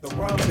The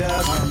rum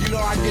does. You know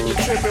I get the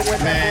trippin' with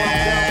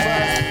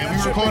that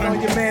rum trippin' on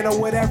your man or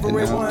whatever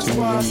it once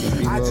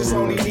was. I just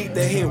only need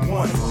to hit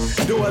once.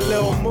 Do a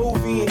little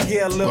movie and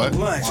get a little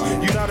lunch.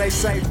 You know they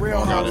say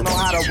real hoes know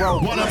how to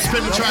roll. What up,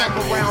 spin the track?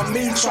 Around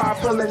me, try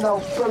pulling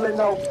no.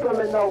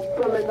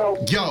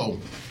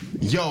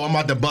 Yo, I'm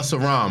about to bust a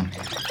rhyme.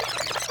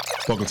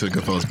 Welcome to the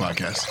Goodfellas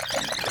Podcast.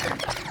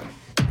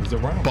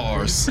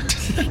 Bars.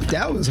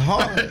 That was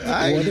hard.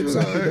 What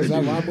exactly does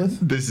that rhyme with?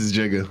 This is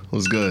Jigga.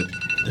 What's good?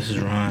 This is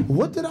Ron.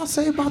 What did I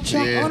say about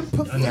y'all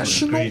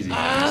unprofessional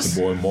ass? It's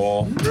the boy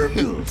Maul.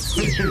 This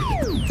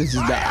is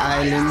the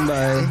island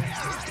by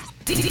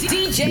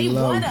DJ,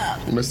 Love. what up?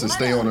 Mr.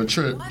 Stay on a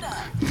Trip.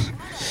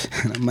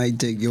 I might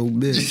take your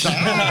bitch. They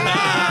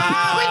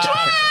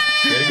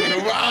gonna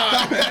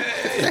rhyme.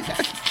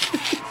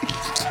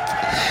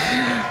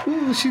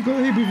 Ooh, she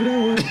gonna hit me for that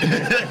one.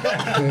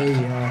 Hey,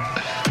 y'all.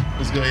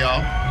 What's good,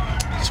 y'all?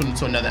 Tune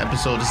into another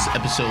episode. This is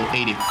episode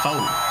 84.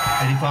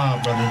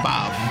 85, brother.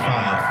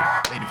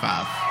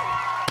 85.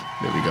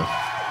 There we go.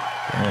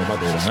 Damn, about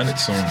to hit 100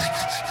 soon.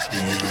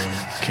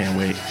 Can't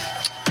wait.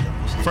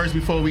 First,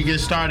 before we get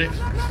started,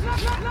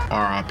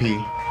 R.I.P.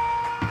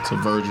 to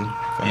Virgil.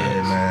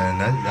 Yeah, man.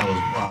 That was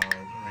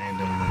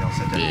random when y'all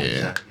said that.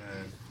 Yeah. Man.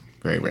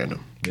 Very random.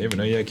 They even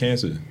know you had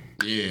cancer.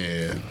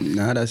 Yeah.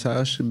 Nah, that's how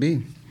it should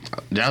be.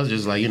 That was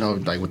just like,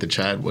 like with the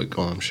Chadwick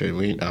shit.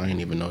 I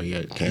didn't even know he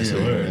had cancer.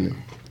 Yeah, And,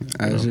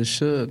 As it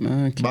should,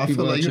 man. Keep But I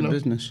people feel out like, your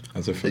business.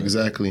 That's a fact.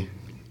 exactly.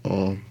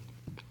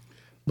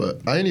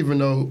 But I didn't even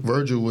know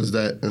Virgil was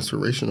that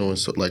inspirational. And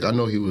so, like, I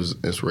know he was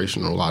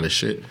inspirational in a lot of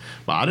shit,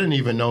 but I didn't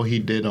even know he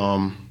did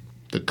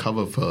the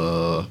cover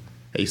for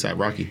A$AP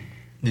Rocky.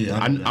 Yeah,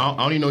 I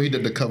don't even know he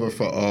did the cover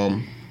for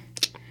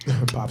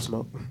Pop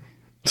Smoke.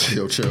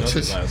 Yo, chill. That's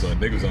his last one.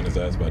 Niggas on his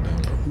ass by now.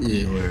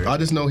 Yeah. I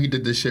just know he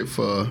did this shit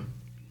for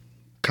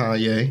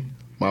Kanye,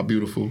 My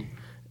Beautiful,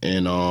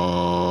 and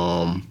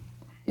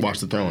Watch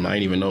the Throne. I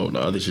didn't even know the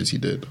other shits he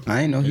did.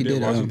 I ain't know he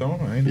did. Watch the Throne?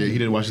 I ain't know. Yeah, he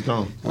did Watch the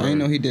Throne. I ain't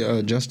know he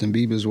did Justin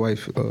Bieber's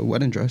wife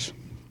wedding dress.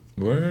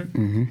 Word?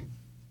 Mm-hmm.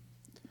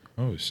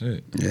 Oh,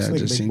 shit. Yeah, I Like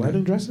just big seen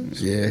wedding that.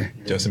 dresses? Yeah.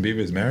 Justin Bieber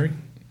is married?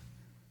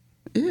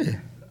 Yeah.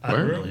 I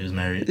didn't know he was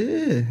married.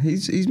 Yeah.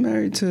 He's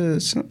married to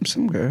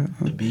some girl.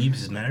 The Biebs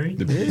is married?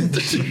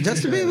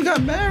 Justin Bieber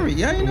got married.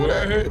 Y'all ain't know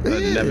that? Word?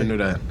 I never knew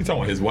that. You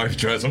talking about his wife's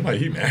dress? I'm like,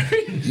 he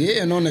married?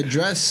 Yeah, and on the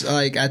dress,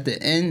 like at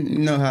the end, you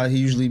know how he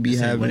usually be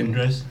Say having. wedding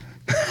dress?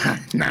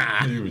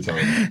 Nah. You were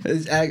talking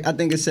about. I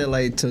think it said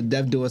like till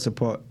death do us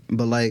apart,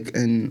 but like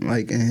in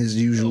his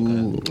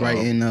usual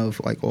writing of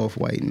like off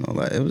white and all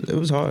that. It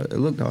was hard. It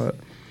looked hard.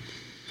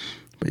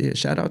 But yeah,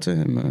 shout out to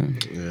him, man.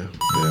 Yeah,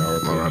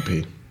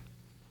 R.I.P.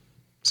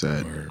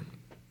 Sad.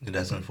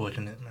 That's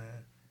unfortunate, man.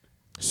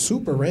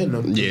 Super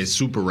random. Yeah, it's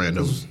super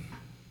random.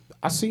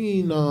 I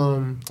seen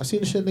the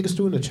shit niggas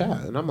do in the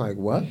chat, and I'm like,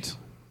 what?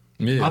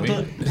 Yeah, I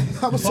thought,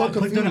 I was so before I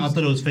clicked on it, I confused.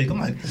 thought it was fake. I'm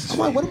like,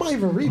 What am I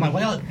even reading?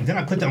 why y'all? Then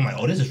I clicked on it, I'm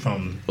like, oh, this is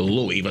from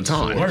Louis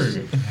Vuitton.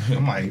 Word.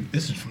 I'm like,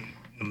 this is from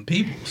them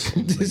peoples.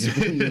 This is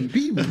from them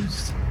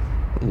peoples.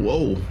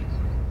 Whoa.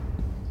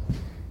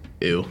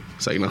 Ew.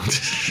 It's like, no.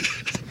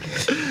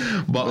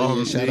 But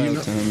Yeah, shout yeah,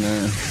 out to him,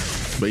 man.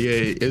 but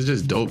yeah, it's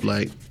just dope,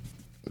 like,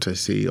 to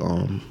see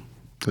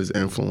his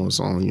influence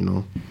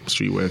on,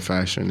 streetwear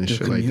fashion and The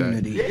shit like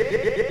community.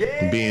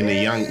 that. Being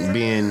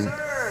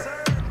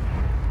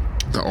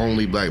the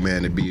only black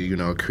man to be,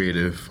 a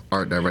creative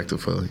art director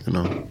for,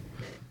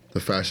 the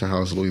fashion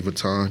house Louis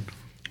Vuitton.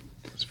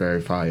 It's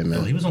very fire, man.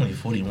 Yo, he was only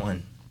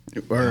 41.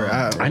 Or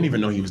I didn't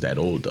even know he was that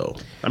old, though.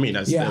 I mean,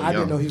 that's Yeah, still I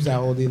young. didn't know he was that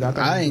old either.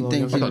 I didn't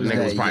think I he thought was the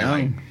nigga was that probably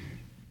young. like,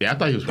 yeah, I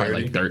thought he was probably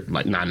 30. like 30,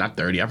 like, nah, not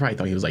 30. I probably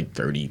thought he was like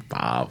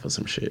 35 or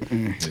some shit.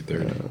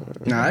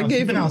 Nah, I He's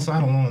gave been him.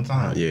 outside a long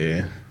time.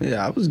 Yeah,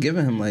 Yeah, I was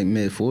giving him like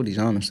mid 40s,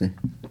 honestly.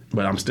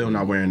 but I'm still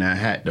not wearing that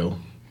hat though.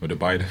 With the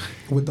bite.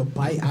 With the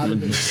bite out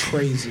of it, it's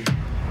crazy.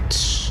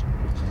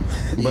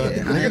 But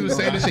Yeah, niggas was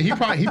saying this shit. He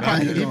probably.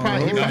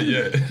 Not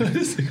yet.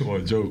 This nigga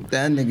want a joke.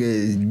 That nigga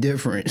is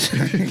different.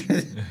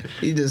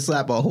 He just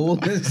slap a hole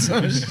in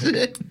some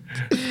shit.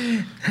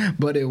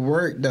 But it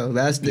worked though.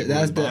 That's the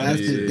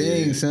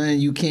thing, son.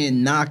 You can't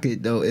knock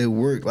it though. It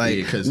worked. Like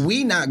Yeah, 'cause-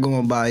 we not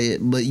gonna buy it,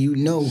 but you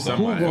know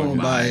Somebody who gonna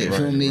gonna buy buy it. it.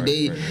 Feel me?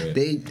 Right.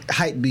 They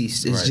hype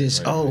beast. It's Right,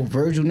 just right.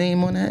 Virgil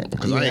name on that.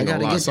 Cause Yeah, I ain't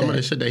gonna lie, some of the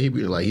that. shit that he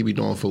be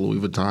doing for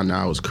Louis Vuitton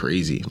now is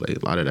crazy.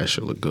 Like a lot of that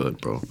shit look good,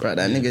 bro. Right,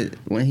 that nigga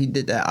when he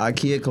did that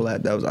IKEA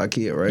collab, that was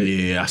IKEA, right?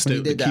 Yeah, I When still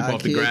he did keep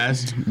off the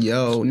grass.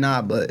 Yo,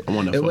 nah, but I'm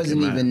on the it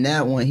wasn't fucking even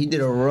that one. He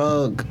did a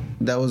rug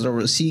that was a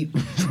receipt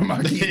from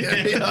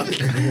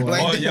IKEA.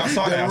 Like, Oh, yeah, I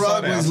saw the that, I saw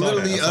rug that, I was saw that,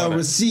 literally I saw a that.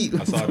 receipt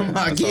I saw from that,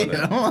 I saw IKEA.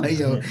 that. I'm like,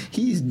 yo,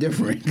 he's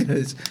different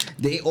because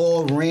they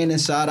all ran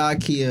inside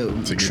IKEA,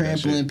 get that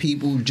trampling shit.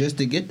 people just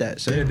to get that.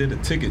 So They did a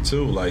ticket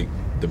too, like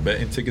the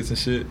betting tickets and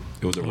shit.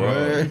 It was a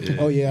Word. rug.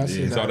 Oh, yeah, I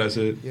seen You saw that. that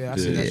shit? Yeah, I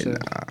seen that shit.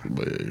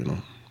 But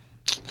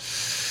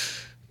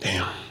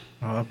damn.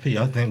 RIP.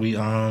 I think we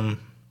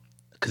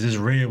because it's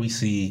rare we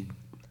see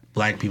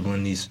black people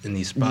in these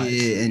spots.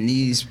 yeah, in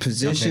these I think we'll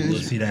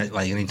positions, see that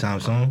like anytime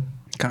soon.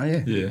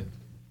 Kanye. Yeah.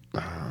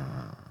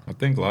 I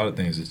think a lot of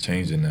things is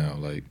changing now.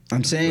 Like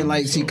I'm saying,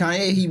 like, see,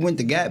 Kanye, he went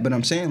to Gap, but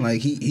I'm saying, like,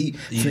 he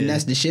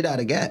finessed the shit out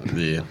of Gap.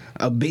 Yeah.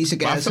 A basic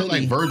But I ass feel like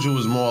hoodie. Virgil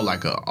was more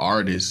like an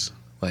artist.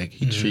 Like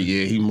he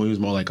was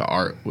more like an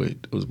art with.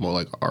 It was more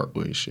like art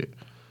with shit.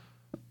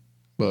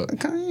 But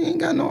Kanye ain't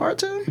got no art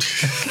to him.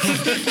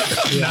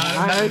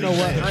 I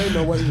didn't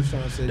know what he was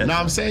trying to say. no,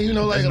 I'm saying, you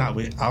know, like That's not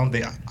weird. I don't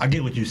think I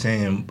get what you're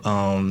saying.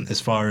 As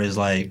far as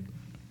like,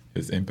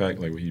 his impact,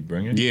 like what he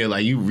bringing. yeah,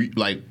 like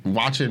like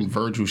watching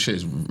Virgil shit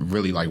is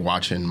really like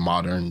watching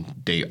modern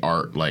day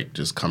art, like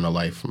just come to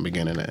life from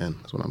beginning to end.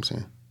 That's what I'm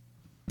saying.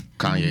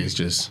 Kanye is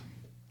just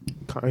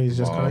Kanye's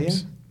just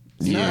Vibes. Kanye.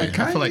 yeah.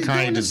 Nah, I feel like Kanye's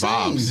Kanye doing just the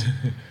same.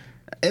 vibes.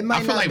 It might I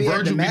feel not like be at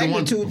Virgil the be the one-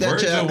 magnitude that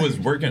Virgil y'all. was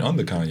working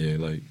under Kanye.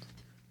 Like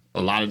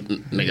A lot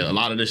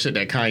of the shit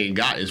that Kanye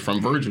got is from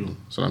Virgil.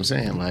 That's what I'm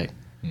saying. Like,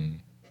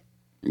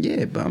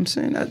 Yeah, but I'm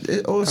saying that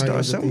it all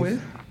starts a thief.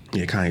 somewhere.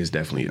 yeah, Kanye's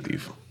definitely a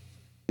thief.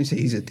 You say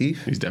he's a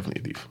thief? He's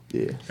definitely a thief.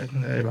 Yeah,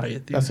 everybody.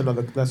 that's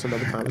another I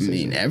conversation.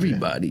 mean,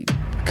 everybody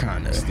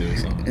kind of Steal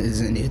something.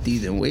 is in their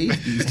thieving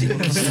ways these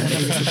days.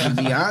 To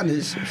be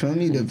honest, feel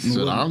me?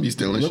 So I don't be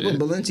stealing look shit.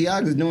 what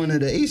Balenciaga's doing to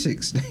the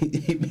Asics.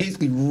 They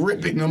basically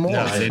ripping them off.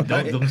 Nah,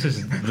 Like, them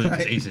just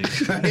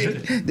Asics.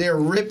 like, they're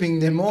ripping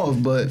them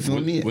off, but feel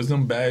me? Was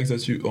them bags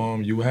that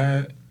you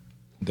had?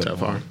 That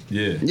far?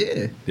 Yeah.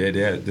 Yeah. Yeah, they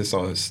had this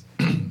all. I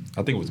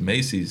think it was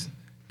Macy's.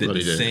 Did What the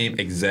they did? same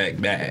exact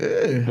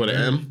bag. With an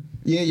M?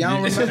 Yeah,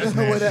 y'all remember?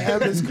 Where the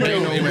M is crazy.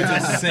 It was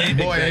the same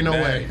Boy, exact ain't no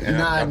bag. way. And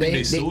Nah, I think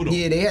they sued them.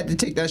 yeah, they had to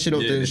take that shit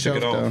off Yeah, the they shelf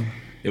took it off. though.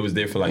 It was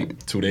there for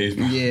like 2 days.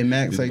 Yeah,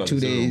 max like About 2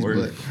 to sue days, them.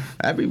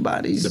 but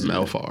everybody's The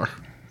Melfar.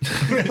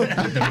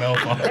 The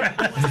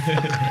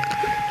Melfar.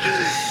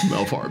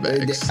 Melfar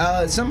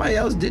bags. somebody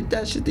else did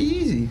that shit to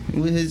Easy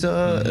with his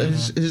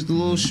his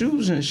little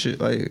shoes and shit.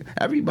 Like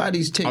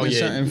everybody's taking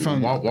something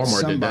from Walmart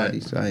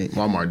somebody's. did that. Like,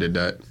 Walmart did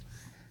that.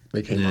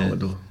 They came out with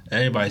the.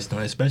 Everybody's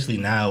doing it, especially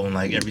now when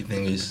like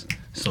everything is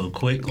so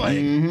quick. Like,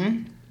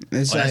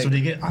 it's that's what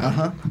they get.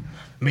 Uh-huh.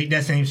 Make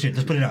that same shit.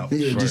 Just put it out.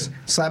 Yeah, just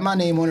slap my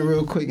name on it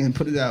real quick and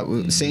put it out.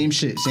 With Same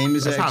shit, same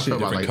That's how I exact feel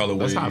shit. about Different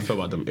that's how I colorways. feel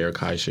about them Air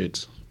Kai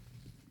shits.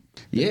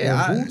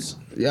 Yeah,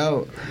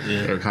 yo,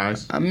 Air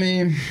Kais. I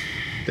mean,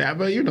 Yeah,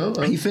 but you know.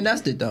 he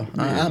finessed it though.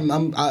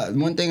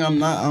 One thing I'm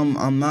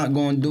not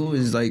going to do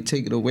is like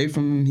take it away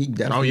from him. He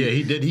definitely. Oh, yeah,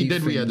 he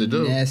did what he had to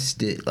do.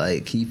 Finessed it,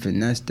 like he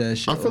finessed that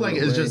shit. I feel like all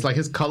it's the just way. like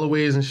his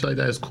colorways and shit like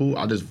that is cool.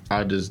 I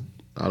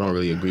don't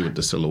really agree with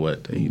the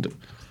silhouette that he do.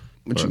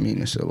 What you mean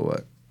the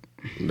silhouette?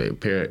 They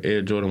pair of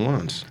Air Jordan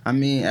 1s. I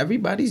mean,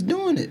 everybody's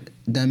doing it.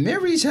 The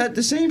Marys had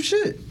the same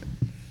shit.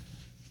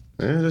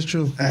 Yeah, that's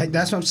true.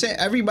 That's what I'm saying.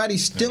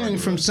 Everybody's stealing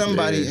from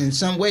somebody Yeah. in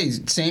some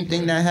ways. Same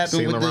thing that happened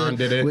Saint Laurent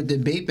did it. with the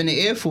Bape and the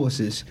Air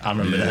Forces. I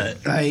remember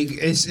that. Like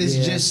it's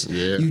just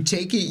Yeah. you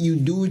take it, you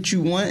do what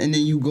you want, and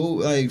then you go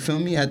like feel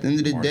me. At the end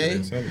of the day,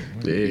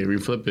 Yeah,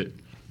 reflip it.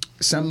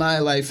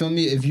 somebody like feel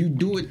me. If you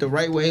do it the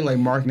right way, like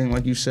marketing,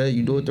 like you said,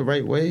 you do it the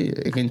right way,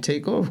 it can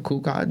take off.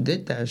 Cool God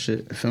did that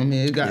shit. Feel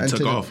me? It got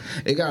took off.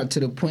 It got to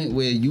the point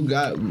where you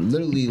got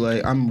literally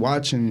like I'm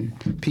watching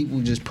people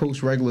just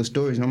post regular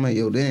stories, and I'm like,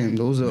 yo, damn,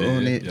 those are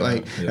on their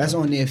that's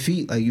on their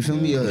feet. Like you feel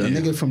me? A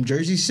nigga from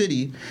Jersey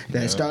City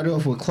that started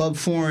off with Club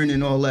Foreign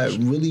and all that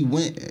really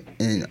went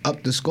and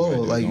up the score.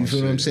 Like you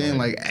feel what I'm saying?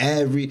 Like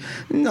every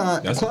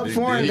That's a Club big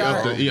Foreign deal.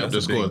 got. He up the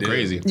That's a score big deal.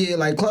 crazy. Yeah,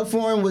 like Club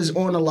Foreign was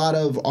on a lot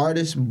of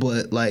artists, but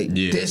like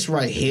Yeah. this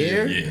right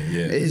here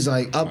Yeah. is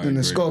like up I in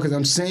the agree. score because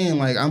I'm saying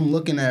like I'm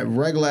looking at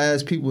regular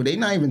ass people. They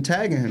not even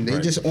tagging him. They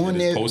Right. just They on just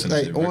their posting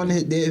like shit on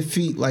regular. their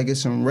feet like it's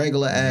some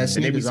regular ass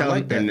And they be niggas. I selling,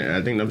 like that. and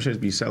I think them shits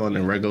be selling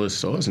in regular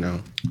stores now.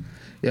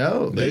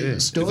 Yo, Yeah.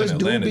 stores It's in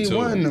do Atlanta be too.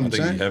 one. I I'm think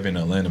he's saying. heavy in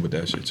Atlanta with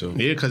that shit too.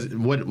 Yeah, because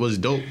what was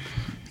dope,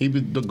 he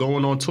was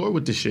going on tour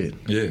with the shit.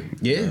 Yeah.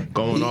 Yeah,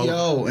 Going all-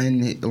 yo,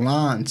 and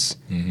Lance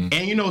And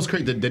you know what's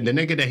crazy? The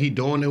nigga that he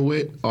doing it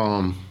with,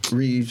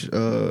 Reeves,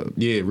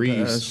 yeah,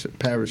 Reeves.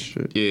 Paris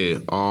shit.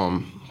 Yeah,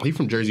 he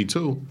from Jersey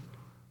too.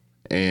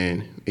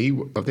 And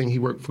I think he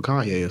worked for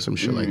Kanye or some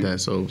shit like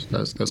that. So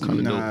that's kind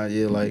of Nah, dope.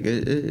 yeah, like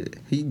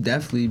he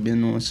definitely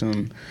been on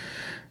some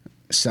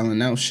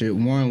selling out shit.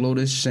 Warren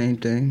Lotus, same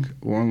thing.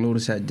 Warren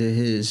Lotus had did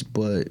his,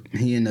 but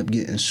he ended up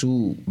getting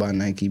sued by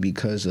Nike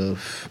because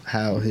of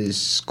how his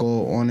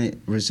skull on it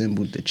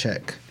resembled the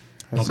check.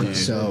 Okay.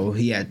 So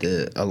he had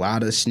a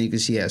lot of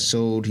sneakers he had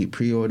sold, he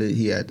pre-ordered,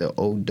 he had to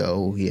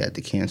owe, he had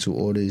to cancel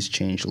orders,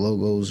 change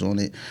logos on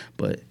it.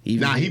 But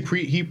even Nah, he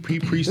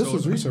pre-sold. This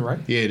was recent, right?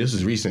 Yeah, this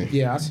is recent.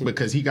 Yeah, I see.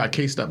 Because he got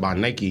cased up by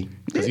Nike.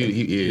 'Cause Yeah,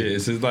 yeah.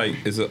 it's just like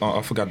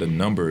I forgot the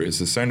number.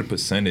 It's a certain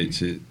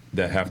percentage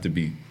that have to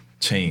be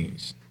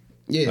changed.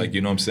 Yeah. Like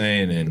you know what I'm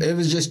saying, and It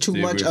was just too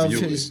they much of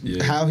review his it.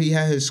 Yeah. how he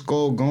had his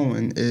skull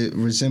going. It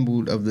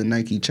resembled of the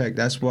Nike check.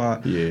 That's why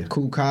Yeah.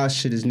 Kool Kaz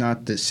shit is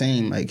not the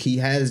same. Like he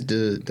has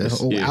the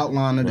whole yeah,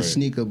 outline of the right.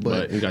 sneaker,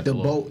 but But he got the the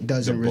little- bolt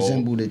doesn't the bolt.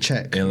 resemble the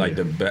check. And like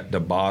the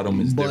bottom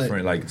is But-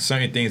 different. Like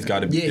certain things got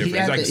to be Yeah, he different.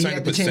 had It's like to- he certain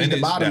had to change the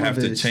percentage bottom that have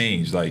of to his.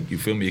 change. Like you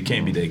feel me? It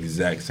can't be the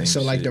exact same.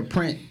 So like shit. the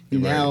print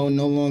now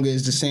no longer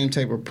is the same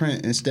type of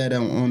print. Instead,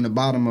 on the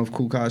bottom of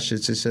Kool Kosh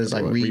shits, it says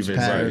like Reeves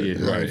pattern. Right,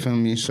 yeah. You feel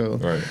me? So,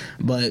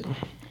 but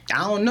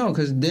I don't know,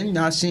 cause then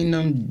I seen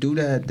them do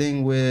that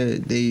thing where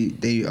they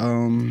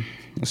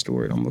what's the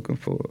word I'm looking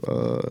for?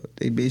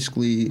 They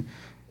basically.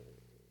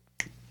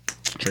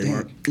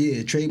 Trademark.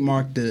 Yeah,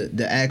 trademark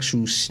the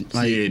actual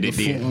the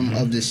form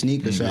of the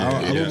sneaker. So I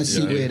want to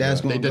see where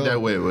that's going to go. They did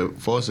that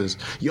with Forces.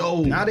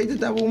 Yo. Now they did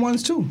that with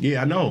ones too.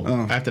 Yeah, I know.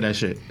 After that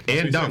shit.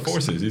 And he Dunks. Said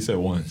Forces. He said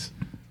ones.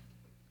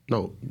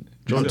 No.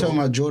 I'm talking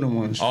about Jordan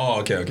ones. Oh,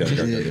 okay.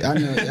 Yeah, I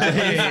know.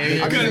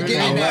 I be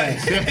forgetting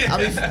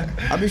that.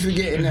 I be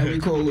forgetting that we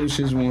call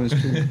Lucius ones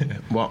too.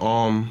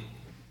 Well,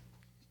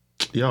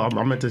 yo,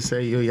 I meant to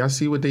say, yo, y'all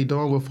see what they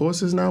doing with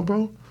Forces now,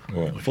 bro?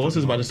 What?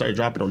 Forces about to start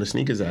dropping on the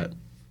sneakers app.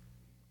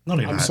 No,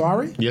 they're I'm not.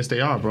 sorry? Yes, they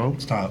are, bro.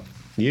 Stop.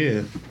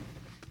 Yeah.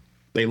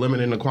 They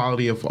limiting the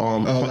quality of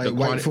like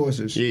white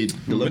Forces. Yeah,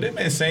 But they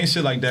been saying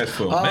shit like that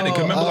for man. They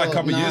remember like a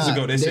couple years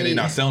ago they said they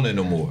not selling it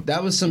no more.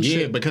 That was some yeah,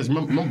 shit. because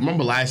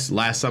remember last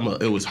summer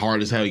it was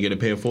hard as hell to get a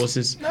pair of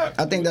Forces.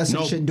 I think that's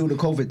some shit due to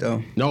COVID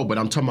though. No, but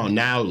I'm talking about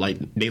now, like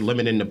they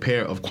limiting the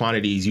pair of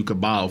quantities you could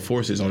buy of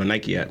Forces on the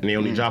Nike app, and they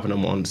only dropping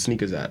them on the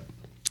sneakers app.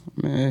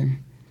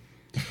 Man.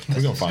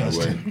 We're gonna find a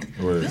way.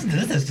 This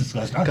is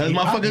disgusting. Because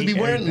motherfuckers be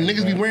wearing,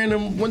 niggas be wearing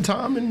them one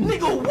time and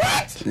Nigga,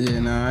 what? Yeah,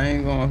 nah, I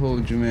ain't gonna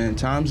hold you, man.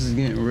 Times is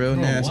getting real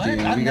nasty. What?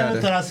 And I we never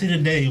gotta. thought I'd see the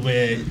day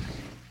where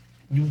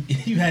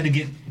you had to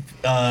get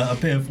a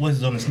pair of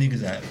Forces on the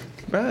sneakers app.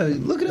 Bro,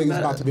 look at Niggas them.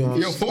 about to be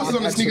on. yo, Forces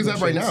on the sneakers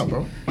app right now,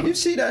 bro. You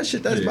see that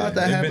shit that's about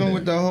to they've been happen there.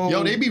 with the whole.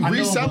 Yo, they be I know,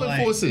 reselling but,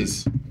 like,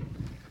 Forces. That's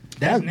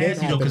That's been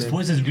nasty though, because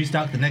happening. Forces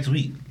restock the next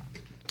week.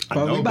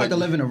 Bro, know, we about but- to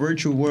live in a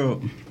virtual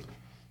world.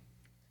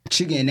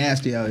 Shit getting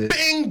nasty out here.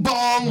 Bing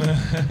bong.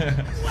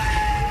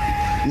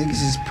 Niggas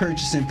is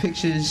purchasing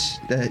pictures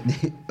that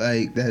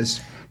that's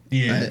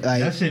Yeah,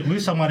 like that shit. We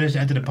were talking about this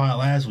after the pod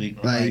last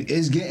week. like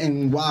it's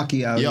getting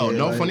wacky out Yo, here.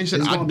 no like, funny shit.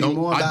 It's I gonna be don't-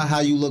 more about how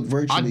you look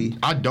virtually.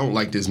 I don't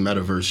like this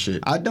metaverse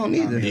shit. I don't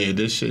either. Yeah,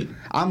 this shit.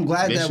 I'm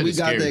glad This that shit we is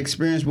got to scary.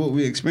 experience what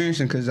we're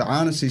experiencing because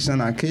honestly, son,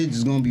 our kids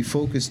is gonna be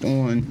focused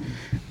on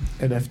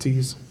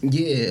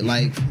NFTs.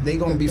 like they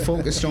gonna be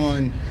focused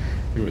on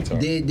You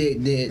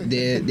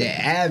retarded. their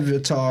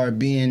avatar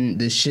being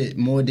the shit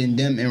more than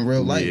them in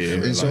real life. Yeah,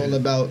 It's real all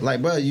about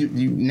like, bro, you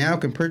now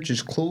can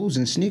purchase clothes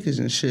and sneakers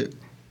and shit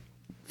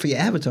for your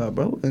avatar,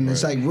 bro, and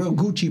it's like real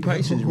Gucci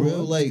prices,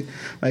 real like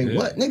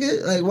what,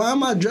 nigga? Like, why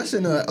am I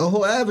dressing a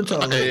whole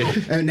avatar?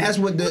 And that's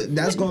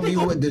that's gonna be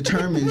what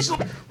determines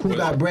who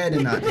got bread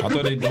or not. I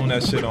thought they doing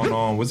that shit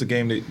on what's the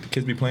game that the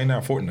kids be playing now?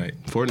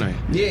 Fortnite.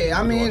 Yeah,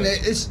 I mean,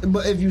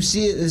 but if you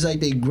see it, it's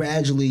like they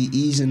gradually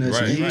easing us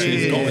Right, into right. it.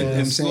 It's you know going- what I'm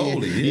it's saying?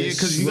 slowly, yeah. It's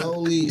 'cause you got-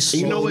 slowly.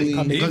 you know what?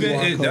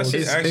 Even that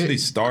shit actually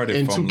started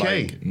in from 2K.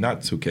 like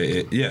not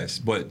 2K, yes,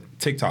 but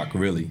TikTok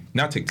really,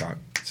 not TikTok,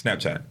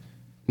 Snapchat.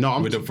 No,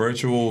 With the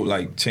virtual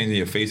like changing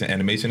your face and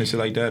animation and shit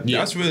like that. Yeah.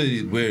 That's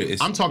really where it's.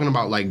 I'm talking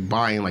about like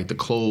buying like the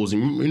clothes,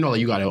 and you know,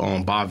 like you got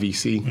to buy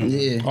VC.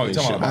 Yeah. Oh, you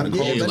talking about shit. the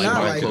Yeah, clothes? but like not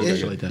buy like, clothes and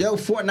shit like that. yo,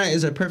 Fortnite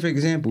is a perfect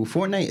example.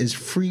 Fortnite is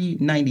free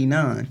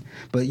 99,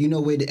 but you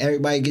know where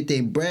everybody get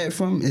their bread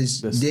from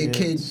is The their skins,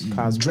 kids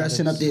cosmetics.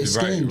 dressing up their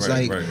skins.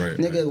 right, like, right,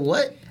 nigga,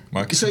 what?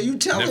 So you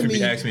telling nephew me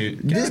be asking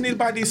me, I need to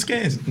buy these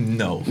skins?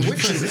 No.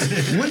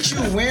 what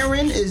you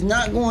wearing is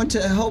not going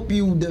to help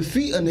you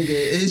defeat a nigga.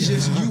 It's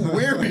just you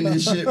wearing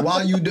this shit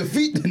while you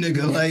defeat the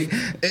nigga. Like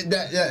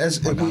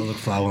that's I look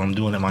fly while I'm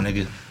doing it, my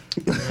nigga.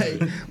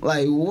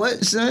 like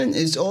what, son?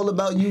 It's all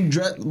about you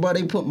dress. But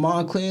they put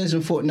Monclers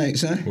in Fortnite,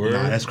 son. Word.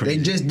 Nah, that's crazy.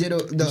 They just did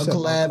the said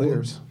collab.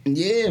 Monclers.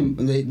 Yeah,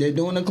 they're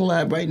doing a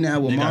collab right now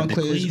with They got the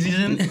Monclers.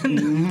 Queasies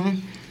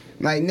in.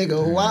 Like,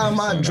 nigga, why am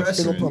I They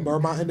dressing? gonna put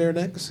Mermont in there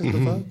next. What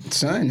the fuck?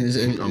 Son, A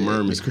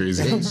merm is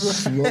crazy. It's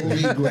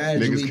slowly,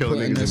 gradually Niggas killing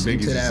putting niggas us and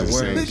into biggies that is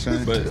world,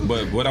 insane. son.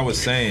 But what I was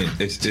saying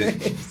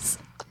is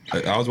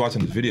I was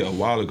watching this video a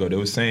while ago. They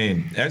were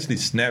saying actually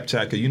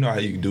Snapchat, cause you know how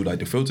you can do like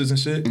the filters and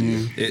shit.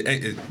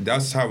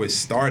 That's how it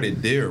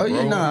started there, Oh, bro.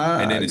 yeah, nah,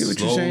 and then I it get what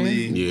you're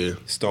slowly saying.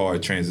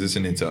 started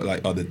transitioning to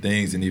like other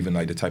things and even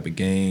like the type of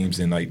games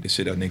and like the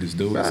shit that niggas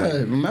do. It's Bruh, like,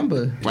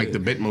 remember, Like the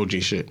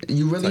Bitmoji shit.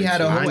 you really Like,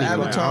 had a I whole ain't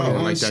even avatar I don't even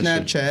on like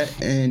that shit.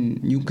 Snapchat, and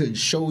you could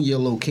show your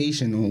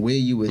location on where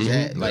you was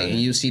at, like, and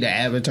you see the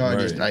avatar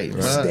just Right, like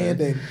right. bruh,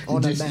 Standing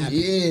on the just- map.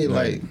 Yeah,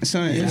 like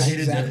son. I it's-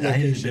 hated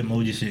the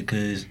Bitmoji shit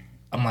because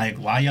I'm like,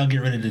 why y'all get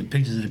rid of the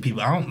pictures of the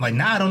people? I don't like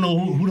now. I don't know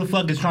who the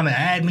fuck is trying to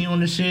add me on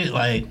this shit.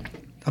 Like,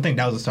 I think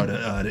that was the start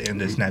of the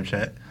end of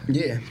Snapchat.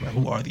 Yeah. Like,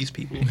 who are these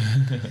people?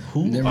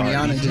 Who Then are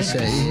Rihanna these just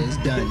said, people? yeah, it's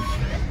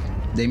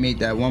done. They made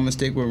that one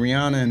mistake with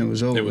Rihanna, and it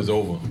was over. it was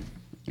over.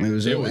 It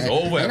was It over. was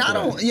over And I after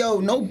don't, that. yo,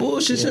 no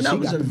bullshit. Yeah, so that she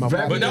was got a them up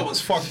very. out. But that was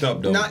fucked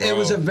up though. No, it bro.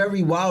 was a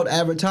very wild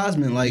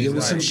advertisement. Like, it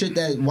was some Right. shit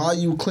that while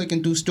you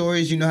clicking through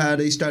stories, you know how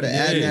they started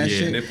adding that yeah,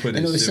 shit. they put And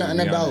it this was shit something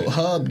with about Rihanna.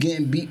 Hub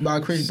getting beat by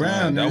Chris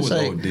Brown. That and was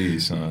it's like, OD,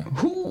 son.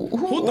 Who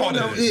thought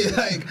on of the- this? Yeah,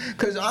 like,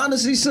 cause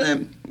honestly,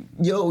 son,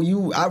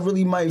 yo, I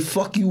really might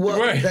fuck you up.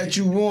 Right. That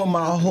you ruined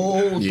my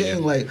whole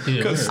thing. Like,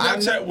 Because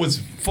Snapchat was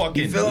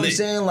fucking you feel what I'm lit.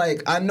 saying?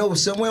 Like, I know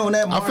somewhere on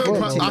that market.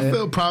 I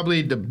feel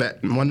probably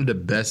one of the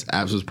best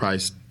apps was probably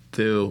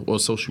still, or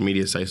social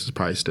media sites was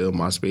probably still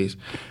MySpace.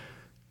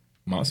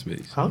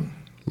 MySpace. Huh?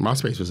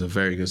 MySpace was a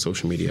very good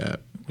social media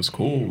app. It was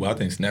cool. I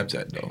think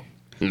Snapchat though.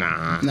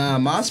 Nah. Nah,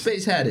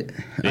 MySpace had it.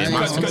 Yeah,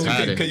 MySpace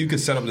had it. Because you could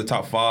set up the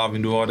top 5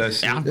 and do all that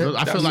shit. I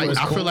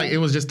feel like it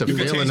was just the You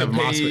could feeling change of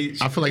your MySpace.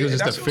 page. I feel like it was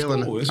just Yeah, the that shit was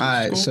feeling. cool. That shit All was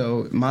right, cool.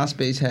 so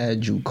MySpace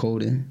had you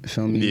coding.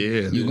 Feel me?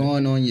 Yeah. You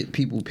going on your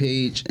people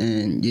page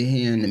and you're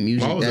hearing the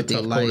music Maul was a that they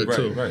tough like. coder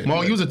too. Right.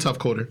 Maul, you was a tough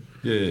coder.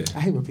 Yeah. I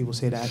hate when people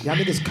say that. Y'all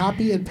niggas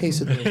copy and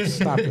paste it.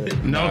 Stop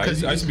it. No, I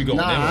because used to be going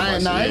in with my I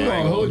ain't shit.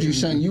 gonna hold you,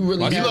 son. You really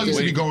My have D-Lo used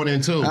to be going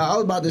in too. I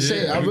was about to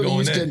say, Yeah, I we really going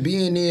used to in.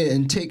 be in there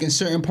and taking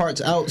certain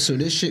parts out so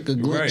this shit could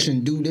glitch Right.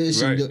 and do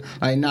this Right. and do,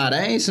 like, nah,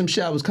 that ain't some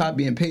shit I was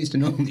copying and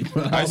pasting only,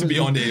 bro. I used to be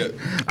on there.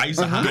 I used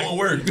to doing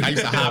work. I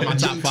used to hide my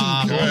top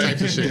 5, all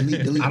types of shit.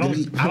 Delete. I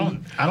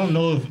don't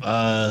know if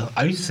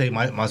I used to say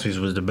MySpace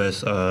was the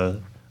best,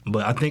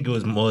 but I think it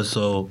was more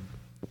so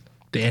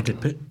the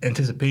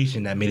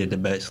anticipation that made it the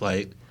best.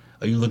 Like,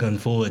 are you looking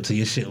forward to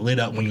your shit lit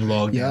up when you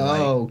logged in?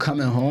 Yo, Like,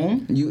 coming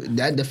home,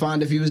 that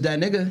defined if you was that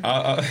nigga.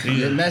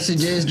 Your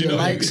messages, You your know,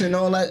 likes and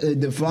all that, it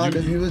defined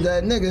if you was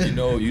that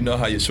nigga. You know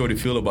how your shorty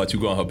feel about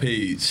you go on her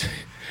page.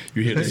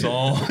 You hear the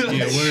song.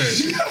 yeah,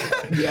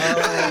 word. Yo,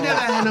 I never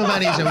had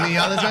nobody show me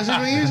all this message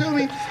when you show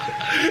me.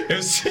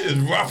 If shit is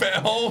rough at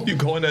home, you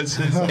go on that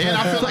shit. And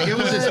I feel like it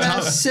was just what I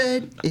tough.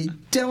 said, it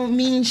don't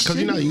mean shit.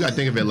 Because you gotta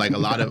think of it like a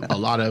lot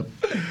of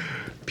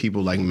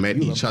people like met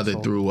each other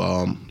through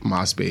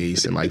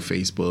MySpace and like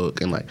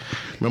Facebook and like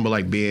remember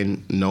like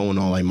being known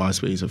on like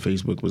MySpace or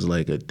Facebook was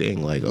like a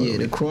thing like Yeah,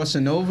 the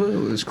crossing over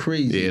was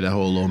crazy. yeah, that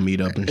whole little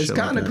meetup and It's shit.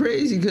 kind of like that.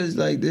 crazy because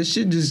like this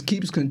shit just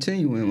keeps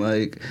continuing.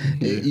 Like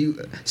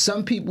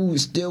some people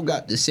still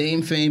got the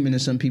same fame, and then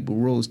some people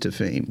rose to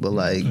fame. But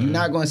like you're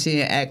not gonna sit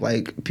here and act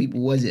like people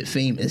wasn't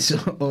famous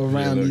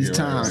around look, these you're right,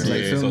 times. right.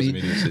 Like Yeah, feel social me?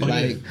 media shit.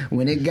 Like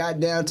when it got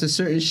down to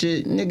certain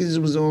shit, niggas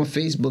was on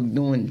Facebook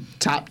doing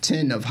top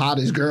 10 of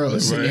hottest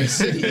girls in their Right.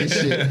 city and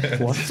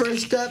shit.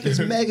 First up is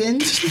Megan.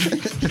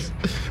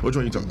 Which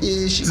one you talking about?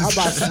 Yeah, she. I'm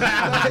about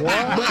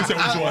to say,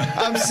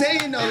 I'm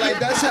saying though, like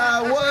that's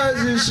how it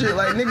was and shit.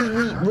 Like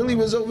niggas really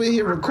was over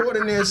here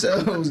recording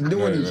themselves,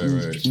 doing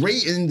Right.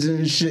 ratings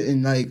and shit,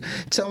 and like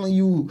telling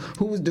you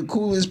who was the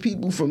coolest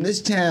people from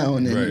this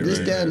town and Right, this,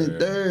 right, that, and the right.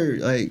 third.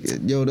 Like,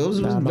 yo,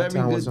 those was Nah, my very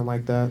town good. wasn't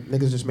like that.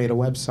 Niggas just made a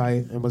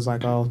website and was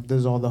like, "Oh, this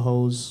is all the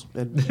hoes."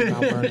 And Mount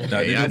Vernon. Nah,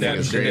 they Yeah, did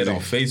that's that crazy. on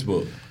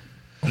Facebook.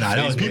 Nah,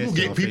 that was People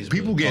nasty on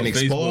Facebook. getting On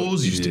Facebook,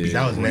 exposed used to be yeah.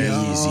 That was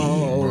nasty.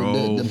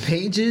 bro. The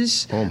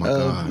pages Oh my of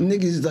God.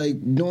 niggas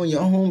like doing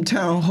your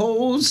hometown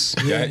hoes.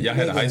 Y'all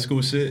had the high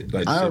school shit?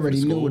 Like I shit for already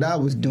knew school? what I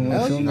was doing.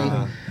 Hell Feel me?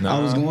 yeah. Nah.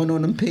 I was going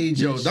on them pages.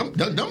 Yo,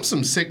 them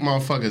some sick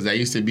motherfuckers that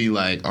used to be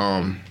like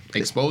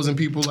exposing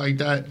people like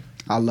that,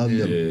 I love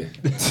them. Yeah.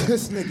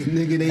 This nigga.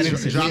 Nigga,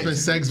 they dropping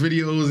sex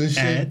videos and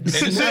shit. And the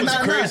shit was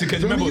crazy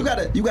because remember, you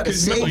gotta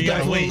 'cause save remember,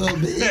 that for a wait. little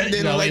bit. You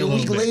Then gotta like wait a a week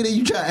little bit. later,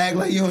 you try to act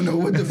like you don't know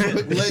what the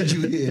fuck led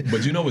you here.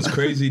 But you know what's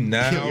crazy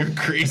now? You're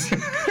crazy.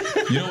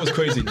 You know what's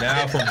crazy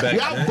now from back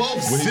Y'all then?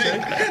 both What'd you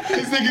sick. say?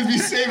 These niggas be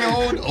saving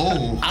old.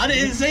 Oh, I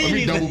didn't say let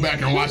me anything. double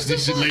back and watch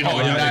this shit later. Oh,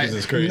 y'all tonight. niggas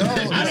is crazy. No, I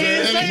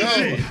didn't say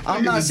shit.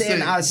 I'm not Niggas saying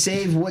sick. I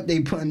save what they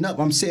putting up.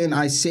 I'm saying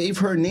I save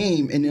her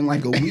name, and then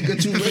like a week or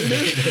two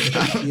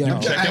later, Yo.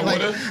 Check in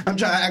with her? I'm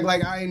trying to act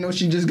like I ain't know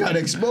she just got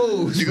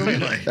exposed. You gonna be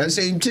like- that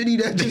same titty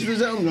that just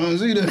was out. I'm gonna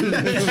see that.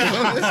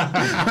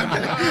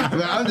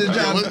 But I'm just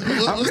trying.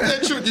 What's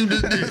that truth you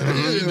just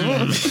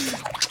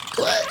did?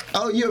 What?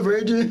 Oh, you're a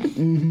virgin?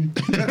 Mhm.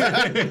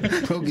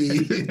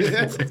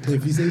 Okay.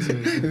 If you say so.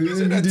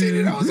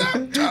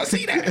 Y'all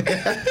see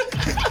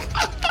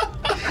that?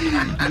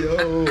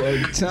 Yo,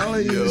 I'm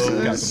telling you,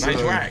 son. Got some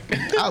nice rack.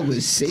 I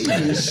was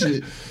saving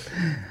shit.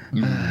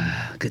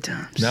 Good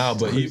times. Nah,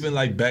 but even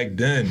like back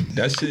then,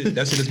 that shit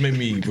just made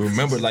me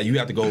remember. Like you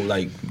have to go,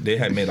 like they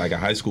had made like a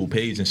high school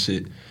page and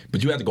shit,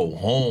 but you had to go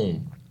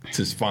home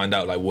to find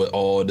out like what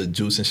all the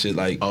juice and shit.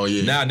 Like, Oh,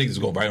 yeah. now niggas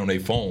go right on their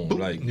phone.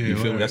 Like, you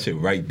feel me? That shit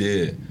right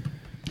there.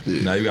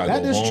 Now you gotta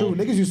That go is home.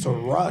 true. Niggas used to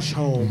rush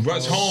home.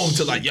 Rush home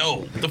to like, yo,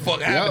 what the fuck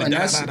Yo, happened?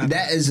 and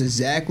that is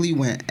exactly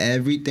when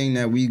everything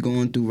that we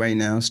going through right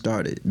now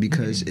started,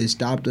 because it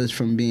stopped us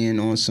from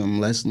being on some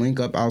let's link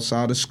up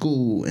outside of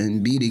school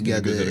and be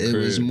together. Because of the It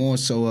was crib. more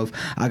so of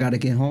I gotta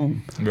get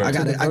home. Right. I To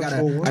gotta the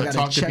virtual world.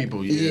 Talk to check.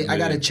 people, Yeah, yeah. I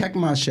gotta check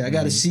my shit. I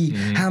gotta see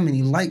how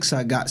many likes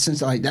I got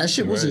since like that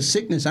shit was a Right.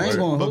 sickness. I ain't Right.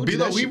 gonna But hold you.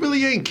 Bilo, That we shit-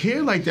 really ain't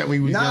care like that when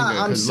we was Nah, younger.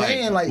 I'm 'cause,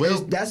 saying like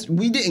well, that's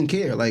we didn't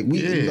care. Like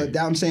we, Yeah. but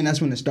I'm saying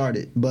that's when it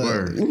started. But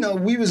Word. you know,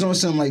 we was on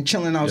some like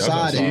chilling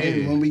outside, and outside.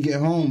 then when we get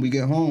home, we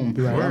get home.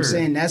 Right. I'm Word.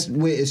 saying that's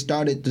where it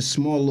started. The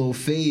small little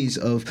phase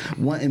of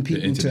wanting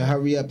people to internet.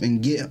 hurry up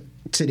and get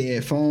to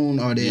their phone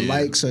or their Yeah.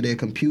 likes or their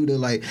computer,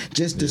 like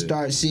just to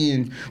start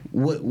seeing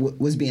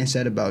what's being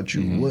said about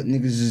you, what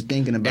niggas is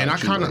thinking about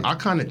and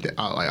you.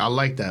 I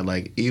like that.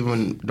 Like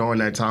even during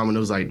that time when it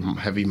was like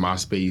heavy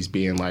MySpace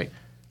being like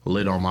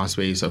lit on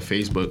MySpace or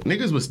Facebook,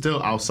 niggas was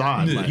still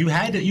outside. Yeah. Like, You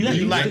had to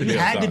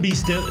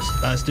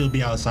still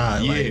be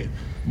outside. yeah. Like,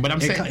 But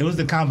I'm saying it was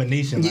the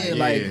combination. Yeah,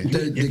 like yeah.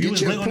 to if you get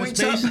was your lit on the points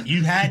space, up.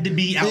 you had to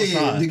be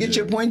outside. Yeah, to get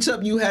your points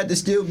up, you had to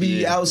still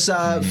be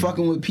outside,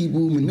 fucking with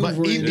people,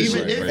 maneuvering.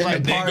 even if, at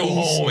like, the then go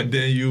parties. home and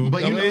then you.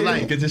 But you know,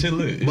 like, get this shit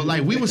lit. But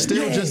like we was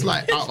still just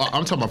like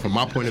I'm talking about from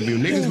my point of view.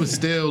 Niggas was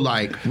still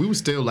like we was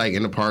still like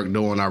in the park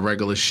doing our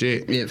regular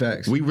shit. Yeah,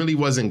 facts. We really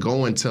wasn't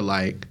going to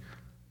like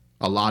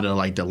a lot of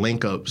like the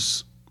link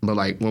ups. But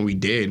like when we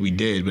did,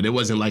 but it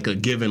wasn't like a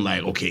given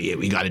like, okay, yeah,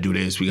 we got to do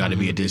this, we got to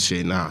be at this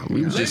shit. Nah,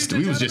 we was just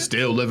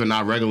still living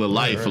our regular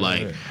life,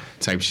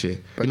 type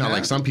shit. But not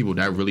like some people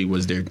that really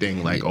was their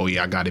thing. Like, oh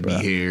yeah, I got to be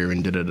here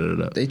and da da da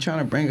da. They trying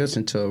to bring us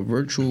into a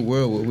virtual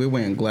world where we're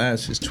wearing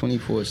glasses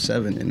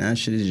 24/7, and that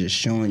shit is just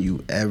showing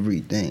you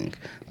everything,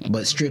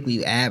 but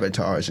strictly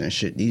avatars and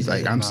shit. These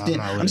like I'm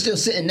still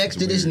sitting next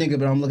to this nigga,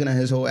 but I'm looking at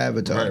his whole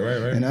avatar.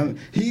 Right. And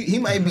he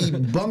might be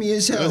bummy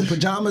as hell,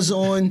 pajamas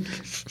on,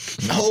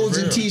 holes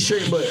and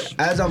t-shirt, but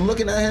as I'm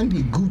looking at him,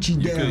 he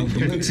Gucci down,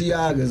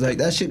 Balenciagas. Like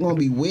that shit gonna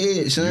be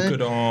weird, son. You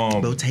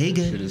could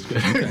Bottega.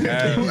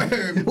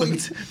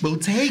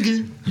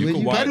 Bottega.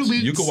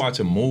 You could watch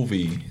a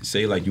movie,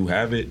 say like you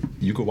have it,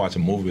 you could watch a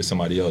movie with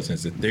somebody else. And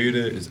it's a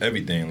theater, it's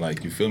everything.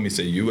 Like, you feel me?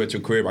 Say you at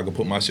your crib, I can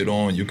put my shit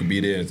on, you can be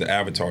there as an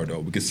avatar though.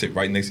 We could sit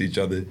right next to each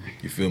other,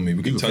 you feel me?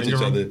 We can touch each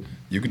other,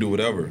 you can do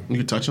whatever. You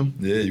could touch them?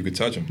 Yeah, you could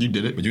touch them. You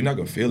did it? But you're not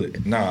gonna feel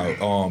it.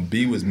 Nah,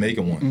 B was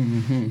making one.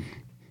 Mm-hmm.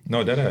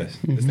 No, that ass.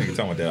 This nigga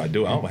talking about that. I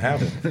do. I don't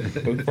have one.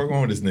 What the fuck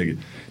wrong with this nigga?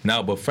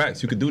 Nah, but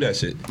facts, you could do that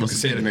shit. You could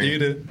sit in the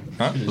theater.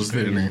 Huh? What's the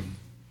theater name?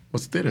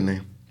 What's the theater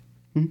name?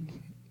 What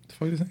the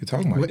fuck is this nigga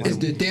talking about? It's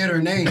the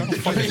theater name.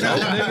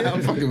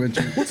 I'm fucking with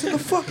you. What's in the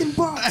fucking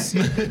box?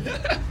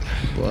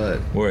 But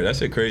Word, that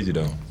shit crazy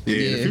though.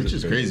 Yeah, the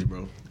future's crazy,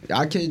 bro.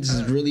 our kids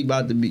is really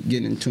about to be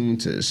getting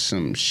tuned to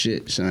some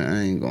shit, so I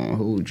ain't gonna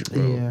hold you,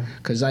 bro. Yeah.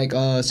 Cause like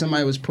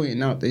somebody was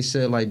pointing out, they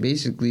said like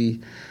basically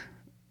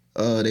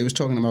they was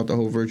talking about the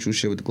whole virtual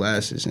shit with the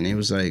glasses, and it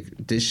was like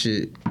this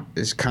shit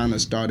is kind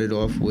of started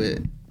off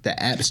with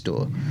the App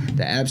Store.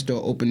 The App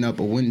Store opened up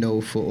a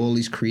window for all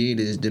these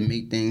creators to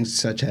make things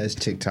such as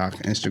TikTok,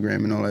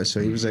 Instagram, and all that.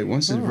 So he was like,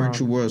 once this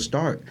virtual world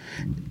start,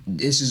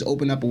 this is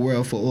open up a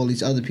world for all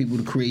these other people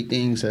to create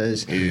things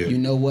as, you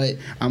know what,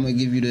 I'm going to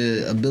give you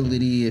the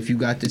ability, if you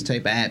got this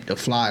type of app, to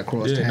fly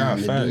across town.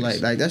 To do like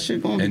that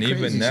shit going to be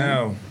crazy. And even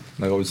now,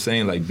 like I was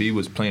saying, like B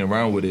was playing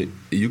around with it.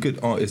 You could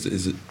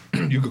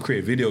you could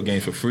create video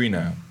games for free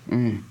now.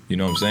 You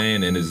know what I'm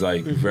saying? And it's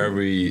like it's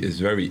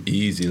very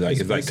easy. Like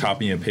it's like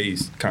copy and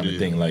paste kind of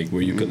thing. Like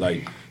where you could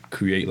like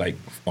create like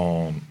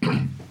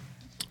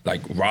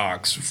like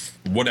rocks,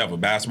 whatever,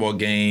 basketball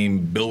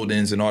game,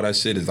 buildings and all that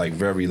shit is like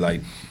very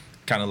like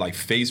kind of like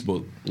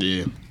Facebook.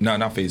 Yeah. No,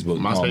 not Facebook.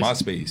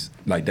 MySpace.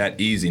 Like that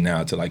easy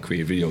now to like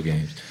create video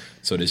games.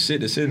 So this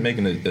shit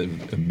making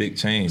a big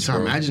change. So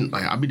bro. imagine,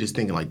 like, I be just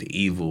thinking like the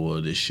evil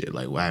of this shit.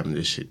 Like, what happened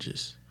to this shit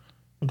just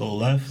go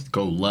left,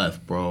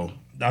 bro.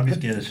 I'll be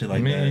scared of shit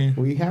like that.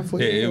 We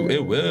halfway.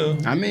 It will.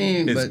 I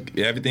mean, but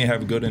everything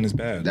have good and it's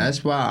bad.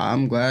 That's why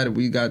I'm glad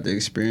we got the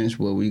experience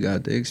what we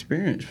got the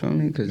experience from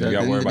me. Because you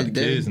got to worry about the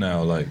kids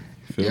now, like.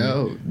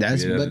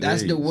 That's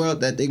the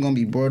world that they gonna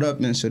be brought up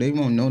in, so they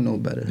won't know no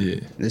better. Yeah.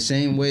 The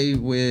same way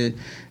where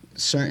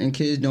certain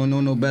kids don't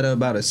know no better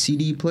about a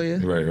CD player.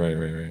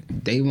 Right.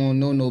 They won't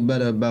know no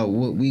better about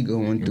what we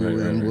going through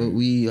and what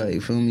we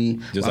like. Feel me?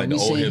 Just like the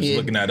old hips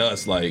looking at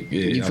us, like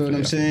you feel what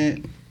I'm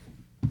saying?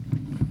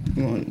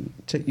 You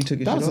took your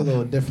shit That was off? a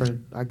little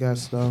different, I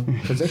guess, though,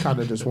 because they kind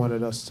of just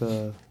wanted us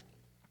to.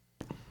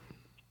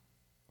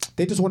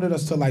 They just wanted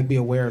us to like be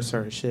aware of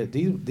certain shit.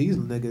 These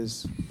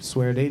niggas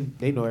swear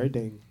they know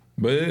everything.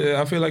 But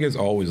I feel like it's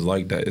always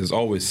like that. It's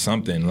always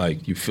something.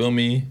 Like, you feel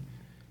me?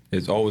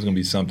 It's always gonna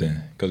be something.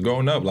 Cause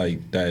growing up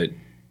like that,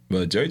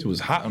 but Jersey was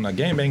hot on that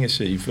game banging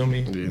shit. You feel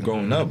me? Yeah.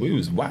 Growing up, we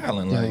was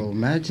wilding. Like,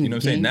 imagine, you know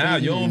what I'm saying? Now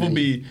you don't even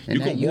be. You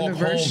could walk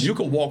home. You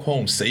could walk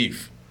home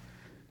safe.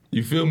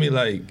 You feel me?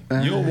 Like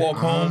you'll walk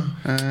home.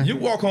 You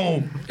walk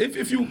home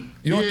if you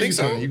don't think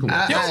so. You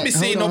don't be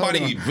seeing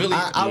nobody really.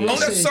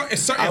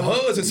 There's certain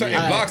hoods and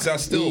certain blocks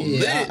that still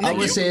lit. I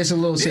would say it's a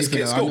little safer.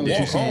 Kids go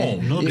walk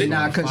home. Nobody's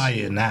on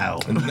fire now.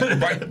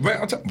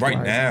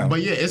 right now.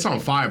 But yeah, it's on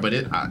fire. But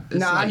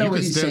I know what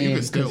he's saying. You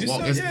can still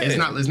walk. It's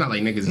not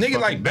like niggas. Nigga,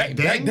 like back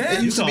then,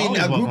 it used to be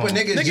a group of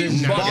niggas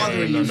just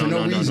bothering you for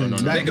no reason.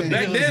 Back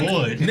then,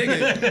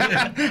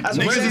 nigga,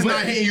 niggas is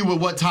not hitting you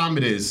with what time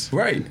it is.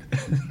 Right.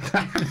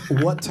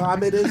 What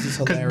time it is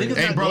hilarious.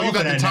 Hey, bro, you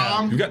got the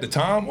time? You got the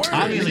time?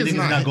 Obviously,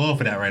 niggas not going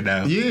for that right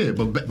now. Yeah,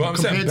 but I'm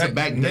compared saying, to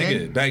back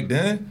then. Back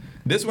then,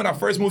 this when I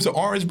first moved to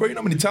Orangeburg. You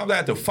know how many times I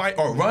had to fight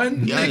or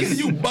run? Yes. Nigga,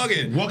 you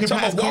bugging. Walking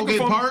past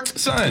Colgate Park?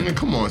 Son. I mean,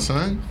 come on,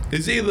 son.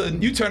 It's either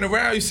you turn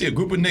around, you see a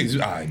group of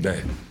niggas. All right,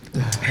 bet.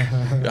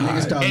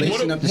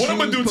 What I'm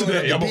gonna do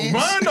today? I'm gonna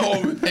run or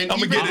I'm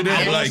gonna get it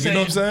in? Like, you know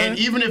what I'm saying? And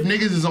even if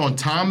niggas is on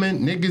timing,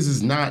 niggas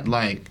is not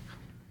like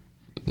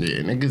Yeah,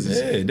 niggas.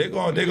 Yeah, they go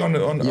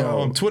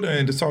on Twitter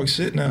and just talk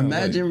shit now.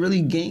 Imagine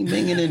really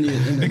gangbanging in the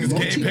niggas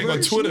gangbang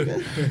on Twitter.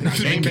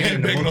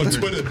 Gangbang on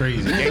Twitter.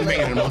 Crazy.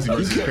 Gangbang in the multiverse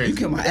is crazy. You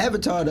killed my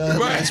avatar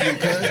last week,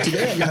 cuz.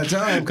 Today I got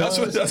time,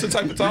 cuz. That's the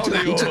type of talk they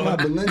on. You took my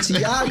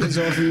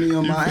Balenciagas off of me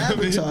on my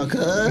avatar,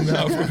 cuz.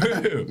 Nah,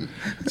 for real.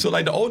 So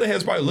like the older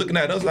heads probably looking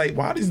at us like,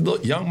 why these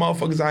young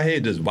motherfuckers out here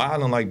just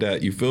wilding like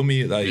that? You feel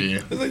me? Like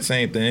it's like the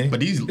same thing.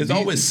 But it's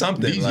always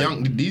something.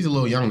 These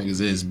little young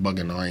niggas is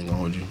bugging. I ain't gonna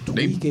hold you.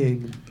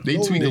 They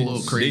tweak a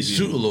little crazy. They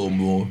shoot a little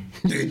more.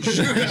 They shoot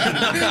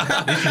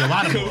a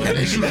lot more.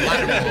 They shoot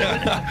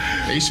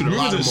a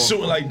lot more. Just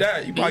shooting like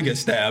that, you might get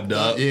stabbed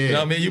up. Yeah. You know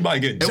what I mean? You might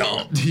get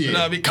jumped. Yeah. You know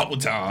what I mean? Couple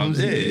times.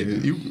 Yeah.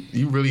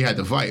 You really had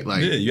to fight.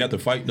 Like you have to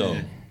fight though.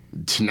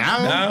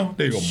 Now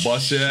they gonna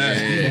bust your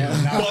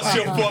ass. Bust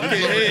your fucking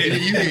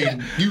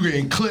head. You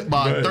getting clipped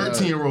by a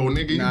 13-year-old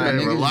nigga. You better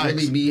relax.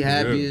 Really be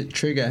happy,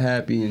 trigger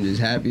happy, and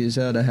just happy as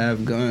hell to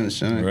have guns,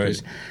 son.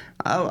 Right.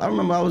 I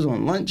remember I was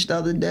on lunch the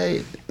other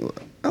day.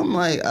 I'm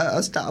like,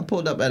 I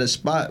pulled up at a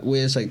spot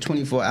where it's like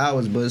 24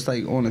 hours, but it's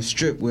like on a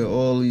strip where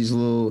all these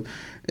little,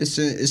 it's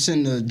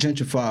in the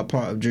gentrified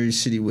part of Jersey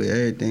City where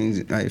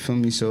everything's like, feel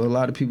me? So a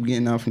lot of people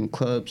getting out from the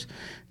clubs.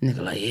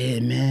 Nigga like, yeah,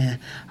 man,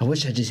 I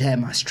wish I just had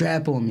my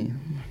strap on me.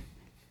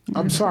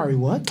 I'm sorry,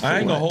 what? I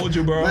ain't gonna hold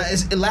you, bro.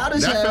 It's loud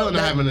as hell. That feeling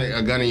of having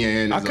a gun in your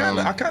hand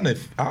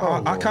is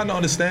I kind of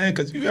understand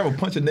because you ever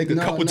punch a nigga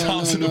a couple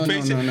times in the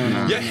face.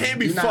 Your hand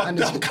be fucked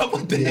up a couple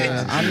days.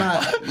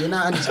 Yeah, you're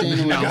not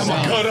understanding what I I'm got my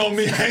saying. gun on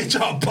me. I ain't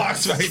trying to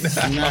box right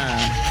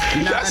now.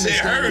 You're not That shit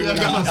hurt.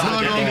 understanding what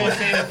I'm saying. They gonna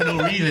say that for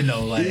no reason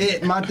though.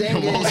 Like, My thing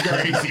is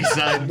crazy,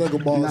 son.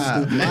 Nigga ball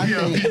stupid. my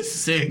thing,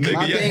 Sick.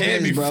 Nigga, your thing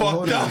hand is, be bro, fucked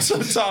hold up on.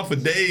 sometimes for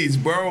days,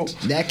 bro.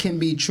 that can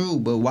be true,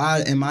 but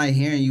why am I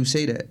hearing you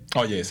say that?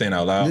 Oh yeah, saying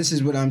out loud. This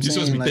is what I'm You're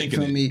saying. supposed to be Like, thinking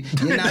for it. me,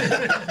 you're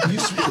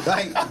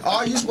not.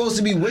 Are you supposed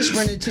to be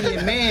whispering it to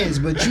your mans,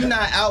 but you're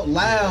not out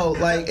loud?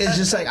 Like, it's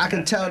just like I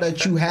can tell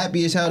that you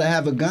happy as hell to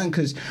have a gun,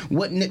 because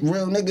what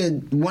real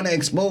nigga want to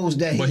expose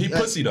that? But he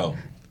pussy though.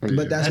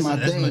 But that's my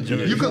thing.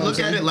 majority. You could look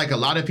at it like a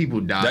lot of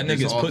people die. That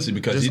nigga's pussy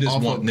because he just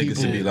off want of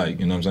niggas to be people- like,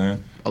 you know what I'm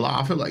saying? A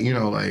lot. I feel like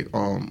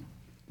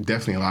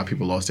definitely a lot of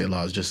people lost their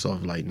lives just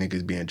off like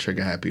niggas being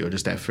trigger happy or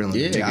just that feeling.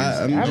 Yeah, of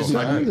niggas, I'm just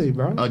like, Absolutely,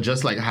 bro.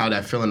 just like how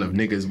that feeling of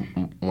niggas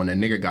when a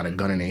nigga got a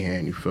gun in their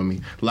hand. You feel me?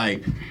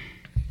 Like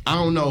I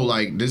don't know.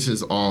 Like this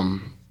is it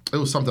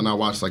was something I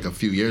watched like a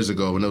few years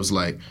ago, and it was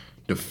like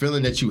the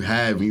feeling that you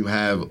have when you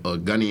have a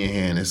gun in your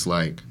hand. It's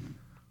like,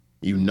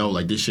 you know,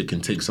 like this shit can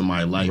take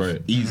somebody's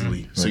life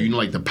easily. So you know,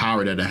 like the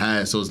power that it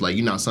has. So it's like,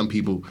 you know, some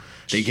people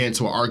they get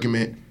into an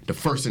argument. The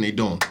first thing they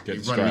doing, they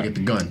running to get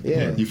the gun.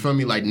 Yeah. You feel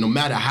me? Like no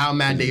matter how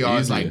mad they are,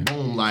 it's like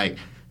boom, like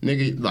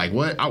nigga, like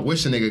what? I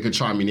wish a nigga could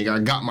try me, nigga. I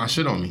got my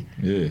shit on me.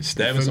 Yeah,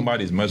 stabbing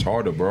somebody is much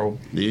harder, bro.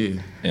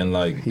 Yeah. And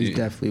like, he's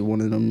definitely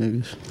one of them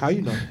niggas. How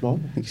you know, Mo?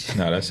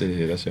 nah, that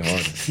shit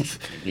hard.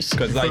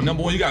 Because like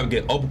number one, you gotta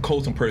get up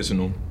close and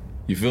personal.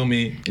 You feel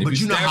me? If But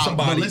you know stab how-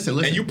 somebody but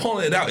listen. and you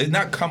pulling it out, it's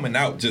not coming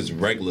out just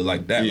regular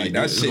like that. Yeah, like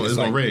that shit is it's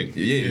like rigged.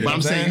 Yeah, you know but what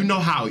I'm saying, you know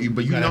how,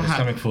 but you gotta know have a how.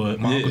 stomach for it.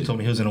 My uncle told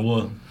me he was in a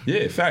war.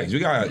 Yeah, facts. You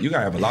gotta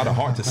have a lot of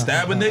heart to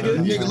stab a nigga.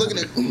 Nigga looking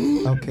at.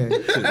 Okay.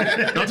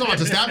 I'm talking about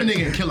to stab a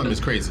nigga and kill him is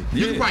crazy.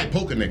 You can probably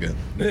poke a nigga.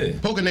 Yeah.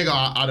 Poke a nigga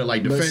out of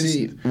like defense.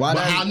 see, But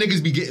how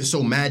niggas be getting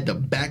so mad the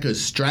back of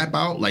strap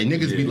out? Like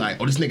niggas be like,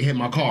 oh, this nigga hit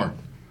my car.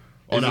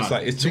 It's just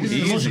like, it's too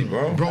easy,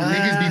 bro. Bro,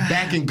 niggas be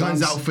backing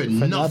guns out for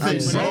nothing, I'm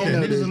saying, bro.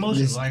 though, Niggas to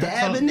emotions, like,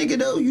 stab a nigga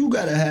though, you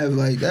gotta have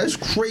like that's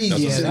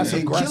crazy. That's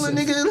Like, kill a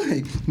nigga,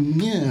 like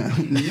Yeah,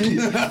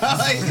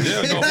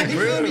 no, for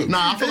real.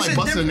 Nah, I feel like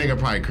busting a nigga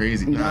probably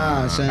crazy.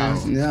 Nah,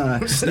 son,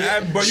 nah.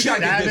 Stab, bro. You gotta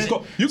get this.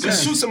 You can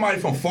shoot somebody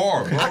from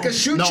far, bro. I can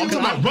shoot No, you. I'm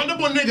talking about run up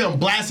on a nigga and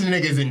blasting a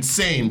nigga is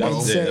insane, bro.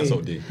 That's, yeah, that's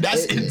OD.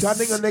 That's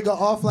Dunning a nigga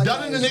off like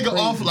Dunning a that is nigga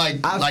crazy. off like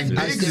I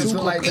big still is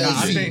feel like that.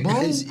 I crazy, think, bro.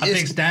 I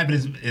think stabbing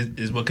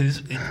is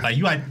because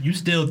like you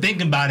still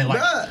thinking about it. Like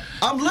Bruh,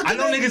 I'm looking I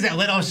know at niggas that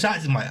let off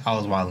shots. And like I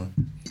was wilding.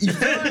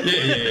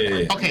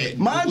 Yeah. Okay,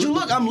 Mind you,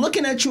 look, I'm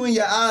looking at you in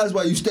your eyes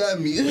while you stab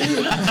me. No,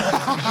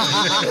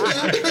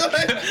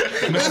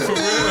 for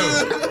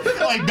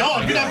real. Like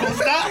dog, you not gonna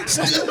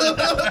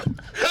stop?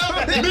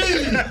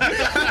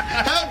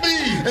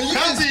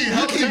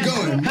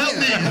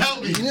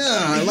 help me.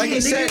 Yeah, like I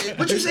said,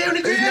 What you say on the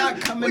it's ground?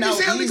 not coming What you out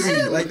say on the easy.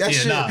 ground? Like that Yeah,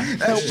 shit. nah.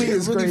 That shit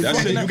is really That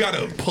fucking shit, you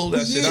gotta pull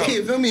that shit out.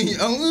 feel me?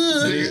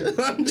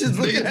 I'm just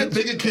looking at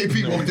Nigga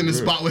KP walked in the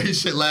spot with his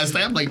shit last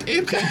night. I'm like,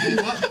 damn, KP,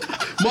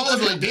 what? Mom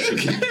was like, damn,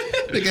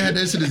 nigga had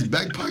that shit in his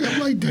back pocket. I'm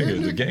like, damn.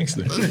 Nigga's a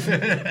gangster.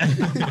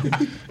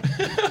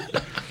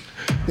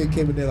 They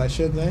came in there like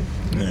Suge Knight.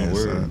 Yeah,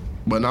 word.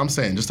 But I'm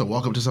saying just to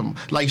walk up to something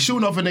like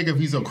shooting off a nigga if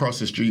he's across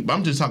the street. But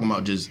I'm just talking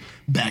about just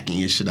backing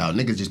your shit out.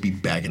 Niggas just be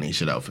backing their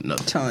shit out for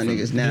nothing. Telling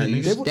niggas now,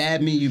 you stab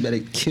me, you better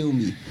kill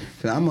me.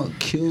 I'm gonna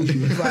kill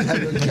you if I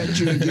ever catch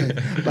you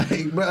again.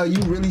 Like, bro,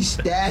 you really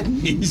stabbed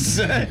me,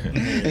 son,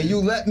 and you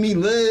let me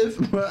live,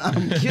 bro.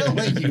 I'm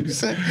killing you,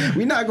 son.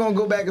 We're not gonna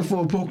go back and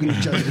forth poking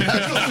each other.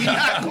 That's what we're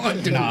not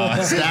gonna do.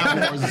 Nah,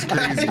 stab wars is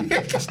crazy.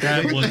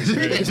 Stab wars is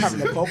crazy. Niggas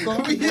having a poke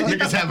off?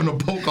 Niggas having a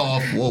poke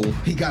off. Whoa.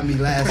 He got me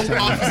last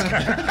time.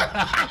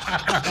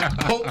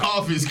 Poke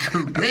off is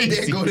crazy.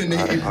 There go the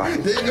name.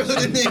 There go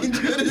the name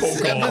to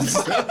this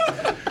episode.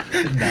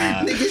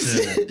 Nah, Nigga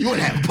said, You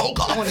wanna have poke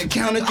off? I want to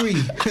count to 3.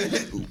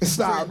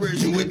 Stop.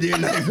 Version with their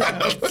knife.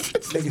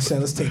 Nigga said,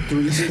 let's take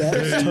 3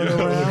 steps, turn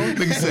around.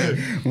 Nigga said,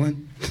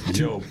 1.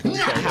 Yo,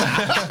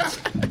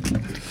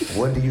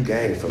 What do you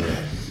gain from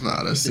that?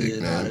 nah, that's sick,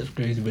 nah, man. that's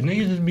crazy. But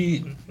niggas just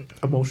be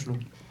Emotional.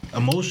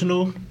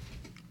 emotional.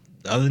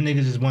 Other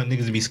niggas just want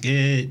niggas to be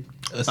scared.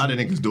 A lot of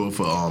niggas do it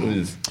for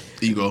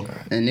ego.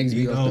 And niggas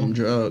be off them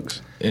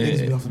drugs.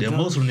 The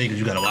emotional niggas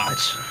you gotta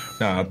watch.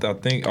 Nah, I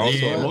think also.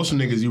 Yeah,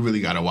 emotional niggas you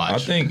really gotta watch. I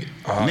think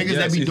niggas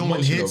that be it's doing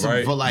emotional, hits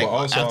right? for like But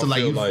also after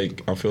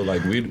like I feel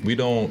like we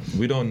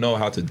don't know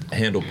how to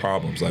handle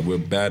problems. Like we're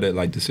bad at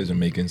like decision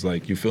making.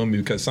 Like you feel me?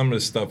 Because some of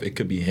the stuff it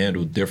could be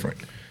handled different.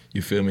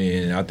 You feel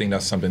me? And I think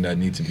that's something that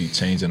needs to be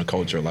changed in the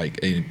culture, like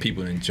in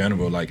people in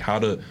general, like how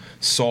to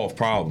solve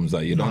problems.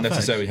 Like you don't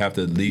necessarily have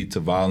to lead to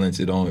violence.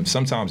 It don't.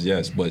 Sometimes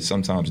yes, but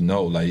sometimes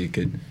no. Like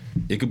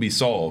it could be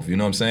solved. You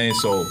know what I'm saying?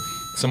 So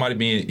somebody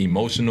being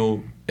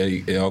emotional,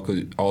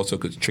 it also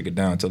could trickle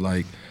down to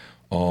like,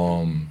 you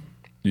know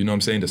what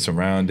I'm saying, the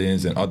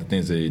surroundings and other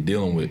things that they're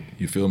dealing with.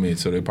 You feel me?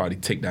 So they probably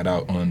take that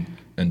out on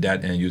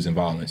that end using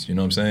violence. You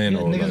know what I'm saying?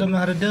 Or Niggas like, don't know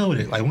how to deal with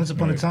it. Like once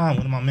upon a time,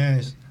 one of my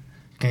mans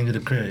came to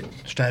the crib,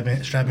 strap in,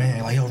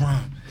 like, yo,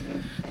 Ron,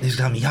 this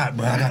got me hot,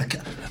 bro. I gotta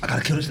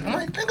kill this. I'm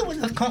like, nigga,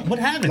 what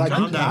happened? Like,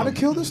 Calm you gotta down.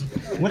 kill this?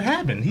 What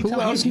happened? Who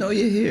else know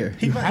you're here?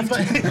 He running the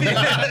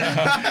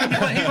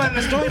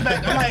story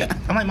back.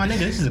 I'm like, my nigga,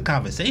 this is a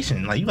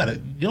conversation. Like, you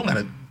don't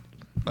gotta.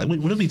 Like,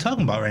 what are we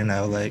talking about right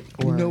now? Like,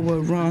 You know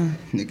what, Ron?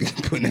 Nigga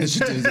putting that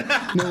shit to his. You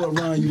know what,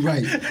 Ron? You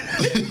right.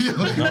 You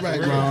right,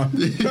 Ron.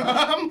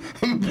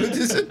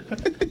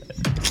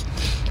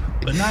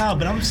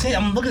 but I'm saying,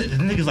 I'm looking at the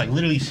niggas like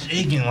literally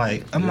shaking.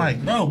 Like, I'm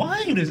like, bro, why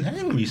are you this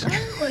angry, son?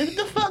 Like, what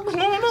the fuck is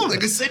going on?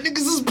 Niggas said niggas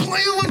is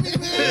playing with me,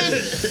 man.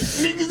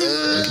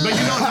 But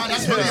you know,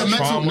 that's really a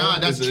mental. Nah,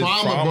 that's It's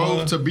trauma,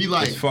 bro. To be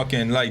like, it's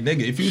fucking like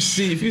nigga. If you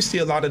see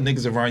a lot of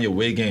niggas around your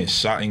way getting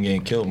shot and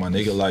getting killed, my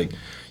nigga, like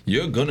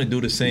you're gonna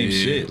do the same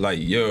shit. Like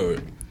you're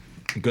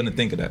gonna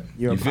think of that.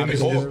 You're you feel me?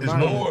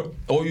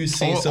 Or you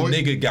see some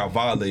nigga got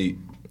violated,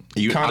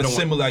 kind of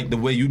similar like the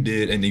way you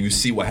did, and then you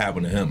see what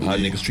happened to him. How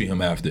niggas treat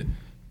him after.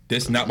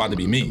 This not about to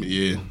be me.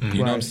 Yeah. You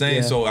know what I'm saying?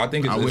 Yeah. So I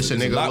think it's, I wish a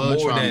it's nigga a lot would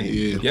more try than me,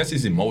 yeah. yes,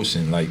 it's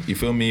emotion. Like you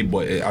feel me?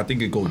 But I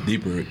think it go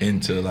deeper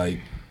into like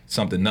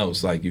something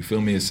else. Like you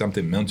feel me? It's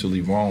something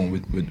mentally wrong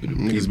with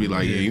niggas be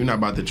like, yeah, you're not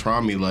about to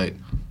try me. Like,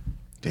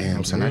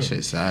 damn, son, that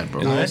shit's sad,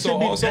 bro. And that should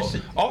be-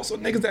 also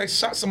niggas that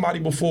shot somebody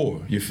before.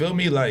 You feel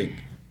me? Like,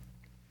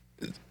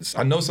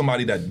 I know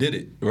somebody that did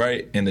it,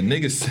 right? And the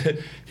nigga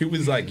said, he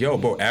was like, yo,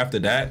 bro, after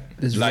that,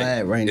 It's like,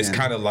 Vlad right now. it's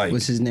kind of like,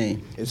 What's his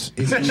name? It's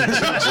Vlad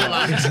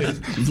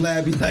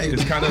be like,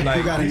 it's kind of like,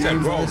 you got a he said,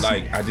 name bro, for this?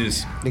 like, I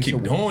just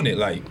keep doing it.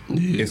 Like,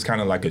 it's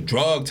kind of like a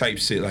drug type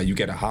shit. Like, you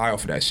get a high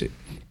off of that shit.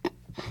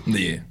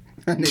 Yeah.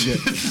 That nigga,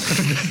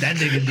 That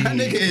nigga that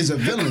nigga is a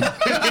villain.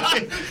 At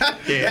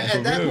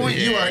that point,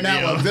 you are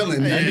now a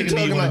villain. That You nigga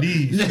talking need one of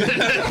these.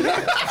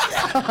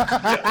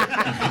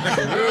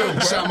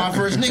 Shot my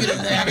first nigga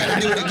today. I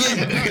gotta do it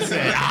again. Nigga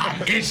said,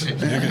 I'm itching.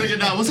 Nigga,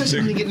 nah, what's that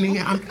shit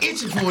nigga? I'm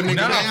itching for a nigga.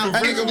 Nah, now.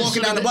 That nigga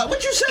walking down the block.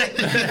 What you say?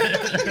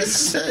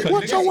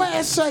 what your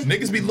ass say?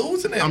 Niggas be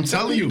losing it. I'm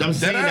telling you, I'm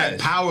saying that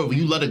ass. power when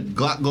you let a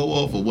Glock go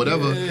off or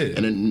whatever, Yeah.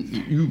 and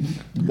then you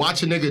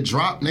watch a nigga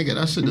drop, nigga,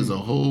 that shit is a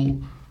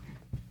whole.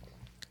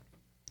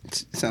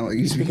 Sound like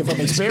you Speaking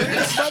from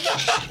experience, brother?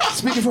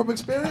 Speaking from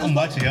experience? I'm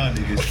watching y'all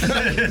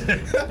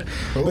niggas.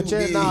 But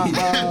yeah, nah,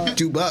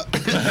 Tube up.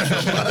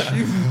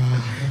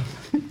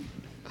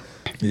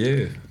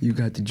 Yeah. You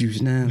got the juice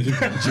now.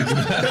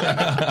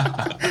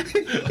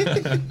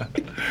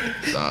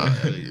 Nah,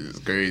 it's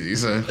crazy,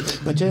 son.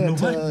 but yeah, You know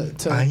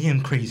what? I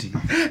am crazy.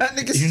 That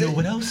nigga You know said-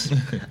 what else?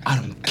 I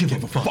don't give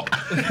a fuck.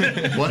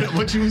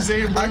 What you was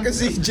saying, bro? I can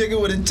see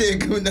Jigga with a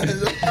tick coming down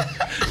his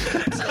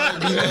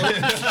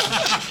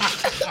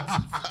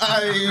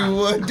I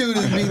want to do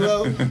this,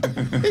 B-Lo.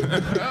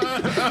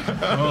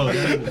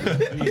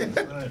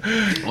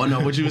 Oh no,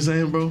 what you was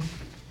saying, bro?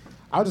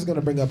 I was just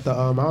gonna bring up the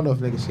I don't know if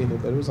niggas seen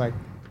it, but it was like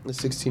a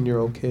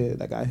 16-year-old kid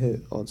that got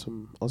hit on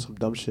some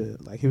dumb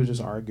shit. Like he was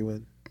just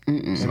arguing.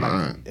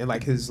 And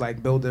like his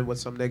like building with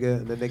some nigga,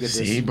 and the nigga just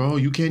See, bro,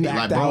 you can't like,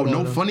 backed bro. out No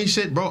on him. funny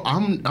shit, bro.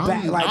 I'm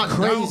like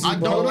crazy, I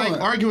bro. don't like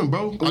arguing,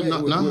 bro.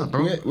 Nah,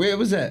 bro. Where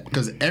was that?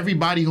 Because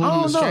everybody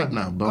holding the strap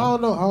now, bro. I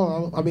don't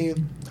know. I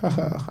mean,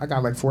 I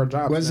got like 4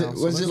 jobs. Was now, it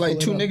so was it let's like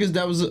pull 2 up. niggas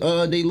that was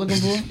they looking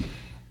for?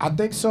 I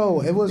think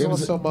so. It was on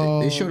some.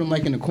 They showed him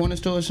like in the corner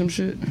store or some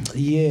shit.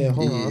 Yeah,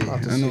 hold on. I'm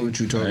about to I know what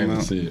you're talking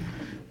about. See it.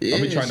 Yeah,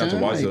 I be trying not to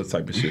watch like, those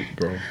type of shit,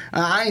 bro.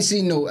 I ain't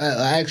seen no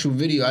actual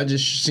video. I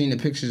just seen the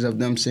pictures of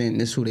them saying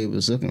this who they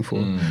was looking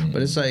for.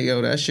 But it's like,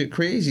 yo, that shit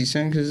crazy,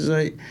 son. Because it's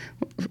like,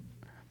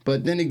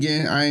 but then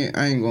again,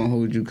 I ain't gonna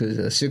hold you because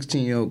a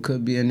 16-year-old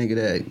could be a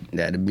nigga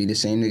that'd be the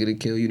same nigga to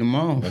kill you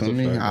tomorrow. Feel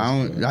me? I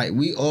don't like.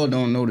 We all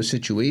don't know the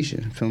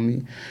situation. Feel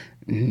me?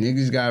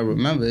 Niggas gotta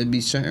remember, it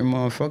be certain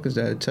motherfuckers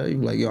that'll tell you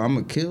like, yo, I'm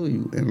gonna kill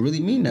you, and really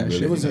mean that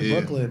shit. It was in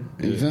Brooklyn.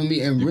 You feel me?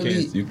 And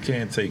You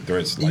can't take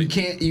threats. Like, you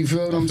can't. You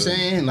feel what I'm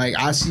saying? Like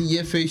I see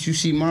your face, you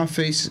see my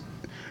face.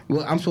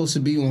 Well, I'm supposed to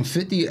be on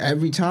 50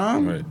 every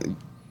time. Right. Like,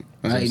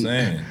 That's what I'm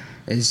saying.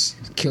 It's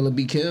kill or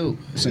be killed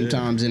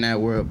sometimes in that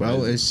world,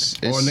 bro. It's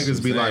or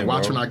niggas be like,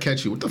 watch bro. when I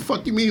catch you. What the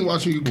fuck you mean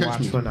watch when you catch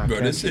me? Bro,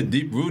 this shit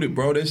deep rooted,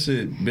 bro. This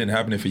shit been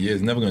happening for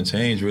years. Never gonna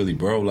change, really,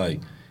 bro.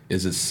 Like,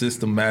 it's a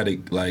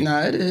systematic, like. Nah,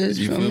 it is.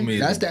 You feel me?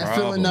 That's that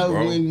problem, feeling of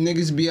bro. when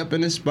niggas be up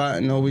in the spot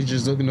and always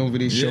just looking over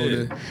their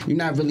shoulder. You're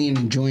not really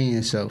enjoying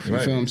yourself. You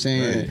feel what I'm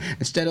saying? Right.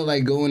 Instead of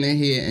like going in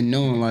here and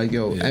knowing like,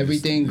 yo,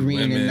 everything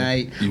green women,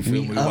 tonight. You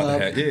feel we me? up.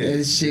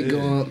 This shit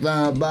going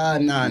blah blah.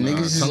 Nah,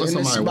 niggas is in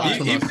the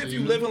spot. Even if you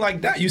living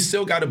like that, you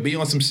still gotta be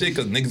on some shit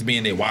because niggas be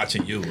in there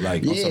watching you,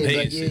 like on some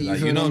hate shit. Like,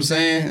 you know what I'm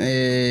saying?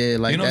 Yeah,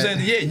 like you know what I'm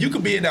saying? Yeah, you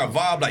could be in that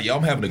vibe, like, yo,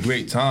 I'm having a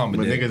great time,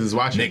 but niggas is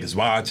watching. Niggas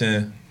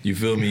watching. You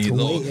feel me?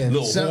 Little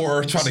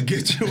whore trying to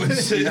get you and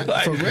shit.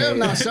 Like, for real,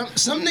 now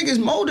some niggas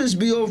motives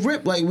be off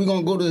rip. Like, we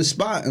gonna go to the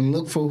spot and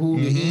look for who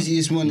the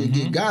easiest one to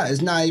get got.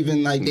 It's not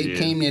even like they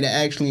came there to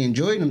actually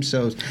enjoy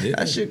themselves.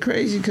 That shit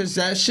crazy because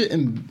that shit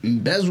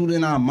embezzled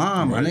in our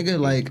mind, my nigga.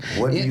 Like,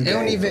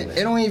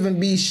 it don't even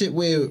be shit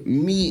where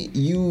me,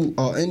 you,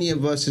 or any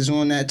of us is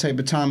on that type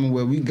of time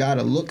where we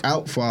gotta look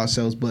out for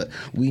ourselves, but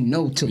we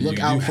know to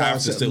look out for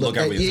ourselves. Look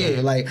out for yourself.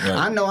 Yeah, like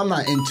I know I'm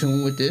not in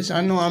tune with this.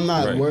 I know I'm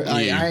not.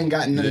 I ain't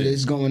got none of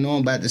this going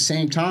on, but at the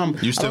same time,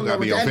 you still I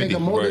don't know what that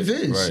nigga motive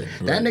is.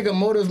 That nigga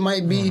motive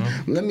might be,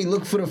 let me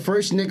look for the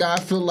first nigga I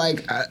feel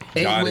like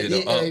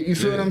you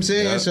feel what I'm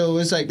saying? Yeah. So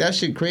it's like that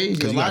shit crazy.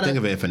 Because you gotta think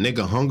of it, if a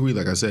nigga hungry,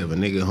 like I said, if a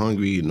nigga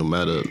hungry, no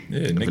matter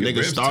if a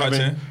nigga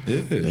starving,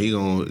 he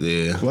gon'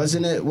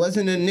 Wasn't a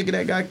nigga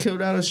that got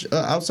killed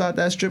outside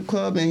that strip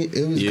club and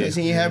it was because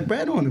he ain't have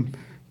bread on him.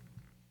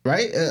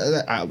 Right?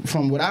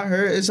 From what I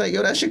heard, it's like,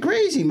 yo, that shit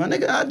crazy. My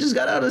nigga, I just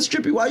got out of the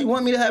strippy. Why you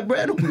want me to have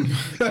bread on me?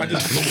 I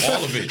just blew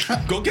all of it.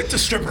 Go get the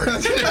stripper.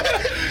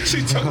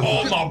 She took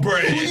all my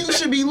bread. Who you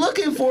should be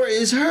looking for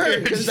is her,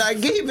 because I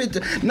gave it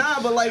to...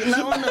 Nah, but like,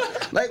 now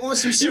on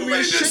some serious shit, you made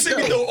this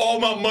shit throw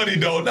all my money,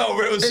 though. No,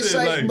 real shit. It's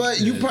like,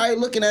 but you probably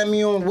looking at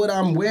me on what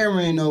I'm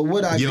wearing or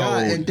what I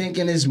got and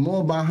thinking there's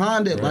more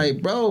behind it. Right.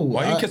 Like, bro...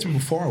 Why you catch me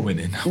before I went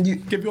in?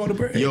 Give you all the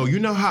bread. Yo, you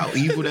know how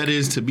evil that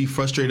is to be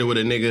frustrated with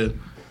a nigga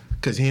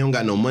because he don't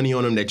got no money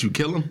on him that you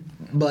kill him?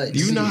 But do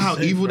you know how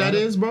evil that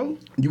is, bro?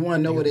 You want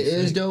to know what it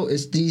is, though?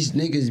 It's these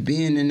niggas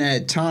being in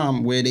that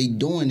time where they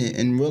doing it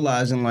and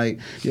realizing,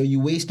 like, yo, you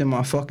wasting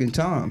my fucking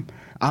time.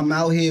 I'm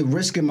out here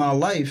risking my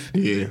life.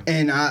 Yeah.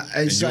 And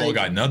it's you don't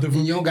got nothing for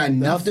me? You don't got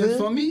nothing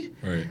for me?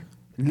 Right.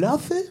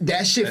 Nothing?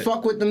 That shit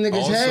fuck with them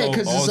niggas' head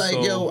because it's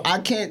like, yo, I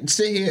can't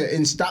sit here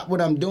and stop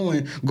what I'm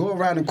doing, go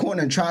around the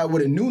corner and try it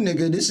with a new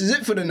nigga. This is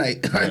it for the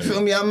night. Right.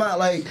 Feel me? I'm not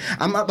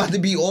about to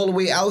be all the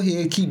way out here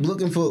and keep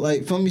looking for,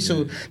 like, feel me?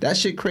 So that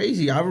shit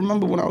crazy. I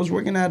remember when I was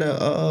working at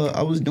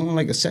I was doing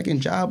like a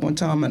second job one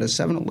time at a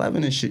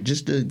 7-Eleven and shit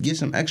just to get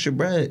some extra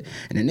bread.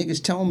 And the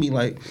niggas telling me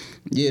like,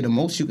 yeah, the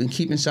most you can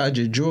keep inside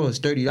your drawer is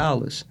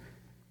 $30.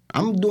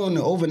 I'm doing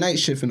the overnight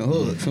shift in the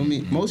hood. Feel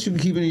me? Most you can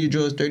keep it in your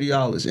drawers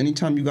 $30.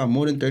 Anytime you got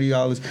more than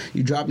 $30,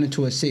 you drop it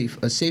into a safe.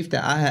 A safe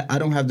that I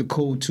don't have the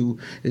code to.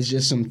 It's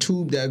just some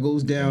tube that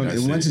goes down,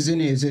 and once it's in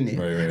there, it's in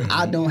there. Right.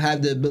 I don't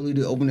have the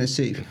ability to open a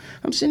safe.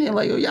 I'm sitting there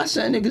like, yo, y'all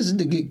saying niggas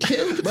to get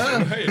killed,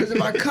 bro? Because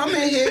if I come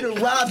in here to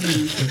rob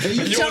you, and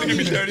you tell me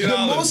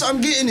the most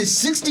I'm getting is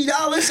 $60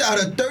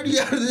 out of 30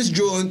 out of this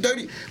drawer, and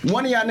 30,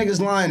 one of y'all niggas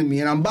lying to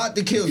me, and I'm about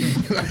to kill you.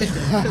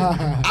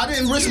 I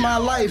didn't risk my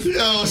life.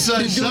 Yo,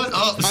 son, shut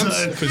up.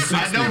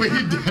 I know what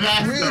he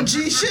did. Real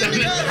G shit,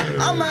 nigga.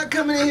 I'm not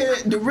coming in here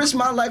to risk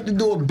my life to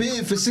do a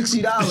bid for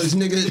 $60,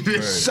 nigga.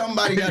 Right.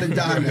 Somebody gotta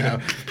die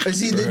now.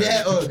 It's either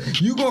that or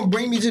you gonna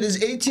bring me to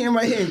this ATM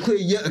right here and clear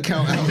your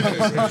account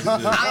out.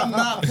 I'm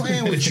not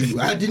playing with you.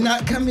 I did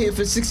not come here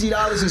for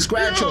 $60 in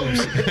scratch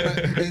offs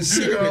and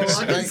cigarettes.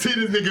 I can see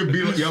this nigga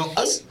be like, yo.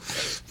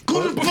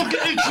 Go to the fucking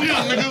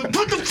ATM, nigga.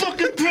 Put the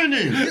fucking pen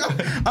in. Yo,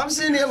 I'm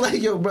sitting there like,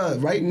 yo, bro,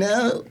 right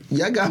now,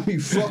 y'all got me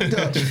fucked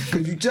up.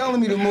 Because you telling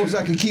me the most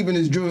I can keep in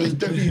this drawer is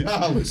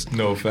 $30.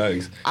 No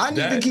facts. I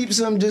need to keep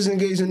some just in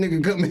case a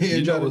nigga come in here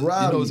and try to rob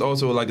me. You know, it's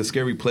also like a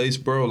scary place,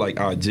 bro. Like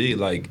IG,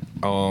 like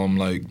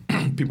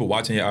people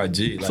watching your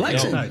IG.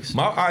 Like, yo,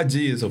 my IG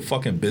is a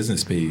fucking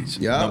business page.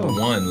 Number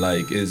one,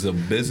 like, is a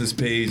business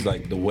page.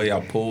 Like, the way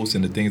I post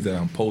and the things that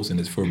I'm posting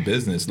is for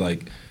business.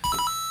 Like,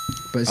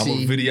 But I'm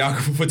see, a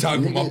videographer,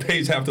 photographer. My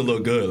page have to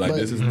look good. Like,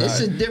 this is not. It's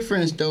a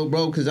difference though,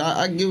 bro. Because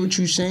I get what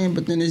you're saying,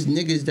 but then there's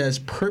niggas that's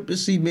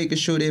purposely making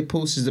sure their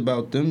posts is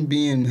about them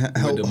being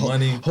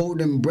money,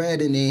 holding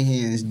bread in their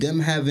hands, them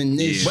having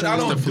this. But I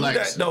don't do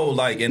that though.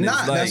 Like, and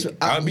it's like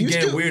I be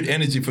getting weird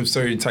energy from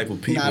certain type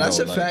of people. Nah, that's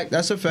a fact.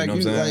 That's a fact.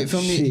 You know You like,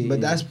 feel me?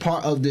 But that's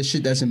part of the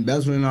shit that's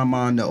embezzled in our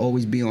mind to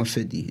always be on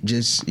 50.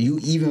 Just you,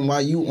 even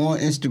while you on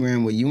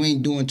Instagram where you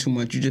ain't doing too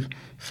much, you just.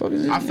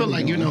 I feel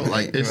like, you know,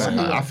 like it's.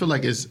 I feel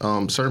like it's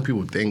certain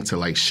people think to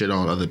like shit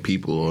on other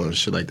people or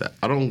shit like that.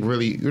 I don't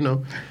really, you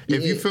know,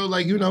 if you feel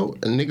like, you know,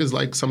 niggas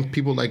like, some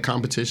people like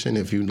competition.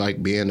 If you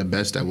like being the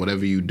best at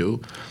whatever you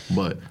do,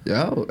 but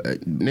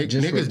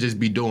niggas just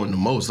be doing the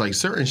most. Like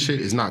certain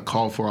shit is not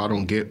called for. I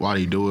don't get why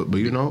they do it,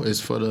 but you know, it's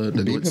for the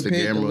glitz, the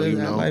camera. You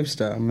know,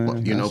 lifestyle,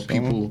 man. You know,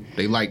 people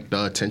they like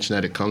the attention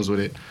that it comes with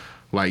it.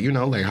 Like, you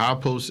know, like how I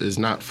post is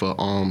not for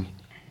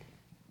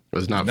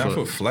It's not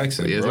for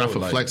flexing. Yeah, it's bro. not for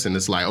flexing.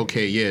 It's like,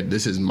 okay, yeah,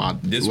 this is my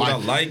this life.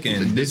 What I like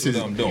and this is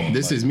what I'm doing.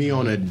 This is me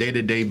on a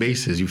day-to-day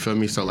basis. You feel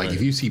me? So like,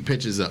 if you see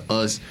pictures of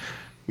us,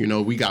 you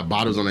know, we got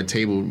bottles on the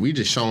table. We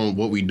just showing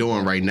what we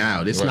doing right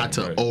now. This not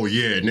to oh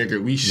yeah, nigga,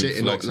 we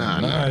shitting.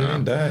 Nah,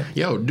 ain't that.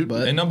 Yo, dude.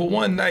 And number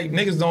one, like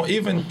niggas don't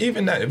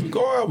even that. If we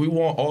go out, we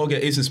want all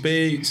get ace of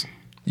spades.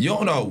 You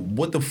don't know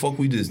what the fuck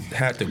we just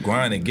had to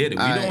grind and get it.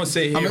 We don't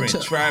sit here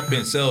and trap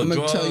and sell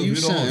drugs. We don't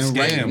scam.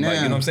 Right, like, you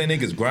know what I'm saying?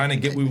 Niggas grind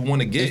and get what we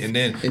want to get. And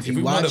then if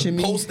we want to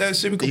post that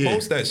shit, we can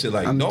post that shit.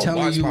 Like, I'm don't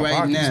telling watch you my right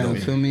pockets, now, though.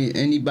 feel me?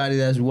 Anybody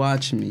that's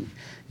watching me,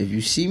 if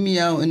you see me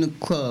out in the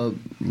club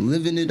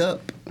living it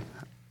up,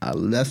 I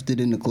left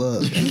it in the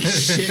club.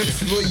 Shit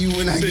for you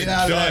when I get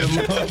out of that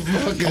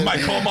motherfucker. I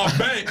might call my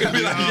bank and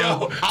be like,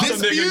 yo,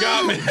 this nigga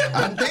got me.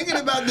 I'm thinking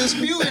about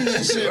disputing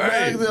this shit,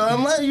 right. bro.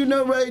 I'm letting you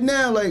know right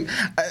now, like,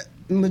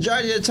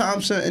 majority of the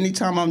time, sir,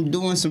 anytime I'm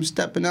doing some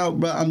stepping out,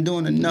 bro, I'm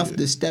doing enough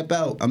to step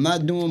out. I'm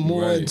not doing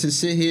more to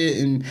sit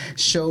here and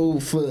show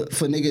for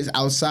niggas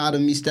outside of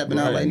me stepping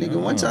out. Like, nigga,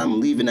 one time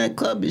I'm leaving that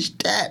club, it's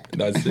tapped.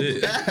 That's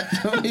it.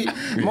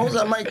 Most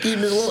I might keep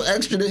it a little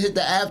extra to hit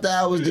the after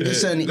hours to get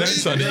something to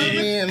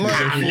eat.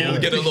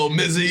 Get a little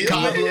mizzy.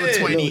 Call a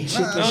little 20.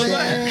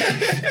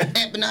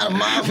 Amping out a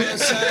mile for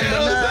something.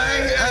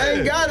 I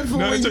ain't got it for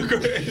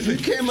you. You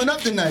came on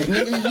up tonight,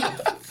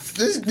 nigga.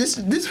 This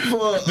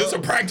for this a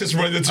practice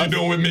run that you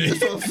doing with me. This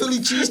for a Philly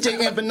cheesesteak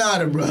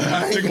empanada, bro.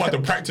 I think about the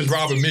practice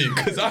robbing me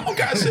because I don't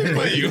got shit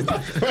for you.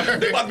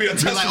 It about to be a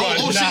test like, run.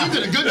 Oh shit, you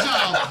did a good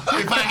job.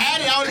 If I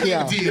had it, I would have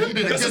given it to you. You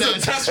did a this good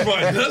is a test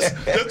run. Let's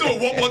do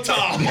it one more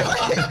time.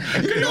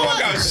 You know I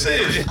got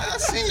shit. I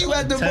seen you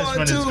at the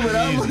bar too, but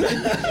I'm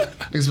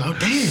it's like,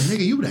 damn,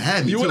 nigga, you would have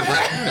had me. You would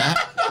have.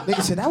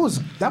 Nigga said that was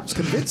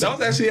convincing. That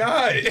was actually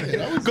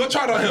alright. Go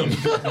try it on him.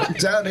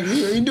 Tell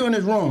nigga, you doing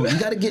this wrong. You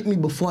gotta get me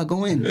before I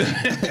go in.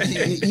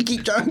 You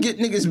keep trying to get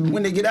niggas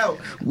when they get out.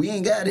 We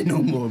ain't got it no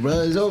more,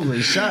 bro. It's over.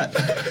 It's shot.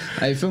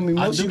 I feel me.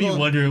 I do be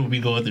wondering when we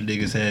go through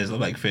niggas' heads. I'm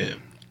like,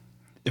 fam,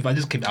 if I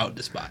just came out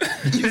the spot.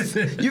 You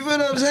feel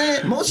what I'm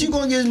saying? Most you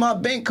gonna get is my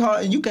bank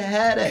card and you can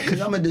have that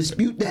because I'm gonna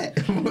dispute that.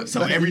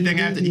 So everything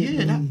after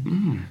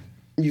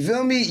You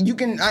feel me? You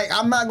can.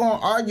 I'm not gonna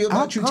argue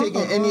about you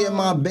taking any of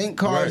my bank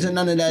cards and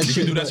none of that shit.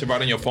 You can do that shit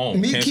right on your phone.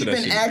 Me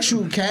keeping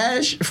actual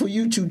cash for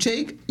you to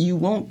take, you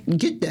won't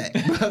get that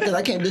because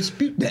I can't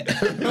dispute that.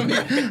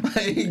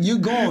 Like, you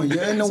going?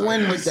 You're in the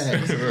win with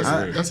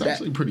that. That's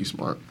actually pretty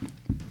smart.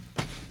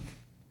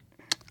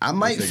 I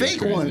might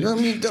fake one. Let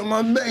me tell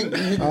my bank.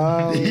 Right.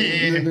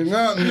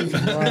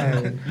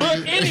 But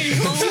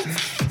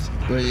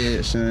anywho. But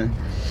yeah, son.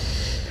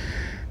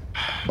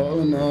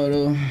 All in all,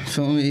 though,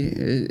 feel me?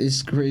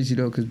 It's crazy,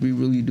 though, because we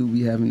really do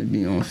be having to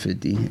be on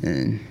 50,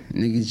 and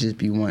niggas just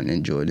be wanting to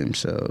enjoy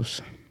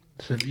themselves.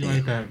 Should be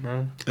like that,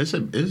 bro. It's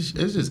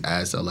just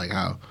ass though, like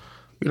how,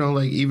 you know,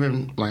 like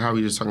even like how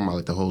we just talking about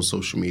like the whole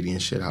social media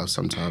and shit, how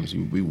sometimes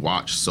we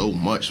watch so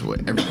much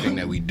with everything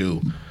that we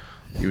do,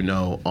 you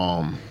know,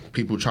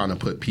 people trying to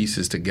put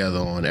pieces together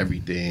on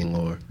everything,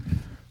 or,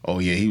 oh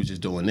yeah, he was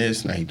just doing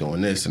this, now he doing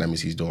this, and that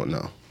means he's doing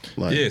no.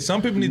 Like, yeah,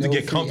 some people need to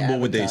get comfortable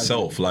with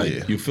themselves.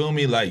 Like, you feel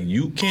me? Like,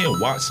 you can't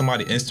watch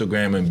somebody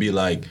Instagram and be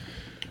like,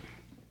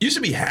 you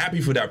should be happy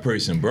for that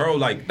person, bro.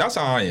 Like, that's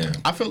how I am.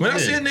 I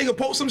see a nigga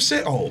post some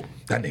shit, oh,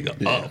 that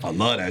nigga up. I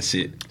love that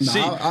shit.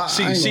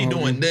 She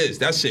doing this.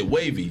 That shit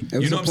wavy.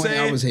 You know what I'm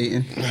saying? I was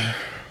hating.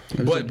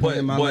 But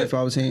in my life,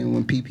 I was hating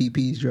when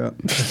PPPs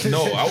dropped.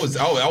 No, I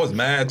was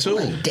mad too.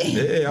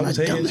 Damn, I was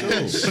hating too.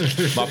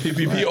 My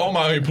PPP, all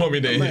my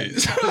unemployment they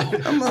hit.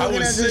 I'm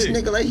looking at this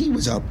nigga like he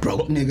was a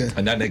broke nigga.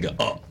 And that nigga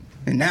up.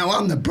 And now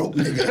I'm the broke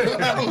nigga.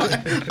 I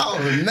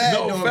was mad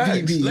on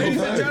PPP. Ladies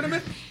and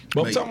gentlemen.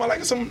 But I'm talking about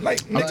like some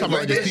like I'm talking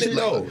about just people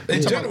though.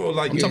 In general,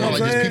 like I'm talking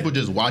about like just people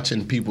just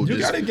watching people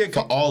just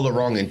for all the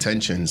wrong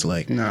intentions.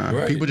 Like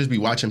people just be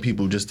watching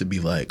people just to be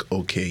like,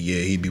 okay,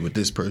 yeah, he'd be with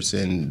this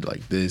person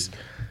like this.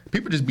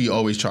 People just be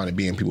always trying to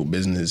be in people's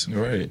business,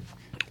 right?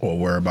 Or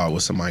worry about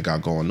what somebody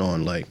got going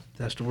on. Like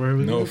That's the word.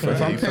 No, If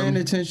I'm paying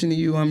attention to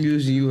you, I'm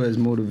using you as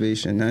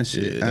motivation. That's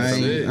it. Yeah, that's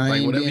it. I Like,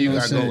 ain't whatever being you no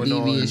got some going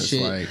on, devious it's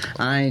shit. like-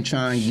 I ain't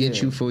trying to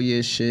get you for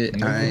your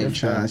shit. I ain't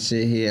trying to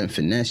sit here and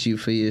finesse you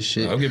for your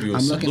shit. I'll give you a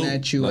I'm looking salute.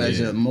 at you Like, as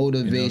yeah. a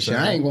motivation. You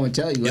know what I'm I ain't gonna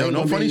tell you. Yo, I ain't no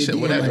gonna funny be shit,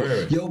 DM whatever.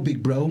 Like, yo,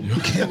 big bro, you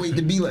can't wait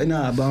to be like.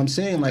 Nah, but I'm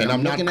saying like And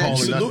I'm not looking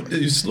calling at you.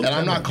 nothing. You salute And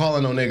I'm not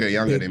calling no nigga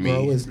younger Big than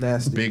bro me. is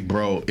nasty. Big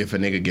bro, if a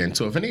nigga get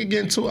into it. If a nigga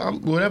get into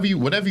it,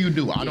 whatever you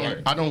do,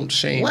 I don't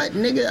shame. What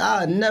nigga?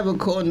 I never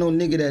called no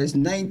nigga that's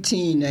 19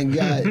 that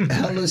got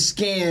hella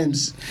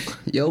scams.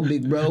 Yo,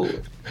 big bro,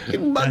 you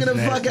bugging the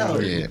fuck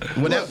out. Yeah,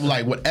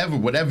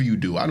 whatever you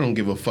do, I don't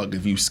give a fuck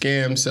if you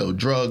scam, sell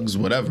drugs,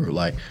 whatever.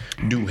 Like,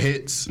 do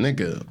hits,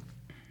 nigga.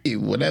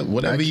 Whatever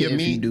I you care if you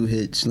mean. do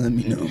hits, let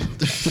me know.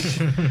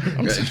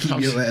 Keep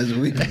your ass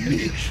with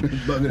me.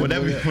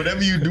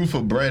 Whatever you do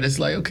for bread, it's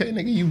like, okay,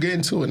 nigga, you get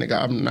into it,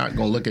 nigga. I'm not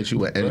gonna look at you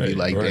with envy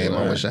like, damn,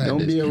 I wish I had Don't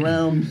this. be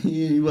around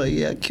me and you like,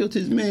 yeah, I killed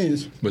his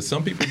mans. But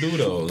some people do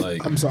though.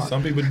 Like I'm sorry.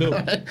 some people do.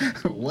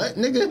 What,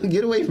 nigga?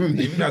 Get away from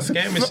me. Even got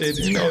scamming shit,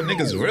 you know,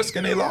 niggas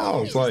risking their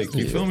lives. Like,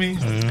 you feel me?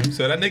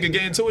 So that nigga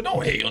get into it,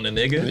 don't hate on the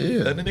nigga.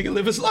 Yeah. Let the nigga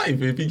live his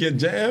life. If he get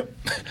jabbed,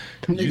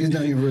 Niggas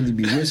don't even really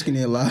be risking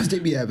their lives. They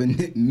be having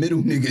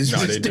middle niggas nah,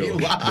 they risk their do.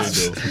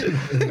 lives.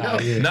 They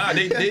do. Nah,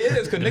 they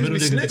is, because niggas be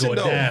snitching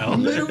though.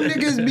 down. Middle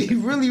niggas be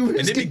really And they be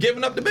risking.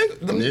 giving up the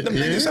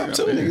niggas up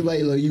too. Nigga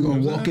like, look, you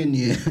gonna walk in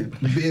there,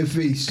 bare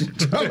face.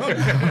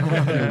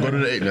 Go to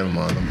the 8, never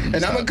mind.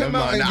 And I'm gonna come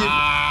out and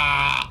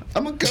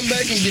I'm gonna come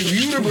back and give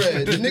you the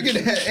bread. The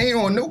nigga that ain't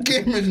on no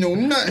cameras, no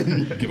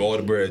nothing. Give all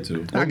the bread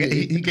to.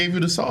 He gave you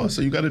the sauce,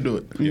 so you got to do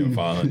it. Give him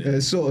 500.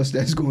 That sauce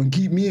that's gonna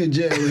keep me in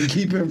jail and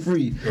keep him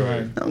free.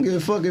 Right. I don't give a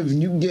fuck if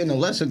you getting a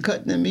lesser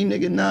cut than me,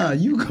 nigga. Nah,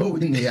 you go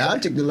in there. I'll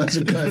take the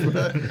lesser cut,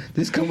 bro.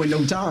 This come with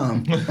no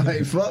time.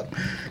 Like, fuck.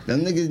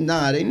 Them niggas,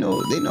 nah, they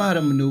know how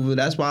to maneuver.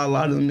 That's why a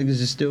lot of them niggas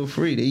is still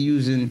free. They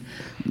using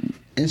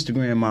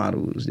Instagram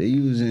models. They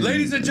using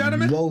Ladies and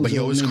gentlemen. But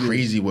yo, it's niggas.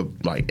 crazy what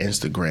like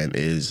Instagram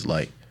is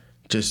like.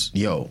 Just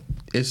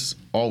it's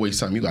always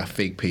something. You got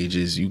fake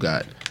pages. You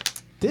got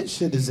This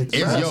shit is yo,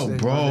 exhausting.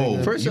 bro. my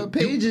nigga. First up,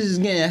 pages is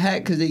getting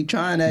hacked because they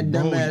trying that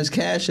Bro, dumbass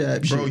Cash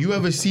App shit. Bro, you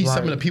ever see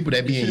some of the people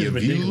that be in This your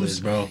shit is ridiculous, views,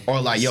 bro.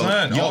 or like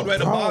Son, all the way at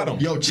the bottom.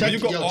 Yo, check When you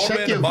go all the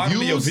way at the your bottom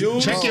of your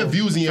views. Check your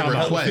views and your Time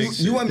out. requests.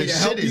 You want me The to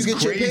help shit you is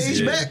get your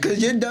crazy. page back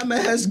because your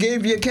dumbass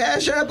gave your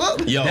Cash App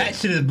up? Yo, That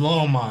shit is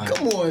blowing mine.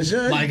 Come on,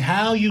 son. Like,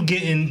 how you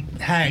getting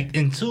hacked?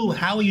 And two,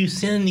 how are you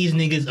sending these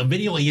niggas a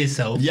video of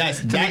yourself?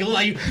 Yes, To that- make it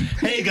like,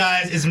 hey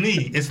guys, it's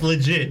me. It's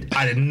legit.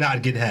 I did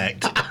not get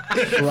hacked.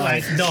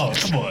 Like, no,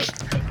 come on.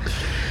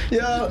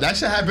 Yo, that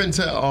shit happened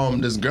to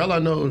this girl I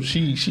know.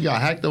 She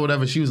got hacked or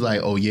whatever. She was like,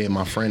 oh yeah,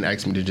 my friend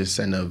asked me to just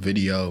send a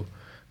video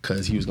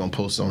because he was gonna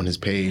post it on his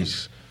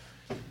page,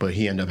 but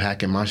he ended up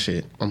hacking my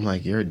shit. I'm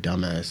like, you're a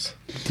dumbass.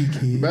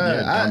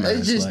 Bruh, dumbass,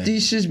 it's just like-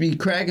 these shits be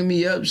cracking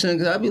me up, son.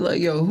 Cause I be like,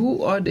 yo,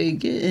 who are they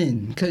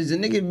getting? Cause the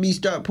nigga be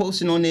start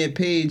posting on their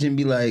page and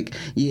be like,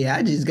 yeah,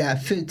 I just got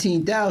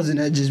 15,000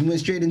 that just went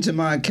straight into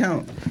my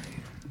account.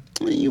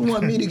 You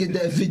want me to get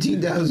that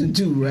 15,000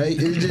 too, right?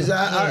 It's just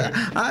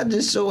I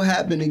just so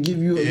happen to give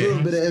you a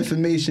little bit of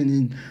information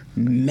and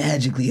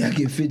magically I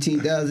get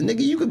 15,000. Nigga,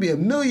 you could be a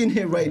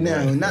millionaire right now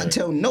and not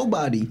tell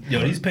nobody. Yo,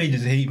 these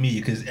pages hate me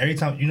because every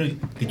time,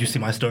 did you see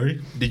my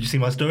story? Did you see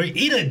my story?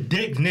 Eat a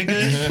dick,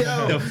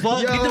 nigga. The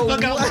fuck? Get the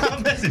fuck out of my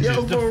messages.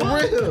 Yo, The for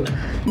fuck? real.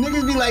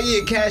 Niggas be like, yeah,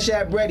 Cash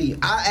App ready.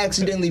 I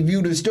accidentally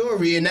viewed the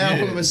story and now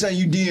all of a sudden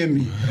you DM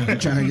me. I'm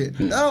trying to get,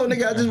 no,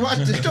 nigga, I just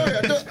watched the story.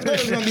 I thought there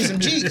was going to be some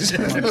cheats.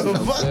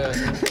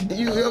 Fuck.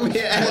 You over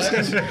here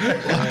asking.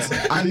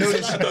 I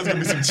noticed. There's gonna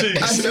be some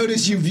cheeks. I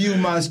noticed you view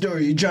my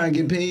story. You trying to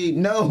get paid?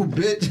 No,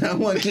 bitch. I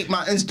want to keep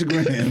my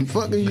Instagram.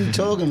 Fuck are you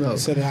talking about?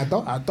 Said I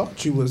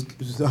thought you was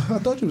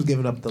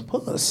giving up the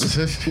puss.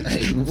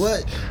 Hey,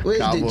 what? Where's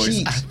Cowboys, the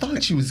I cheeks?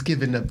 thought you was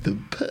giving up the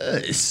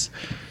puss.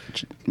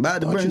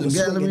 About to Thought bring you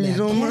some was swinging galleries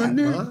that on my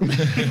cat,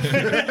 dick.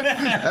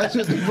 That's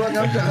what the fuck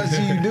I'm trying to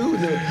see you do.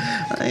 Though.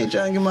 I ain't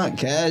trying to get my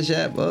Cash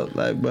App up.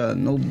 Like, bro,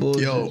 no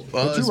bullshit. Yo,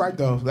 But you're right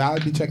though. I'll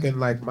be checking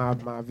like my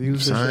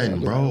views. and Son, shit. I'll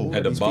be bro. like,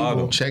 At the these bottom.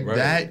 people- check Right.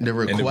 that, the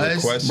And the request,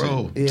 request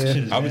bro. shit.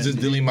 Yeah. I was just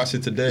deleting my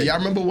shit today. Yeah, I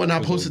remember when I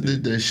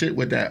posted the shit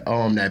with that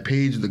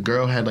page. The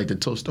girl had like the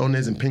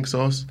tostones and pink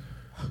sauce.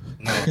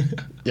 No.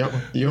 Yep,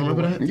 you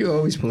remember that? You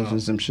always posting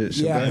some shit.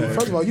 So Yeah, go ahead.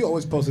 first of all, you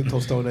always posting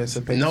tostones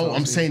and No, sauce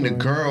I'm saying the and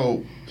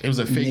girl. It was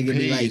a fake Nigga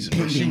be page, like,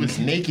 but she was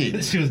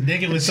naked. She was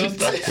naked with so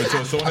stuff. With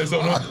your sodas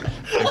on them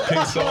and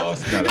pink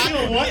sauce.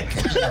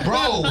 What?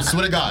 Bro,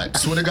 swear to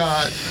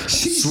God,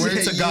 She swear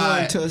said to you God.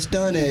 want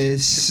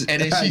tostones.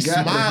 And then I she's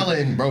got it.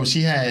 smiling, bro.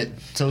 She had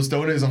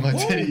tostones on her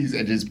titties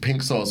and just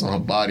pink sauce on her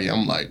body.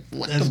 I'm like,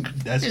 what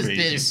That's is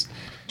crazy. this?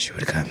 She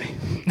would have got me.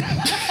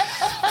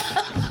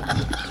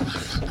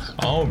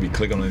 I don't be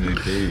clicking on their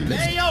page.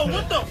 Hey, yo,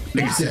 what the?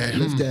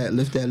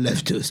 Lift that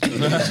left toastone.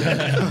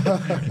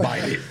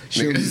 Bite it.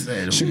 Nigga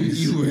said, Show me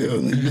you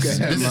real. this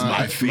is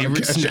my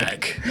favorite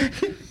snack.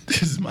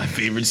 This is my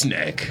favorite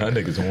snack. That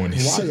nigga's horny.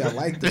 Why y'all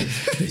like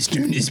this? Let's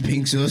turn this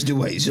pink sauce to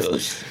white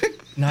sauce.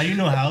 Now you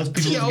know how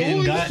people was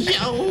getting got.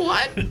 Yo,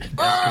 what?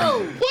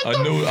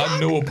 I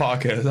knew a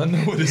podcast. I knew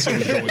where this shit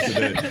was going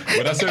today.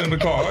 When I said in the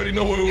car, I already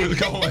know where it was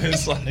going.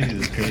 It's like, Niggas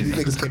is crazy. These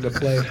niggas came to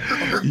play.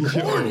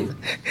 Yo.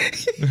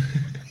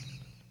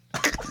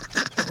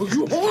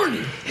 You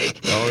horny?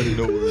 I already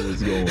know where it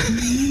was going.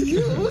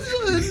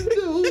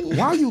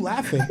 Why are you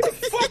laughing?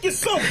 Fuck is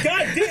so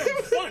goddamn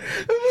funny.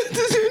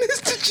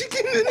 Mr.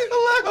 Chicken in the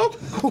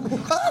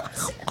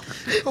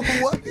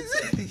What is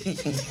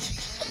it?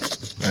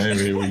 I didn't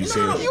hear what you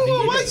said. You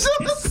want my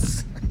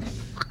sauce?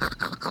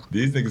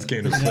 These niggas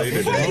came to play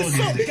today.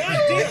 So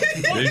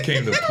goddamn They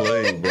came to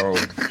play, bro.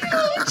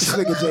 This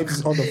nigga James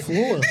is on the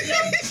floor.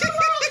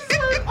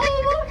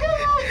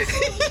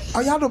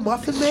 Are y'all the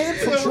Muffin Man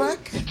from Shrek?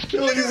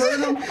 Yo, you heard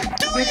him?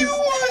 Do you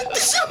want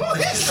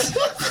sauce?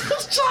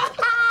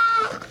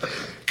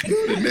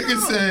 The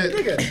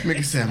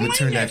nigga said, I'm gonna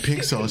turn that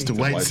pink sauce to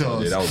white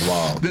sauce. Yeah, that was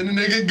wild. Then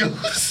the nigga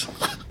goes,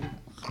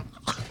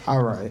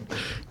 All right.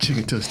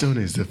 chicken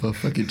tostones if I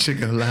fucking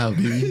chicken halal,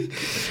 baby.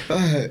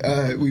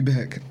 All right, we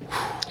back.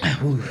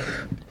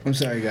 I'm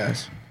sorry,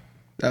 guys.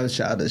 That was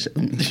childish.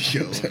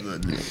 Yo,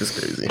 it's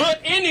crazy.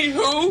 But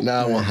anywho,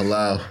 Now I want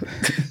halal.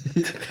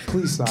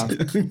 Please stop.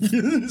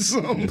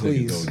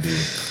 Please.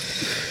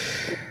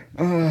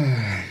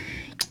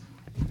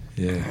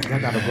 Yeah. I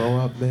gotta grow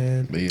up,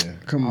 man. But yeah.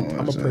 Come on,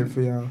 I'm gonna pray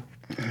for y'all.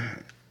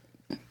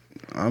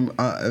 I'm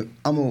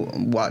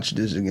gonna watch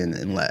this again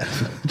and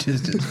laugh.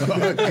 Just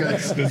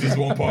because This is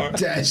one part.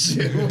 that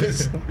shit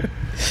was.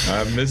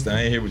 I missed it.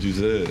 I ain't hear what you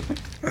said.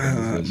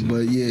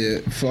 But yeah,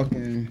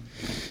 fucking.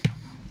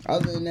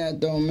 Other than that,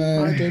 though, man,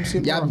 All right, James,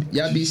 keep y'all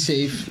going. be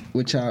safe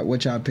with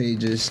y'all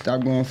pages.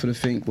 Stop going for the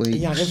fake weight.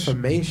 Yeah,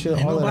 information.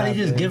 And all of nobody that,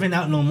 just man. giving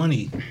out no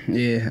money.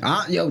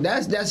 Yeah, yo,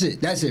 that's it.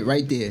 That's it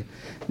right there.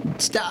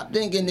 Stop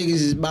thinking niggas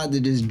is about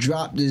to just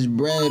drop this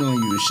bread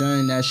on you,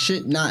 son. That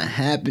shit not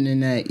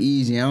happening that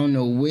easy. I don't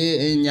know where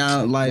in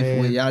y'all life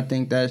where y'all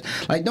think that's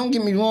like. Don't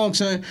get me wrong,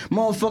 son.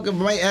 Motherfucker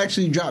might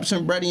actually drop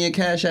some bread in your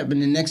Cash App,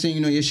 and the next thing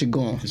you know, your shit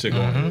gone. This shit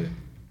going.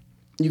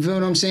 You feel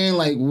what I'm saying?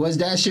 Like, was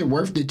that shit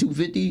worth the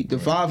 $250, the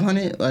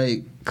 $500?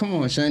 Like, come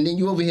on, son. Then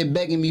you over here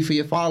begging me for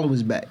your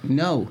followers back.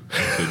 No.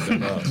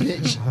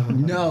 Bitch,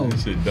 no.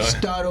 Shit done.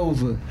 Start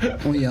over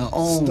on your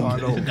own.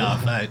 Start over. Nah,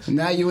 facts.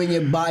 Now you in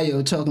your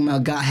bio talking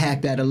about got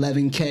hacked at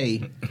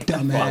 11K.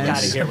 Dumbass. fuck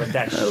out of here with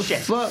that shit.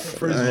 Fuck.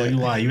 First of all, you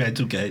lie. You had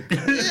 2K.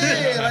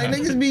 Yeah, like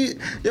niggas be,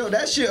 yo,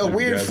 that shit a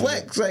weird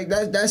flex. Like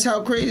that's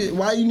how crazy.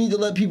 Why you need to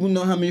let people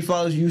know how many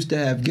followers you used to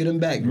have? Get them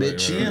back,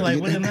 bitch. Yeah, like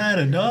what it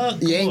matter,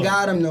 dog? You ain't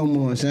got them no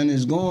more, son.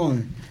 It's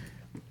gone.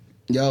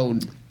 Yo,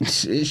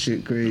 this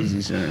shit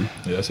crazy, son.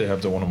 Yeah, that shit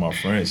happened to one of my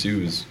friends. She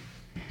was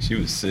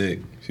sick.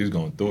 She was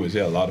going through it. She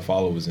had a lot of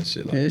followers and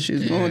shit. Like, Yeah,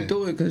 she's going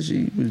through it because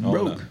she was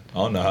broke. I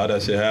don't know how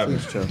that shit happened.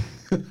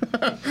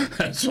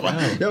 That's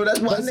why. Yo, that's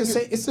why But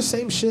it's the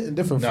same shit in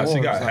different Nah, forms.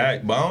 she got like-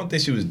 hacked, but I don't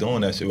think she was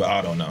doing that shit. Well,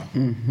 I don't know.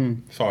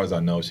 As far as I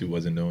know, she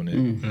wasn't doing it.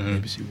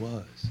 Maybe she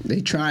was.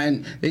 they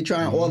trying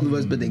all of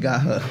us, but they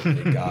got her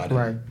They got it.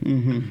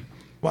 Right.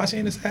 Why she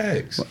ain't just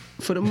asked?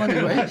 for the money,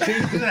 right?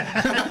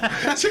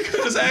 She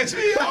could just ask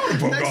me. I would have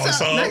broke off next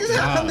something.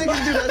 time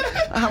niggas do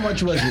that, how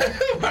much was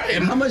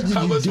it? How much did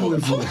you do it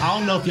for? I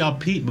don't know if y'all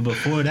peeped, but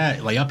before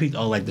that, like y'all peeped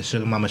all like the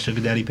Sugar Mama,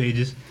 Sugar Daddy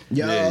pages.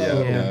 Yo,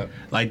 Yeah.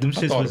 Like them I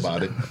shits thought was.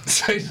 about it.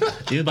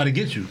 They was about to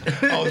get you.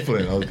 I was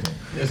playing.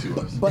 Yes, you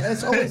was. But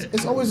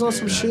it's always on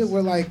some shit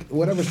where like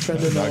whatever's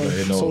trending not on gonna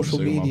hit no social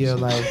Sugar Mama. media,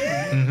 like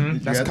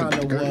that's kind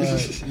of what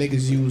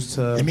niggas use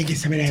to Let me get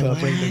some of that to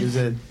bring wine. niggas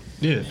in.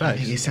 Yeah,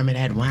 facts. Get some of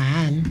that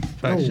wine.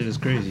 Facts. Shit is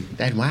crazy.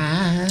 That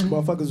wine.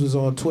 Motherfuckers was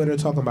on Twitter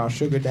talking about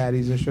sugar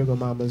daddies and sugar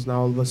mamas.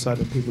 Now all of a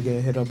sudden people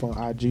getting hit up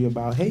on IG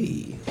about,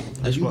 hey, are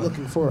That's you why-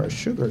 looking for a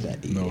sugar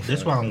daddy? No,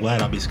 That's why I'm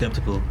glad I'll be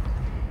skeptical.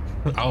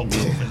 I don't go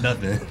for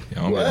nothing. Yeah,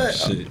 I don't got no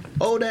shit.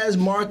 old ass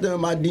Martha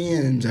in my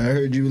DMs. I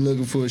heard you were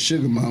looking for a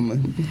sugar mama.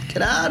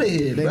 Get out of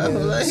here, bro.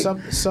 Nigga, Like,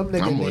 some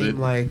nigga I'm with named it.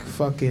 like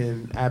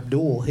fucking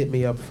Abdul hit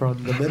me up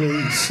from the Middle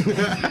East.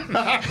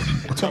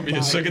 Tell me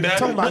your sugar daddy.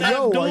 Talking about,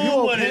 yo, are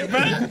you with okay? it, bro.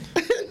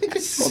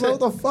 Hold on, what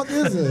the fuck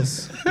is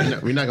this?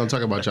 We're not gonna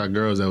talk about y'all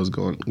girls that was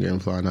getting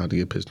flying out to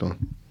get pissed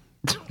on.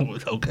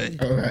 Okay.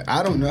 all right,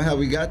 I don't know how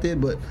we got there,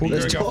 but let's girl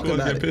got talk feelings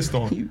about get it. pissed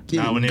on? You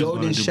get Nah, when they was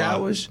golden going to Dubai.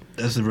 showers.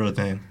 That's the real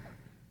thing.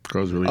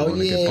 Girls really Oh, want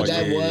to yeah, get fucked.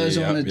 that was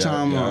on the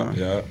timeline.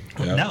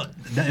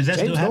 Yeah. Is that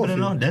still James happening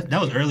Dolphy. though?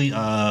 That was early.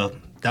 That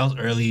was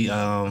early.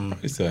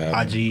 It's still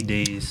happening. IG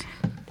days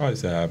Probably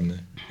still happening.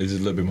 It's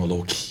just a little bit more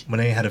low key. when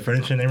they ain't had the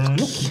furniture in their room.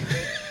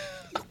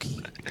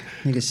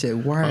 Nigga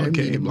said, "Why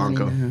Okay,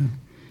 Blanco.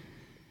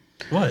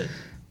 What?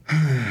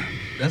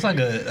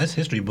 That's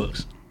history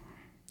books.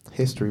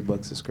 History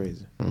books is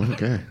crazy.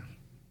 Okay.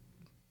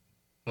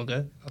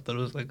 Okay, I thought it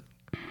was like.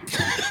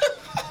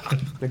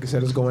 Nigga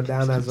said it's going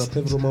down as a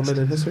pivotal moment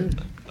in history.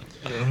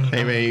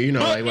 Hey man, you know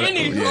like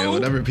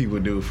whatever people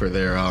do for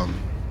their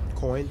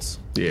Coins.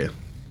 yeah.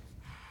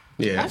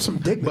 Have some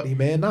dignity,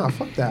 man. Nah,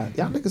 fuck that.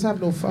 Y'all niggas have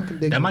no fucking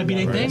dignity. That might be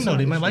their man. thing though.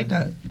 They might like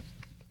that.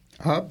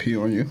 I'll pee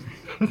on you."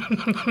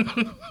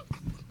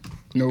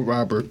 No,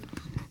 Robert.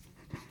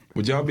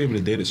 Would y'all be able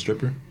to date a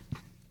stripper?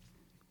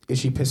 Is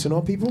she pissing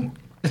on people?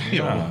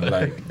 Nah,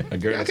 like a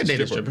girl I that's could a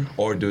date a stripper.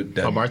 stripper. Or do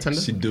that. A bartender?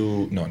 She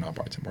do no, not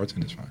bartender.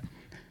 Bartender's fine.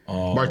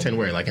 Bartend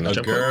where? Like in a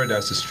strip club? girl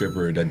that's a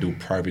stripper that do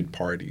private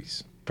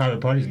parties.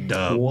 Private parties,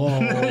 dub.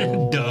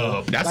 Whoa.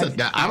 Dub. That's Like,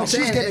 a. I I'm don't.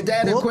 saying, is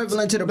that booked?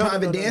 equivalent to the No, no,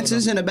 private no, no, no,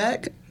 dancers in the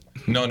back?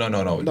 No.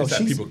 It's at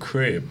she's- people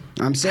crib.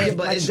 I'm saying,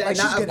 but Like- is that like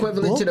she's not getting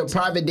equivalent to the booked?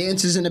 private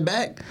dancers in the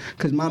back?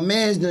 Because my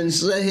man's done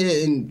sat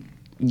here and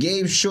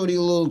gave Shorty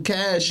a little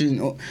cash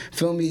and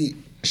feel me.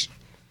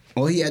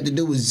 All he had to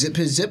do was zip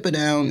his zipper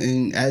down,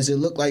 and as it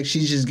looked like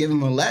she's just giving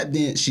him a lap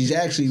dance, she's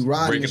actually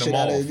riding Breaking the shit them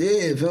out off. of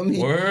it. Yeah, feel me?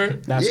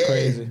 Word? That's Yeah.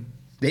 crazy.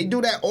 They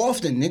do that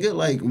often, nigga.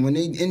 Like when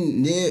they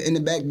in there in the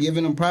back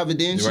giving them private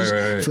dances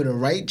Right. for the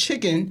right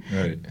chicken.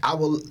 Right. I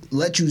will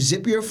let you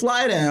zip your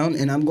fly down,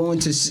 and I'm going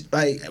to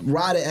like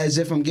ride it as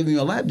if I'm giving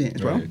you a lap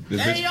dance, bro. Right. This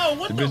Hey, bitch, yo,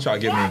 what the the bitch tried to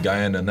get me in fuck?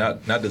 Guyana,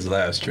 not this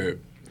last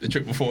trip. The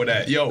trip before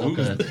that. Yo, we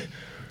was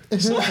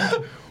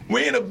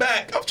we in the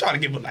back. I'm trying to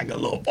give her like a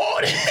little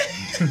 40.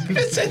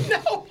 I said,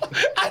 no,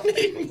 I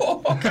need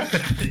more.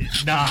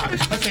 Nah, I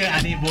say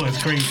I need more.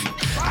 It's crazy.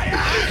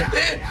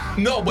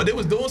 No, but they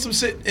was doing some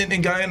shit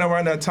in Guyana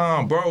around that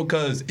time, bro.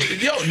 Cause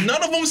yo,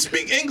 none of them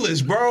speak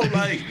English, bro.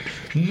 Like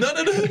none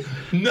of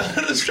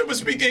the strippers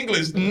speak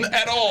English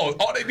at all.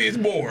 All they need is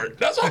more.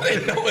 That's all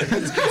they know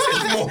is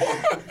more.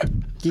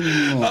 Give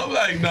me more. I'm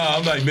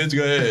like, bitch,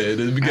 go ahead.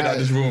 Let me get out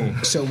this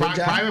room. So would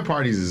y'all- Private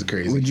parties is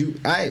crazy. Would you?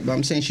 Alright, but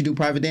I'm saying she do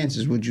private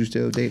dances. Would you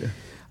still date her?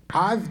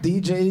 I've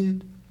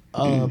DJ'd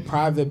a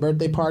private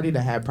birthday party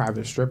that had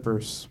private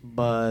strippers,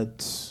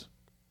 but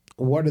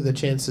what are the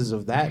chances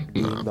of that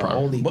being the probably.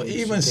 only? But thing she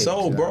even takes,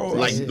 so, you know bro,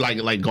 what I'm saying?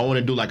 like going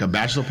to do like a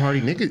bachelor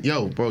party, niggas.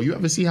 Yo, bro, you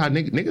ever see how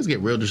niggas get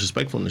real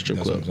disrespectful in the strip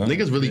That's club? what I'm saying.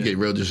 Niggas really get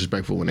real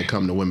disrespectful when they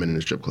come to women in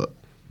the strip club.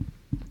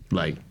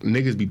 Like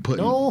niggas be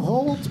putting No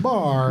holds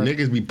barred.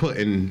 niggas be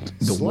putting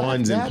the Slap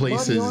ones in that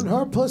places. money on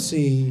her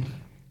pussy.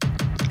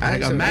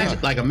 Like imagine.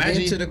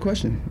 Answer the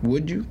question.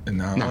 Would you?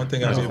 Nah, I don't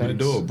think I'd be able to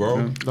do it,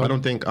 bro. I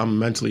don't think I'm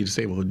mentally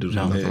disabled to do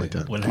something like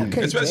that. Wouldn't happen.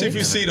 Okay, Especially if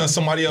you see it on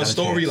somebody else's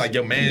Not a story, chance. like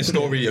your man's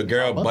story, your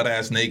girl butt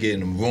ass naked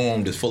in a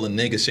room that's full of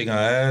niggas shaking her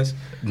ass.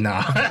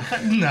 Nah,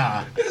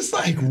 nah. It's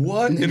like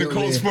what in the Nigga,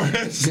 Cold yeah.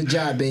 Springs? Good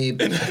job,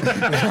 babe.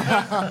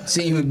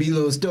 Seen him with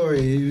B-Lo's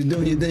story. You was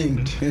doing your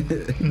thing. Good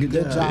Good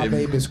job. job,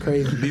 babe, is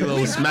crazy.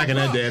 D-Lo smacking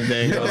that damn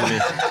thing.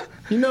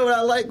 You know what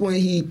I like when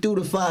he threw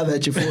the 5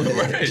 at your forehead.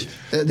 Right.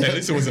 At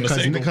least it wasn't a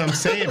Because single. I'm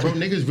saying, bro,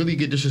 niggas really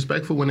get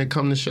disrespectful when it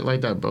come to shit like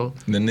that, bro.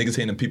 The niggas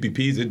hitting the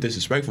PPPs, they're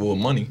disrespectful with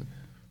money.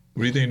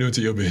 What do you think you're doing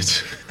to your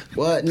bitch?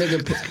 What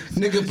nigga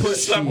put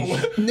Slap her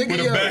with a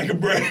yo, bag of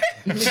bread.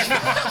 Bread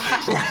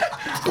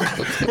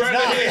Nah,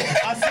 ahead.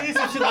 I seen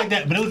some shit like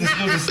that, but it was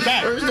a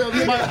stack. First off,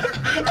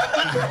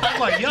 I'm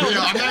like, yo,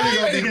 I'm not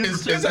even gonna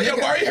think It's like, yo,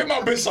 why you hit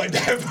my bitch like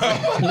that, bro?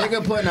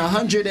 nigga putting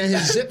 100 in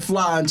his zip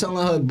fly and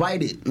telling her to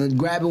bite it and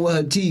grab it with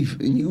her teeth.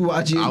 And you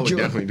watch it. I would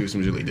enjoy. definitely do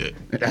some shit like that.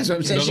 That's what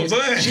I'm saying. That's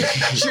what I'm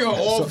saying. She on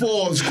all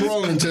fours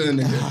crawling to the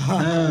nigga.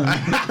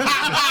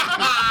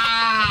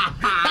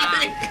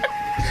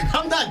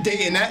 I'm not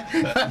digging that.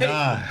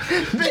 nah.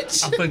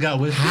 Bitch. I forgot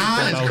what.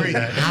 High is crazy.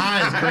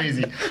 High is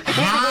crazy.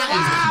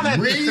 High is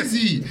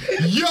crazy.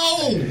 Yo!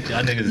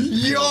 Y'all niggas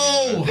is Yo!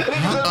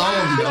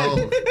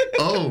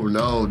 Oh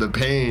no, the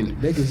pain.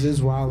 Niggas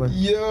is wildin'.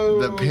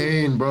 The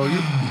pain, bro.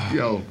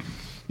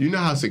 You know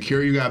how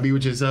secure you gotta be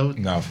with yourself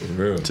Nah, for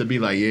real. to be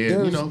like, yeah,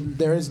 There's, you know,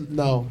 there is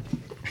no.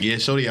 yeah,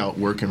 shorty out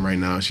working right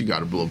now. She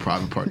got a little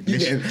private party. You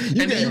And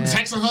getting- then you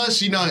texting her,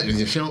 she not She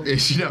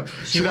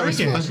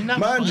working. She not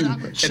Mind you,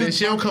 and then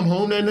she don't come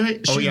home that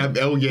night. Oh yeah,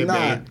 Nah,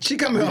 man. she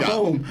coming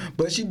home,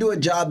 but she do a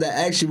job that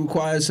actually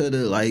requires her to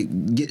like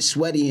get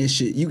sweaty and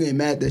shit. You get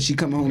mad that she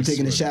coming home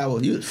taking a shower.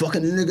 You was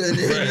fucking the nigga in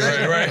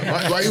there. Right.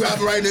 Why you out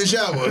right in the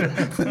shower?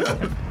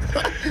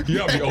 You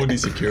gotta be OD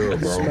secure,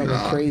 bro.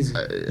 Smelling crazy.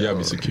 You gotta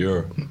be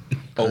secure.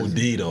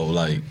 OD though,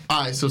 like.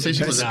 All right, so say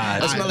she was. Nah, I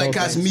All smell right, like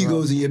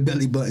Casamigos in your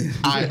belly button.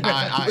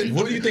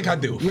 What do you think I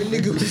do? When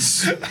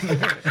niggas,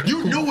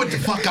 you knew what the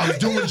fuck I was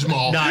doing,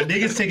 Jamal. Nah,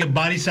 niggas taking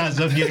body shots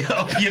of your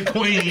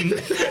queen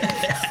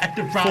at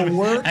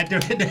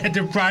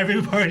the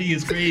private party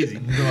is crazy.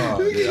 Nah,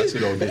 yeah, that's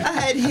what OD. I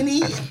had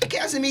Henny,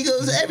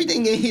 Casamigos,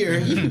 everything in here.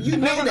 You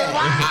know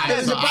that. It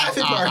was a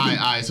private party.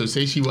 All right, so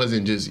say she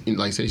wasn't just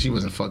like say she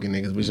wasn't fucking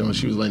niggas, but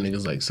she was letting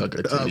niggas like suck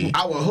her titty.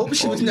 I would hope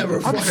she was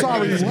never. I'm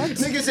sorry, what?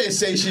 Nigga said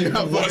say she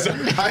not fucking.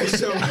 All right,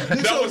 so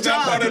this whole was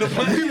not part of the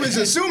plan. we was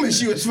assuming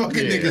she was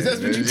fucking niggas. That's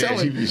what you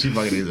telling me. She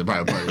fucking niggas at a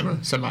private party, bro.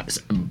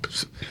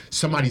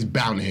 Somebody's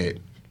bound to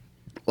hit.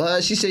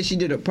 Well, she said she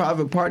did a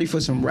private party for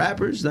some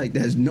rappers, like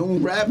that's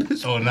known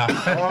rappers. Oh nah. No!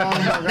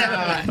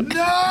 Is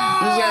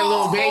that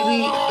little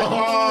baby?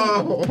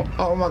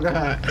 Oh my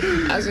god!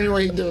 I see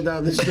what he do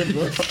without the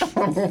stripper.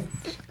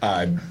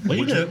 Would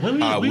you be able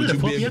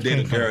to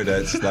date a girl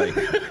that's like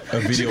a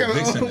video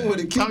vixen? With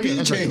a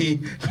QP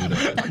chain. I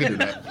can do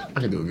that. I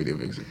can do a video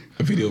vixen.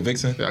 A video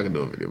vixen? Yeah, I can do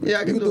a video vixen. Yeah,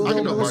 I can do I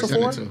can do a Melissa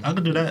bartender Ford? too. I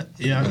could do that.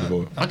 Yeah, I can do a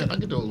little bartender.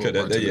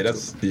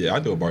 I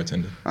do a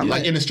bartender.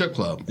 Like in a strip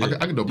club.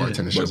 I can do a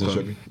bartender strip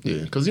club.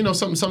 Yeah, because you know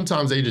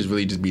sometimes they just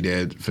really just be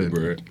there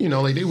for you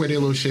know like they wear their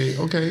little shit.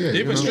 Okay, yeah.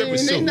 Even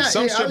strippers too.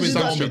 Some strippers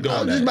don't be doing that.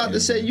 I was just about to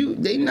say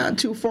they not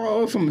too far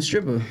off from a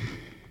stripper.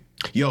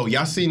 Yo,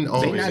 y'all seen?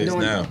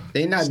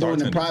 They not doing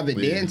the private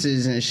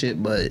dances and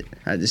shit, but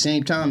at the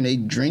same time they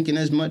drinking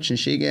as much and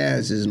shaking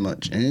ass as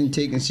much, and then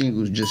taking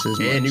singles just as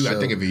much. And you gotta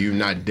think if you're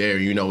not there,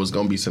 you know it's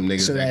gonna be some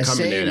niggas that come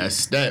in there that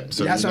step.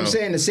 So that's what I'm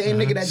saying. The same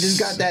nigga that just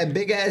got that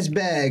big ass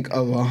bag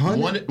of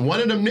 100. One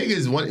of them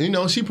niggas, you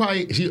know, she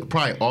probably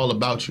all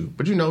about you,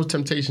 but you know,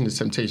 temptation is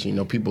temptation. You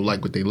know, people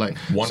like what they like.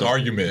 One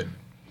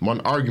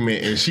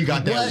argument, and she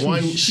got that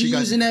one. She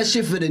using that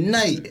shit for the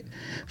night.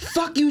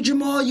 Fuck you,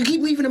 Jamal. You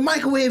keep leaving the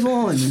microwave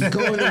on.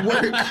 Going to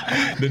work.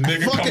 The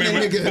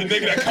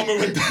nigga that coming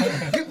with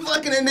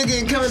fucking that nigga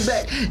and coming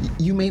back.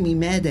 You made me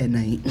mad that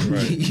night.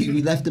 Right.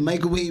 You left the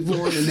microwave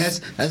on, and that's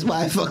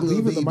why I fuck little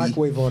leaving baby. the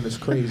microwave on is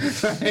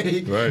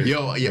crazy. Right.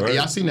 Yo,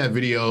 y'all seen that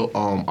video?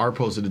 Art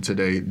posted it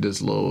today.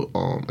 This little,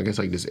 I guess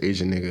like this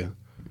Asian nigga.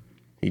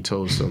 He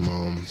told some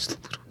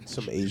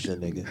Asian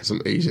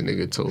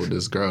nigga told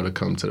this girl to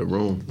come to the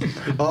room.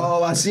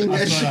 Oh, I seen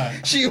that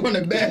shit. She on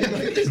the bed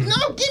like this. No,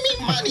 give me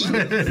money.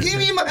 Give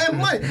me my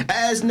money.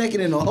 Ass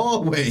naked in the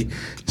hallway.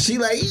 She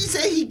like, he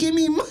said he give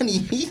me money.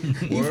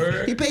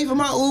 He paid for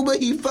my Uber.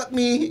 He fucked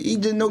me. He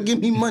just no give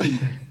me money.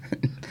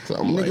 So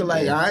I'm nigga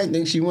like, I didn't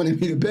think she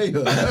wanted me to pay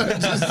her.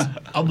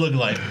 I'm looking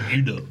like,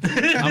 you know.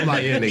 I'm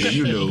like, yeah, nigga,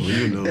 you know.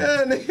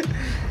 Yeah, nigga.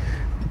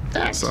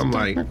 So I'm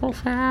like, yeah,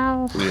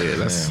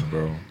 that's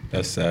bro.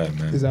 That's sad,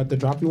 man. Is that the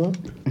drop you want?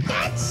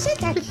 That's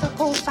it. You're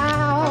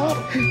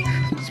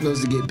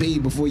supposed to get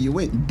paid before you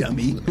went,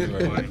 dummy.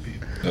 Right.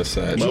 That's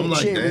sad. But I'm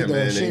like, damn,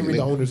 man. She read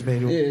the owner's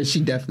manual. Yeah, she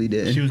definitely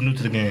did. She was new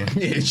to the game.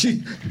 Yeah,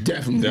 she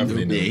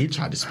definitely Yeah, he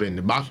tried to spin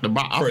the box.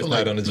 First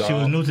night on the job. She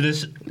was new to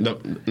this.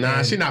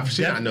 Nah, she not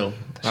no.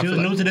 She was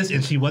new to this,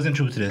 and she wasn't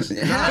true to this.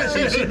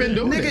 She been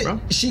doing it, bro.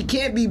 She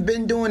can't be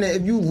been doing it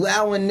if you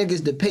allowing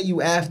niggas to pay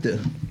you after.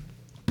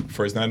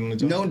 First night on the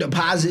job. No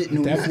deposit,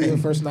 no Definitely nothing.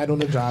 the first night on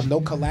the job.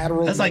 No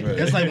collateral. That's like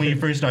when you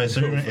first started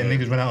serving and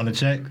niggas went out on the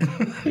check.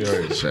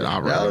 Shit,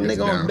 I That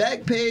nigga on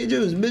back page, it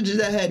was bitches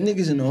that had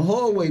niggas in the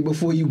hallway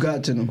before you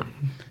got to them.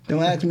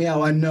 Don't ask me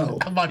how I know.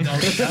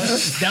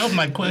 That was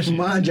my question.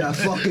 Mind y'all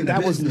fucking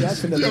That was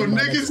business. definitely Yo,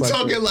 my niggas next question.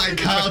 talking like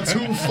how to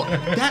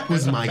That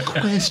was my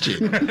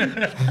question.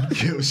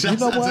 Yo,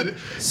 shouts out to the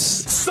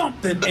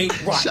Something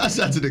ain't right. shouts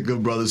out to the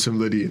good brothers from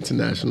Liddy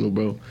International,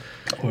 bro.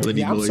 Liddy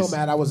Yeah, I'm boys. so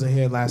mad I wasn't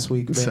here last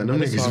week, man. Son, them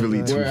That's niggas all really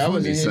good. too I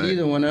wasn't funny, here son.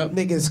 either one up.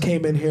 Niggas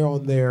came in here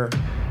on their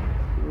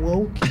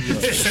woke.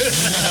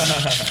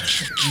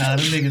 Nah,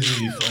 them niggas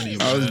really funny,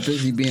 bro. I was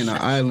busy being an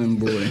island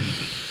boy.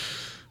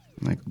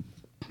 Like,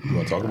 You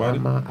want to talk about it?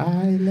 My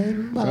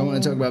island. I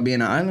want to talk about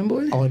being an island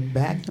boy. On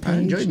back page. I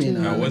enjoyed being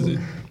an How island was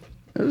boy. it?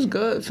 It was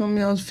good for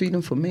me. I was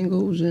feeding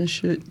flamingos and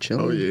shit,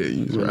 chilling. Oh, yeah,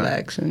 you was right.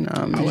 relaxing.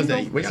 How was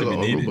that? We got a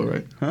little needed. Aruba,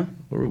 right? Huh?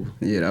 Aruba.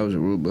 Yeah, that was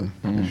Aruba.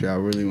 If y'all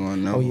really want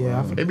to know. Oh,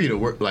 yeah, It be the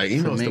worst. Like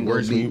you know, it's the Flamingo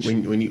worst Beach.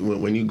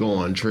 when you go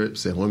on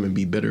trips and women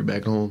be bitter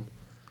back home.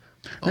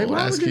 Like,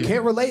 why that's would you- cute.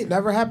 Can't relate.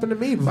 Never happened to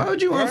me. Why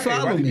would you Right,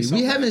 unfollow why me? you so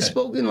We mad? haven't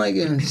spoken like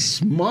in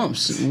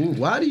months.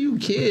 Why do you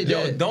care?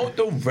 Yo, that? don't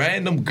the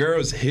random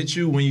girls hit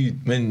you when you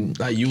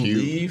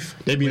leave?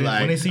 They be When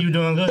they like, see you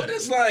doing good. But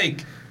it's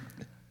like,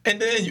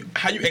 and then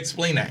how you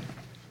explain that?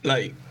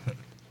 Like,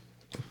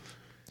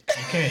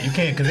 You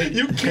can't, because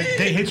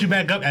they hit you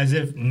back up as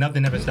if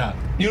nothing ever stopped.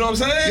 you know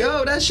what I'm saying?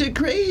 Yo, that shit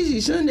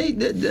crazy, son. The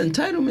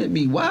entitlement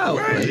be wild.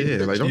 Right. Like, yeah,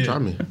 like don't try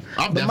me.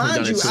 I've But definitely mind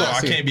done you, it. So I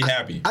can't be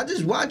happy. I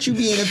just watch you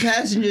be in a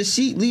passenger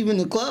seat leaving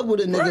the club with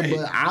a nigga, Right.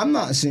 but I'm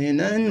not saying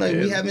nothing. Like,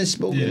 we haven't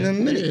spoken in a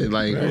minute. Yeah,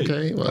 like Right.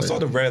 okay. I saw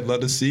the red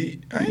leather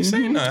seat. I ain't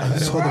saying nothing.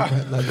 That's what the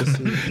red leather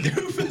seat.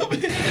 You feel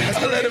me?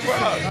 I let it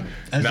rock.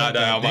 That's Nah, like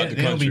I'm out the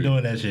they don't be country.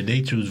 doing that shit.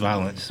 They choose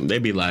violence. They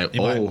be like, They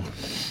oh,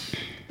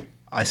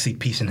 I seek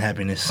peace and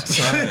happiness.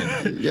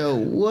 Yo,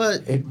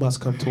 what? It must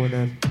come to an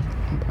end.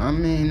 I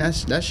mean,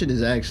 that shit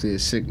is actually a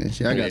sickness.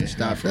 Y'all gotta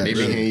stop that. they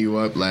be hitting you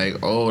up like,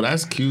 oh,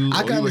 that's cute. I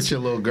Oh, you gotta- with your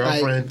little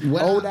girlfriend. Like,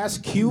 what, Oh, that's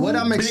cute. What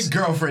I'm Big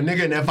girlfriend,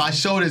 nigga. And if I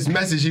show this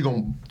message, you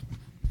gonna.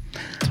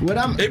 what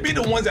I'm It be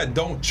the ones that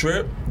don't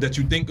trip that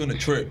you think gonna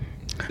trip.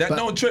 That But-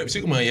 don't trip.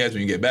 She come on your ass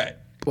when you get back.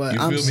 But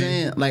you I'm feel me?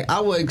 saying, like, I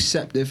would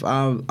accept if me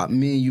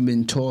and you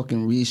been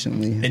talking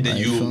recently, And then like,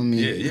 you- feel me?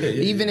 yeah.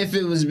 Even if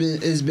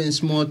it's been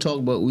small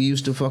talk, but we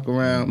used to fuck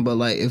around. But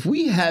like, if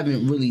we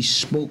haven't really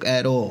spoke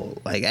at all,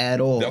 like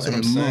at all, That's what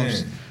in I'm months,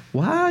 saying.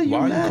 why are you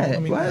Why you mad?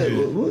 calling me Why?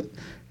 mad? What?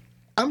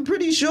 I'm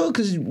pretty sure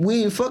because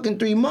we in fucking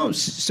 3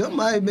 months.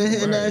 Somebody been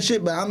hitting that Right.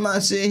 shit, but I'm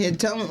not sitting here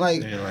telling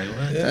like They're like,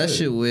 what? that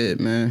shit weird,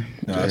 man.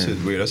 Nah, that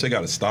shit's weird. That shit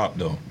gotta stop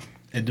though.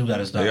 It do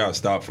gotta stop. They gotta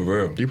stop for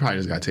real. You probably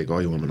just gotta take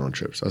all your women on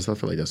trips. I still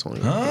feel like that's the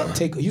only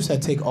way. You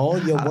said take all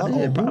your what?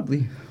 Yeah,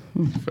 probably.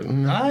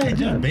 Alright,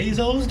 Jeff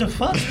Bezos, the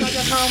fuck? I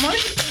got how much?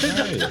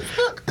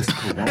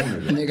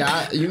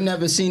 Nigga, you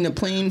never seen a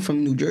plane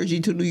from New Jersey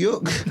to New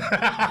York?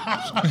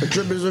 A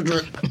trip is a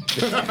trip.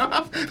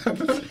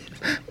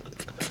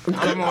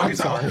 Come on,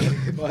 sorry.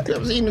 You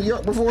ever seen New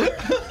York before?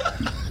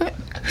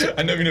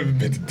 I never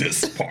been to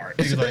this part.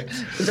 He's like,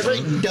 It's a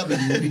great W.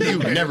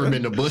 You've never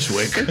been to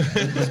Bushwick.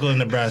 let's go to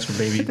Nebraska,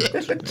 baby.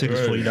 Tickets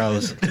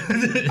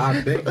 $40.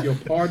 I beg your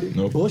pardon.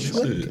 No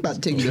Bushwick. shit. About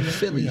to take you to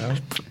Philly.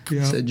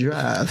 It's a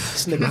drive.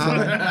 This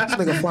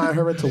nigga flying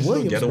her into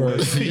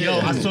Williamsburg. Yo,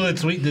 I saw a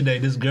tweet today.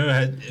 This girl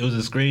it was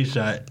a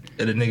screenshot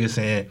of the nigga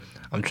saying,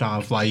 I'm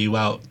trying to fly you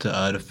out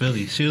to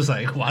Philly. She was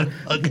like, why the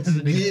fuck is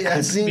the nigga? Yeah,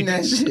 I seen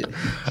that shit.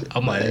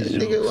 I'm like, that's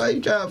Nigga, true. why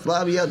you trying to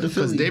fly me out to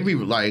Because Philly? they be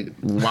like,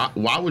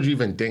 why would you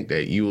even think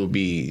that you will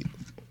be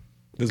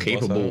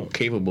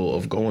capable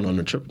of going on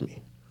a trip with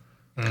me?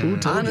 Who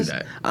told you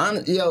that?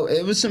 Yo,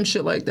 it was some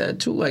shit like that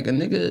too. Like a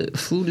nigga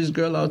flew this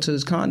girl out to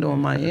his condo in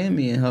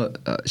Miami, and her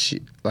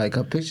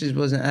her pictures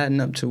wasn't adding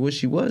up to what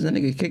she was. That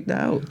nigga kicked her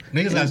out.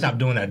 Niggas gotta stop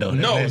doing that though.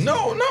 No, That's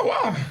nasty.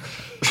 why?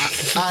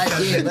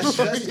 Yeah,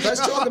 let's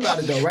talk about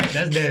it though, right?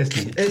 That's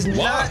nasty. It's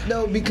not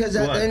though, because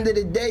at the end of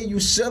the day, you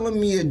selling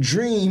me a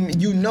dream.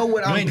 You know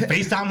what You I'm. ain't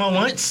FaceTime her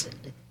once?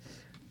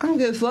 I don't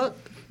give a fuck.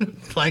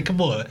 Like,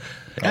 come on.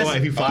 That's,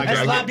 if you fly that's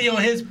girl, sloppy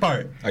on his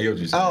part. I get what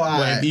you're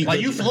saying. Like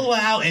you flew her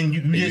out and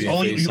you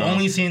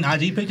only seen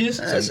IG pictures?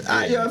 If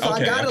I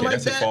got it like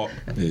that's his that, fault.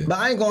 Yeah. but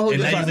I ain't gonna hold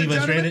And you. now you leave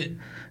her stranded?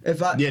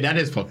 If I, Yeah, that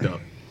is fucked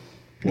up.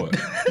 What?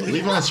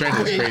 Leave her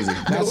stranded is crazy.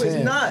 no,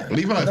 it's not.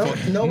 Leave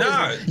her. No,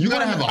 Nah, You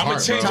gotta have a I'm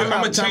heart,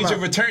 gonna bro. change your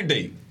return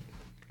date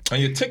on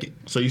your ticket.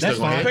 So you That's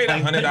still gonna fine. Pay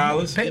that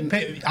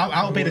 $100.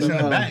 I'll pay to send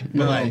her back.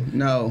 But like,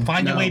 no.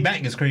 find your way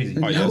back is crazy.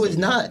 Oh, No, yes. it's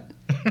not.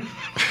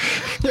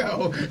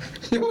 Yo,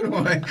 hold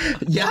on.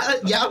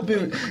 Y'all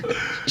been.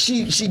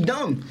 She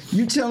dumb.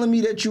 You telling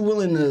me that you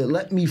willing to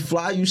let me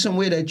fly you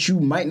somewhere that you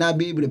might not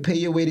be able to pay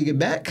your way to get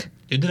back?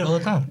 You did it all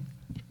the time.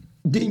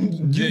 Then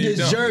you you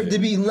deserve don't. to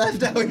be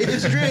left out here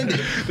stranded.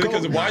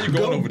 Because why are you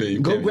going over there? You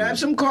Go can't grab be-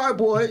 some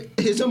cardboard.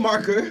 Here's a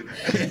marker.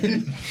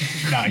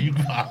 Nah, you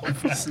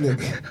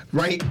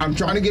Right, I'm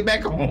trying to get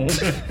back home.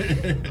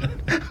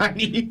 I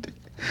need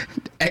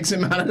X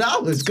amount of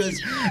dollars, cause,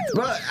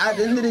 bro, at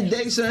the end of the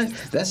day, son,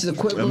 that's the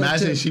equivalent.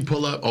 Imagine to, she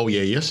pull up. Oh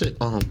yeah, your shit.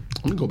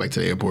 Let me go back to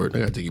the airport. I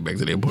gotta take you back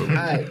to the airport. All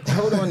right,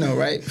 hold on though,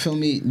 right? Feel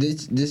me?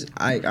 This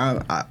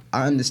I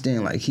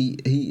understand. Like he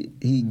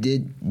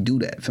did do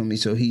that, feel me?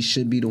 So he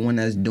should be the one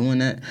that's doing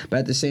that. But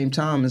at the same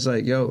time, it's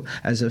like, yo,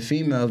 as a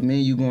female, if me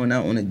and you going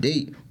out on a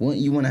date,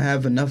 wouldn't you want to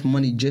have enough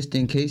money just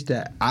in case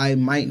that I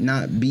might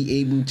not be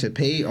able to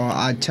pay, or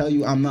I tell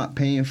you I'm not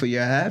paying for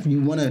your half? You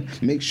want to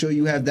make sure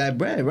you have that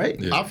bread, right?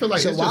 Yeah. I feel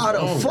like So it's why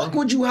just the wrong, fuck bro.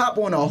 would you hop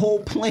on a whole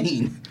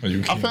plane? I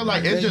feel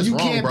like it's And just you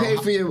wrong, can't bro. pay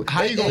for your-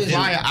 How you gonna it is-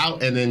 fly her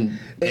out and then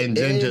It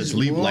just is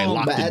leave like wrong,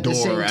 lock but the at door? the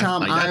same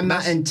time, Like, that- I'm not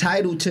that's-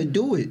 entitled to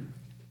do it.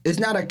 It's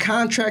not a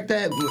contract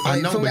that I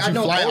know, for me, but I you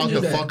don't fly owe out you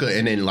the that. fucker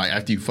and then like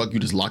after you fuck, you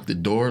just lock the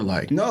door.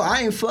 Like No,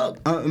 I ain't fuck.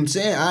 I'm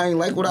saying I ain't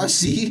like what I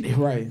see.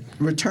 Right.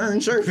 Return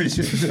service.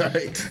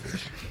 Right.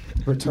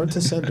 Return to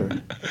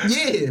sender.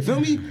 Yeah, feel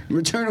me?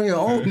 Return on your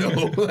own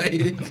though.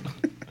 Like,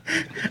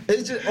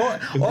 it's just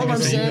all I'm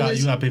saying you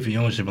is gotta pay for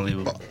your own shit,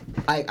 believable.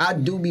 I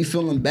do be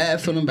feeling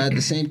bad for them, but at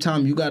the same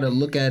time, you gotta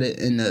look at it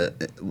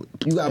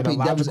you gotta In a play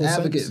devil's logical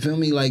advocate. sense? Feel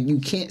me? Like you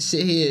can't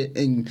sit here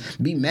and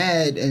be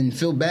mad and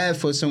feel bad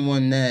for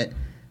someone that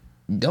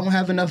don't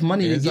have enough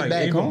money to It's get like,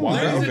 back even home.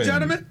 why bro.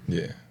 even-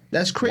 Yeah.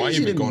 That's crazy Why you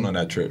to even me. going on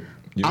that trip?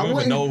 You I don't even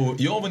wouldn't- know.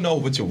 You don't even know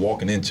what you're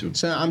walking into.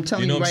 So I'm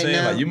telling You know you what I'm right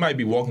saying? now, Like you might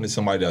be walking to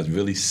somebody that's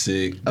really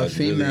sick, that's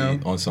female.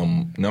 really on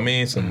some. You know what I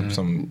mean?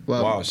 Some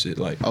Well, wild shit.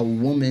 Like a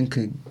woman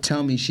could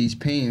tell me she's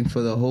paying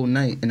for the whole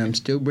night, and I'm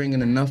still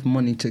bringing enough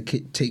money to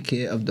take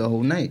care of the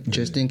whole night,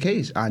 just in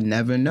case. I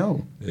never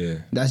know. yeah.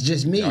 That's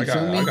just me. I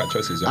feel me? got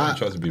trust issues. I don't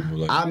trust people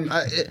like.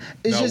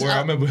 It's No, just. where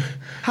I remember.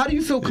 How do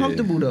you feel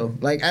comfortable though?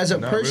 Like as a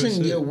Nah, real person,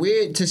 shit. you're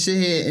weird to sit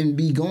here and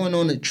be going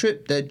on a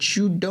trip that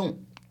you don't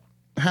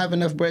have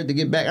enough bread to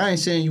get back. I ain't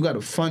saying you got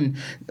to fund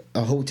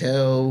a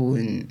hotel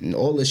and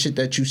all the shit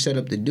that you set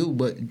up to do,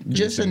 but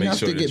just to make enough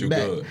sure to that get you're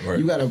back. good, right.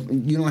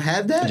 You don't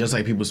have that. just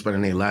like people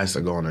spending their lives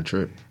to go on a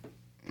trip.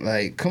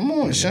 Like, come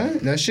on, son.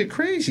 That shit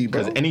crazy,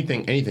 bro. Because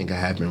anything can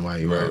happen while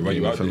you Right, out. while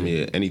you out from there.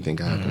 here, anything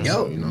can happen. Yo.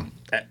 So, you know.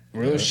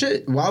 Real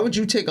shit. Why would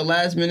you take a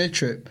last minute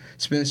trip,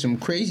 spend some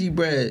crazy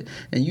bread,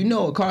 and you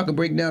know a car could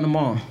break down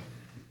tomorrow?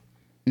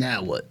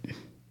 Now what?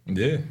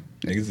 Yeah.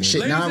 Niggas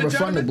Shit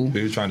non-refundable.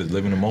 People trying to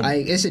live in the moment.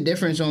 Like, it's a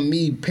difference on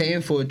me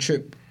paying for a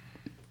trip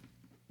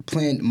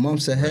planned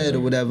months ahead or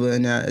whatever,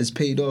 and it's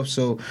paid off.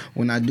 So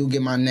when I do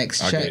get my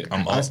next I get check, it.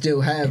 I'm I up.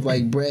 still have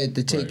like bread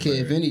to take Right, care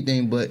right. of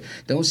anything. But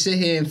don't sit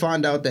here and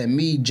find out that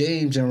me,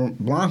 James, and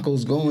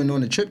Blanco's going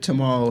on a trip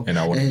tomorrow, And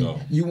I wanna go.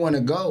 You want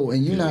to go,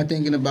 and you're not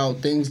thinking about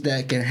things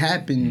that can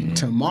happen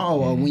tomorrow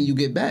or when you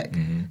get back.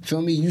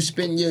 Feel me? You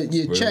spend your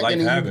check life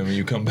and happen when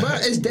you come back.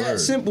 But it's that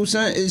simple,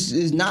 son. It's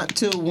not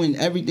till when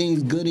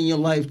everything's good in your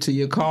life to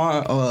your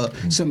car or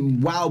some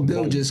wild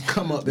bill just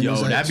come up. And Yo,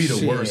 it's like, that'd be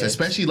the worst,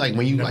 especially like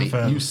when you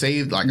you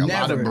save like a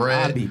lot of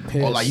bread,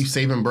 or like you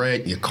saving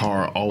bread, your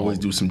car always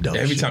do some dumb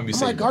shit. Every time you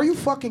save, like, are you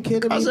fucking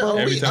kidding me, bro?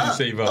 Every time you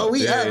save up, oh,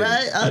 we up,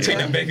 right? You take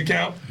that bank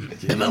account.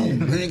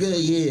 Nigga,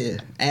 yeah,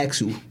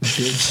 Axel,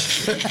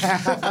 bitch.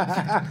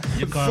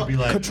 Your car be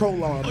like,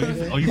 control arm.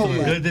 Oh, you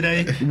feeling good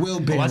today?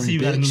 Wilburn, I see you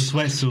got a new bitch.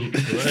 sweatsuit.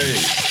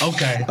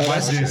 Okay,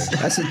 watch this.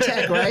 That's a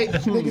tech, right?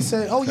 Nigga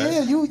said, "Oh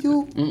yeah, you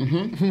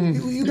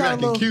got a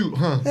little cute,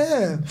 huh?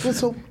 Yeah.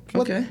 So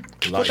what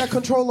that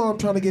control arm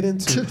trying to get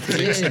into?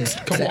 Yeah.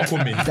 Come walk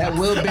with me. That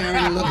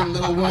Wilburn looking a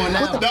little worn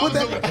out.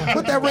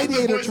 What that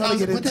radiator trying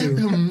to get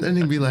into? And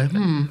he'd be like,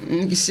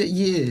 You said,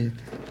 yeah.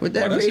 What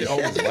that That shit radiator?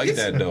 always like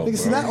that though. Nigga,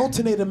 see Bro. that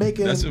alternator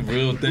making That's a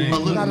real thing. a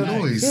little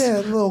noise. yeah,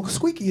 a little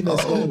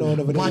squeakiness going on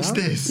over there. Watch huh?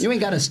 this. You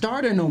ain't got a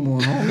starter no more,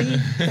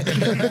 homie.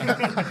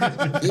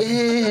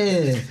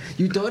 Yeah.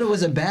 You thought it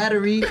was a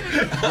battery,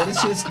 but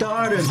it's your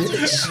starter,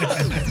 bitch.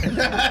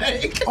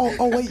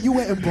 Oh wait, you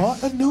went and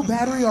bought a new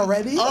battery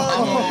already?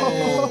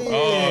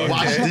 Oh,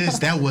 Watch this.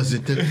 That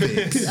wasn't the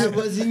fix. That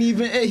wasn't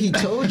even it. He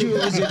told you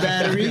it was a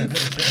battery,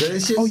 but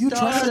it's your Oh, you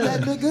starter. trusted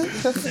that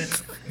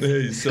nigga?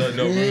 hey, son,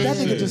 no That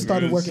nigga just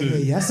started working here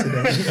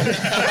yesterday.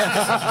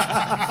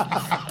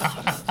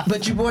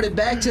 But you brought it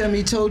back to him.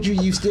 He told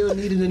you still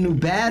needed a new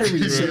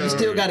battery, so you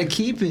still got to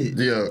keep it.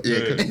 Yeah.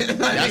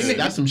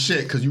 That's some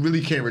shit because you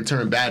really can't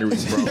return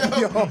batteries,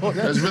 bro.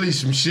 That's really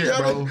some shit,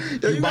 bro.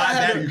 You buy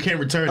that, you can't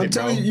return I'm it,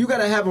 bro. telling you, you got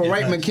to have a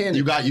right mechanic.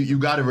 You got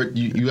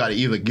to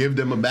either give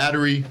them a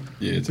battery,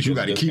 but you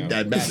got to keep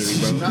that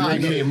battery, bro. You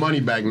ain't getting your money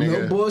back, No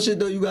nigga. bullshit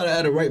though. You gotta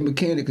have the right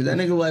mechanic because that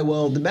nigga like,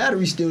 well, the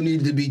battery still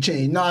needed to be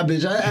changed. Nah,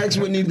 bitch, I asked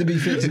what needed to be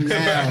fixed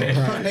now.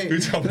 Right? We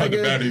talking about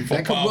the battery for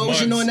that 5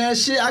 corrosion months. on that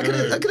shit. I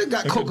could have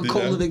got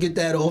Coca-Cola to get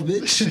that off,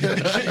 bitch.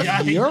 Yeah,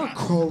 I hate, You're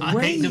I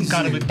hate them crazy.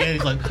 kind of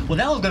mechanics. Like, well,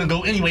 that was gonna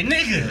go anyway,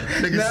 nigga.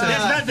 Nigga That's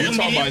said, not the We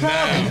talking immediate about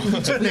problem. now.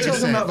 nigga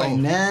said, like,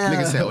 nah.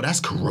 nigga said, oh, that's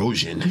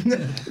corrosion.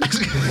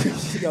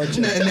 Yo,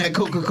 Nothing that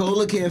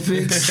Coca-Cola can't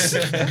fix.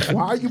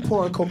 why are you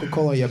pouring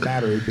Coca-Cola in your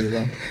battery,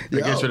 B-Lo?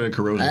 That gets rid of the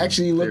corrosion. I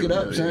actually look it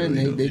up, son.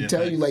 They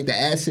tell you like the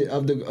acid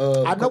of the.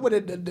 I know what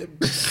it.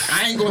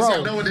 I ain't gonna Bro, say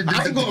I know what it is.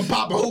 I ain't gonna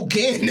pop a whole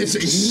can and say,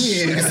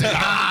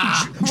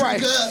 yeah. Right.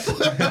 Drink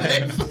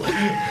up.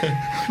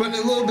 Put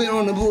a little bit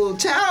on the little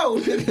towel.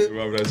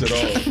 Remember that shit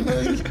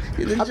all.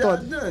 Get the I job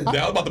thought- done.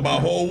 Yeah, I was about to buy a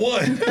whole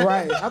one.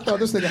 Right. I thought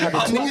this nigga had a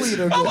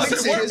 2-liter. I was Nigga like, where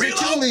said it's a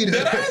Bilo? 2-liter.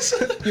 Dead ass?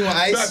 You want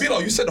ice? Nah,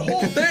 Bilo, you said the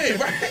whole thing,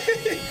 right?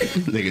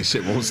 Nigga,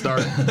 shit won't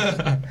start.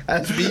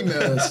 That's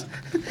females.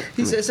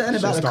 He said something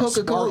about a start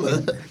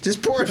Coca-Cola.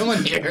 Just pour it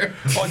on here.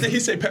 Oh, did he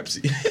say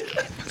Pepsi?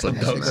 It's a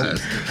dumbass.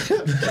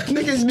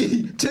 Niggas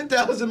be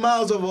 10,000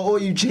 miles over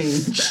oil you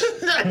change.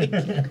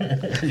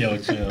 Yo,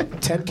 chill.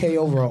 10K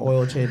over an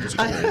oil change is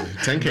crazy.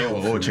 10K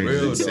over oil change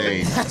is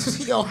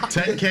insane. Yo,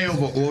 10K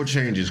over oil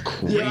change is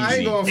crazy. Yo, I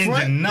ain't gonna Engine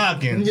front.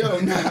 knocking. Yo,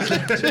 nah.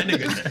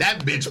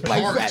 that bitch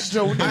like Fat parched.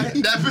 Joe. That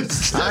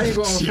bitch. I ain't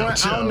going Yo,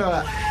 front.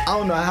 I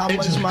don't know how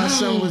much my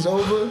son was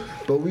over,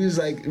 but we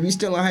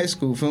still in high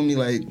school, feel me?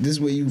 Like, this is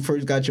where you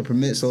first got your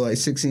permit, so like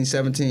 16,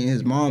 17,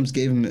 his moms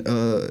gave him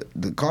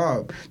the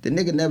car. The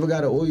nigga never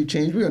got an oil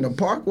change. We on the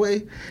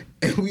parkway,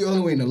 and we all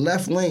the way in the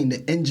left lane,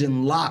 the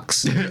engine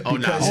locks. Oh,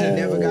 because he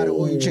never got an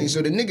oil change.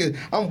 So the nigga,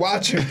 I'm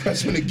watching,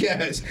 pressing the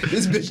gas.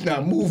 This bitch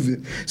not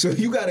moving. So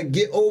you gotta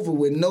get over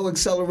with no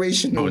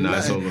acceleration. No nah,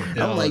 it's nothing.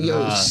 over. I'm like,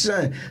 yo,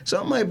 son. So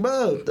I'm like,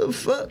 bro, the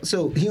fuck?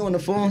 So he on the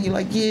phone, he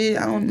like, yeah,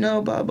 I don't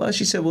know, blah, blah.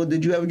 She said, well,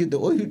 did you ever get the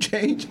oil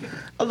change?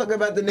 I look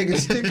about the nigga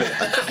sticker.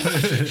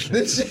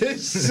 This shit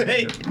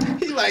say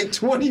he like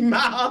 20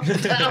 miles,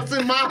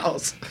 1,000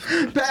 miles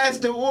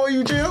past the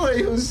oil change. I'm like,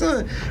 yo,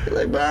 son. He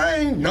like, bro, I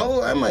ain't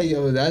know. I'm like,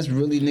 yo, that's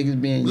really niggas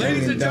being young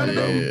Ladies and and dumb,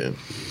 bro. Yeah.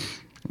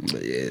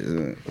 But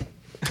yeah,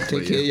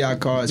 take care of y'all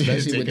cars,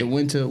 especially with the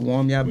winter.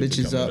 Warm y'all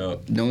bitches coming up.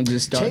 up. Don't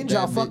just start Change that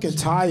our bitch. fucking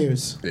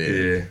tires.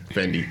 Yeah.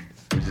 Fendi.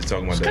 We just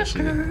talking about that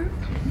shit.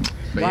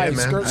 But Right, yeah,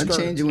 man. skirt, I skirt.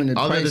 change it when the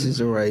Other than-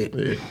 prices are right.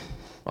 Yeah.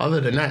 Other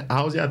than that,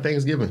 how was y'all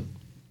Thanksgiving?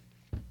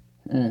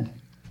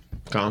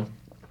 Calm.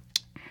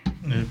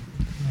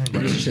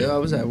 Chill. I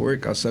was at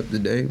work. I slept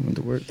today. Went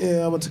to work. Yeah,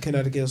 I went to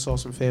Connecticut, saw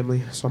some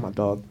family, saw my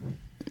dog.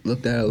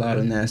 Looked at a lot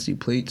of nasty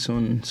plates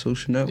on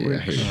social Yeah, I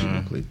networks. hate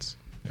shooting plates.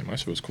 Yeah, my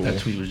shit was cool. That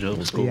tweet was dope.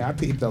 Yeah, I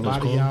peeped a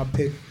lot of y'all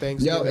pick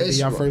Thanksgiving Yo, to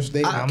y'all first day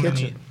in How the many-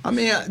 kitchen. I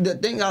mean, the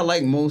thing I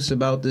like most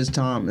about this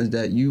time is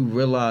that you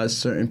realize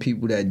certain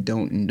people that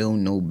don't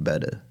know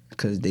better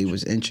because they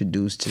was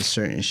introduced to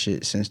certain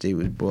shit since they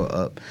was brought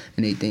up,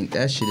 and they think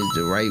that shit is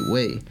the right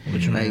way.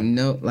 Like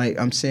no, like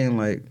I'm saying,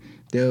 like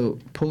they'll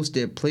post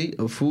their plate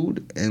of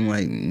food and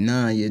like,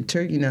 nah, your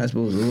turkey not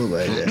supposed to look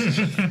like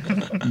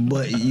that.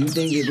 But you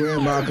think your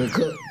grandma could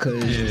cook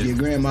because your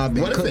grandma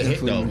been What if it cooking hit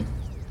for though? you.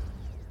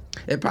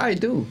 It probably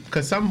do.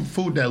 Cause some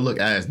food that look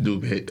ass do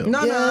hit though. No,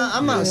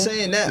 I'm not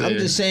saying that. I'm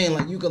just saying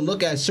like you can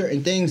look at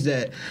certain things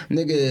that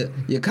nigga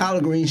your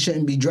collard greens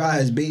shouldn't be dry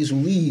as basil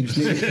leaves.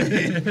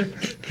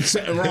 Nigga.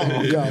 Something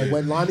wrong. Yo,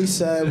 when Lonnie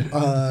said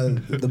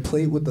the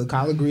plate with the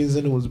collard greens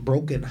in it was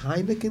broken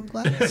Heineken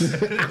glass.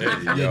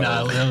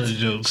 That was a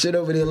joke. Shit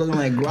over there looking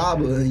like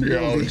grabber. And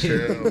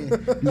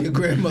your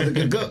grandmother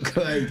could cook.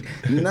 Like,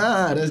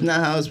 nah, that's not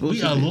how it's supposed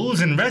to be. We are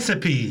losing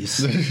recipes.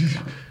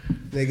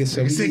 Nigga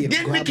said,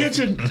 get in the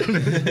kitchen.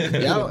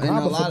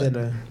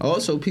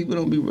 Also, people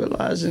don't be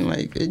realizing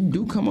like it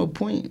do come a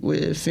point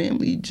where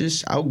family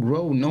just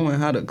outgrow knowing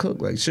how to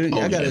cook. Like,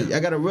 I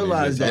gotta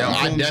realize that.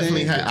 I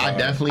definitely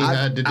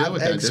had to deal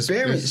with that.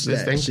 This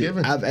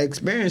Thanksgiving. I've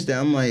experienced that.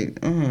 I'm like,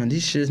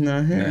 this shit's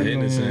not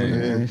hitting.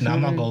 Nah,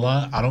 I'm not gonna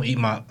lie. I don't eat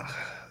my.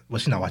 Well,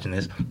 she's not watching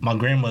this. My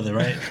grandmother,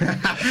 right?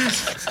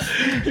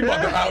 He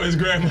about to out his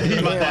grandmother.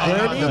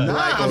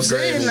 I'm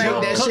saying like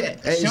that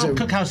shit. She don't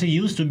cook how she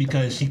used to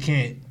because she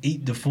can't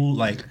eat the food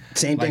like.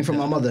 Same thing for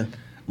my mother.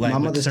 My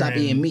mother stopped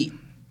eating meat.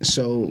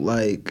 So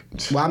like,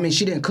 well, I mean,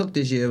 she didn't cook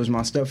this year. It was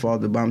my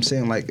stepfather. But I'm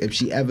saying like, if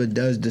she ever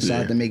does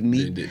decide to make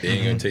meat, it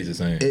ain't gonna taste the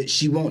same.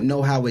 She won't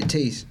know how it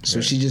tastes.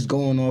 So she's just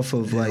going off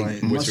of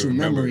like muscle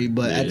memory.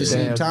 But at the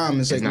same time,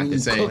 it's like when you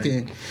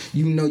cooking,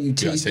 you know you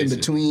taste in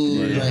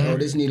between. Like, oh,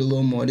 this need a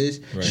little more of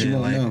this. She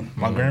won't know.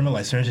 My grandma,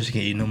 like certain shit she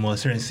can't eat no more.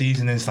 Certain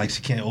seasonings, like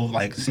she can't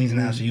season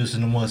how she used to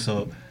no more.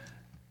 So.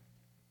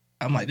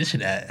 I'm like, this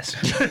shit ass.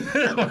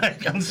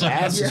 Like, I'm sorry.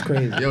 Ass is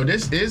crazy. Yo,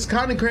 this is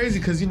kind of crazy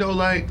because, you know,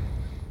 like,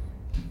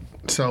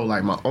 so,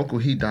 like, my uncle,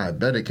 he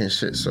diabetic and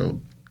shit, so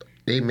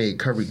they made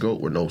curry goat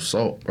with no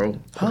salt, bro.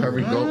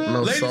 Curry goat,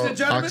 no Ladies salt. and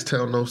gentlemen.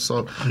 Oxtail, no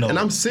salt. No. And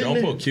I'm sitting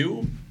Don't there. put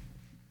cube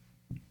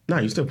Nah,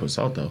 you still put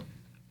salt, though.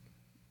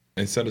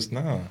 instead of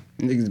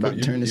Niggas about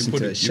to turn this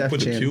into a chef You put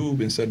the channel.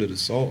 cube instead of the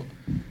salt.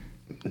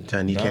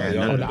 Then you can't.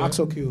 y'all- Oh, the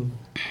OXO cube.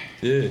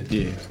 Yeah.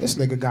 This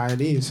nigga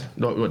Guyanese.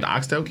 No, with the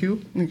oxtail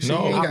cube?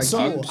 No,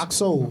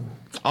 OXO.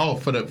 Oh,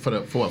 for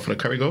the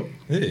curry goat?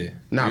 Yeah.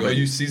 Nah, you, but-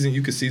 you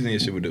can season your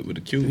shit with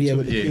the cube. Yeah, too.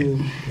 with the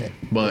cube. Yeah.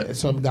 But And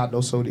some got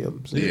no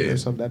sodium. So yeah,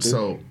 some that do.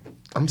 so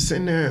I'm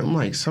sitting there. I'm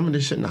like, some of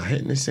this shit not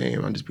hitting the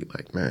same. I just be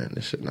like, man,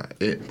 this shit not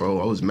it, bro.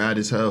 I was mad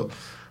as hell.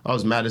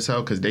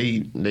 Because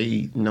they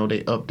know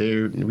they up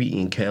there. We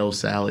eating kale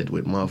salad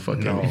with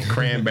motherfucking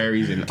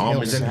cranberries and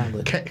almonds.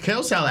 salad.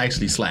 Kale salad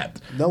actually slapped.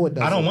 No, it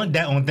doesn't. I don't want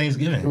that on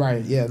Thanksgiving.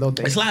 Right, yeah, no It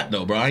thanks. slapped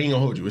though, bro. I ain't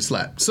gonna hold you. It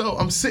slapped. So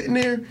I'm sitting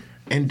there,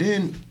 and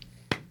then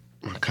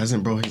my cousin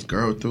brought his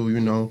girl through.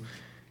 You know,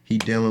 he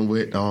dealing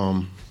with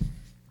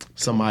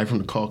somebody from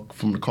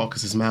the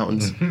Caucasus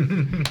Mountains.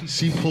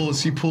 she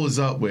pulls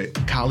up with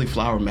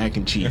cauliflower mac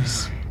and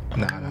cheese.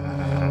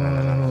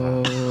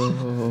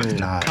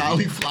 Nah.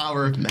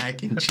 Cauliflower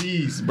mac and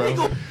cheese,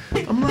 bro.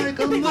 I'm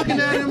looking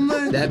at him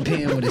like That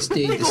pan would have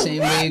stayed the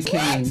same way it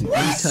came.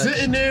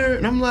 sitting there,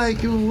 and I'm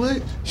like, yo,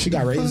 what? She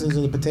got raisins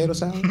in the potato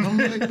salad. I'm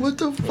like, what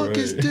the fuck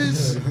is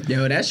this?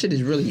 Yo, that shit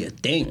is really a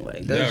thing.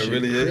 Like that Yeah, it shit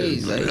really crazy.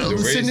 is. Like, The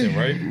raisin,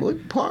 right?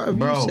 what part of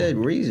Bro, you said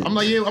raisin? I'm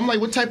like,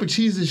 what type of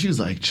cheese is? She was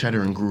like,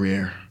 cheddar and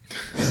Gruyere.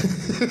 All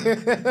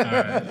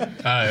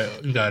right,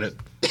 you got it.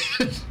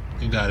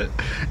 You got it.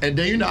 And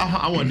then, you know,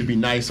 I wanted to be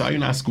nice, so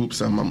I scoop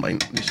something. I'm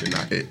like, this shit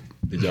not it.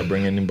 Did y'all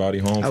bring anybody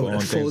home I for would on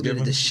have folded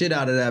Thanksgiving? the shit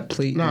out of that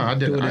plate. No, I and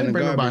didn't. threw it I in didn't the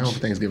bring nobody home garbage. for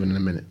Thanksgiving in a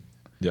minute.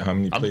 Yeah, how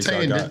many I'm plates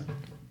telling y'all you, got?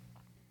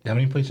 How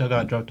many plates y'all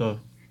got dropped off?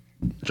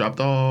 dropped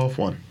off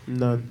one.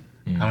 None.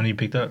 How many you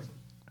picked up?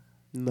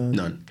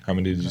 None. How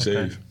many did you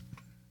save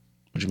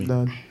What you mean?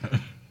 None.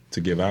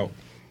 to give out?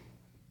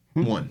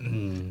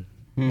 One.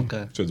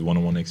 Okay. So it's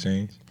 1-on-1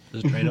 exchange?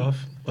 Is it trade off?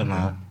 Or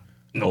nah?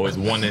 Oh, it's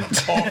one and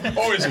it's one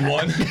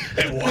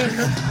and one.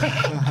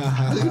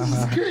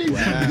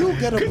 You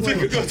get a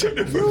plate.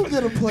 You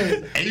get a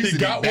plate. He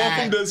got one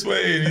from this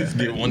way and he's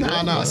getting one.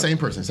 No, same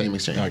person, same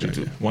exchange. Okay,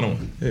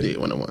 1-on-1. Yeah,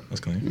 1-on-1. That's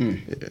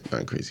clean. Yeah,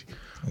 nothing crazy.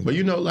 But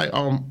you know, like,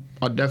 I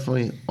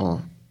definitely,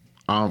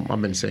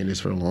 I've been saying this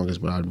for the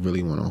longest, but I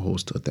really want to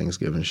host a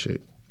Thanksgiving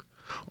shit.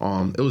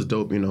 It was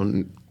dope, you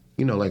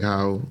know, like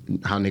how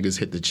niggas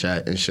hit the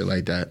chat and shit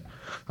like that.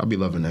 I be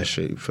loving that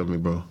shit. You feel me,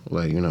 bro?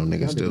 Like, you know,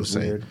 niggas still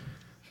saying,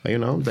 you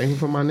know, I'm thankful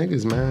for my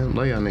niggas, man.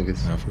 Love y'all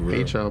niggas. Nah, for real.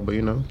 Hate y'all, but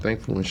you know,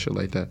 thankful and shit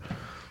like that.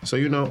 So,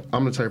 you know,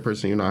 I'm the type of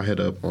person, you know, I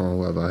hit up on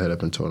whoever I hit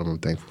up and told them I'm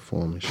thankful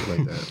for them and shit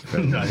like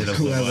that. Nah, hit up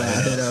Whoever I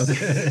hit up.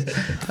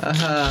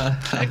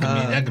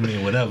 that can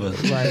mean whatever.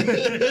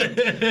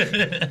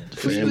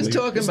 What you was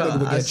talking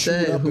about? I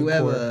said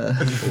whoever.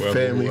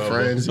 Family,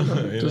 friends, you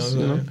know, just,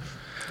 you know.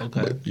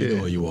 Okay. You know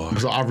who you are.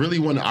 So I really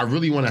want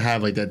to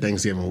have like that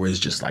Thanksgiving where it's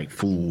just like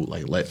food,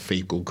 like let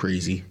fate go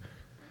crazy,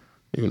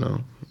 you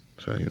know.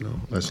 So you know,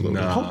 that's a little.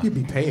 I hope you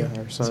be paying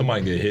her, son.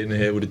 Somebody get hit in the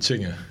head with a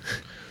chicken.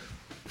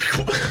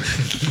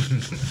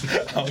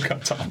 I don't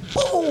got time.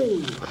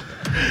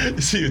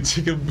 See a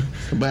chicken.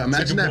 But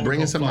imagine chicken that bone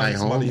bringing come somebody flying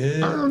home. somebody's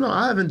head. I don't know.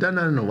 I haven't done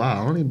that in a while.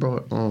 I only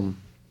brought Yeah,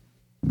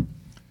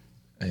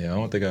 I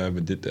don't think I ever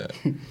did that.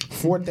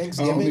 For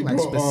Thanksgiving, like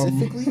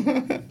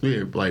specifically.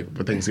 yeah, like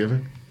for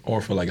Thanksgiving. Or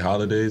for like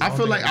holidays. I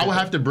feel like I would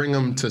have to bring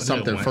them to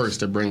something once. first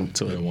to bring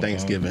to Yeah,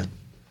 Thanksgiving.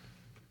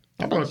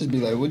 I'll just be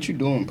like, "What you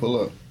doing?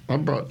 Pull up."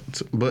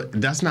 But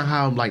that's not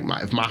how like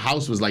if my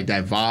house was like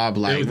that vibe,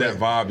 like it was that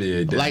vibe,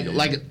 yeah.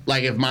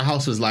 Like if my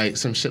house was like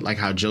some shit like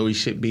how Joey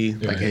shit be,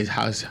 like his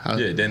house.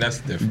 Yeah, then that's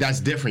different. That's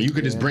different. You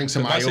could just bring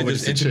somebody over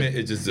to intimate.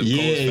 It's just the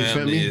close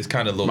family. It's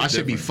kind of low. My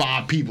shit be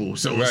 5 people,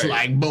 so it's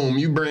like boom,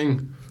 you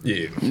bring.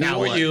 Yeah. Now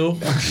what? You?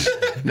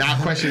 Now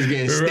questions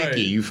getting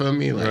sticky. You feel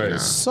me? Like, nah.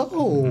 So,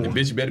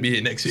 bitch, you better be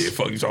here next year.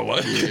 Fuck you talking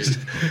about?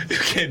 You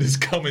can't just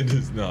come and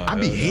just I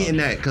be hating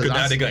that because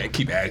now they gotta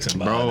keep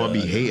asking about. Bro, I be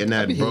hating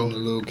that, bro. The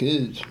little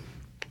kids.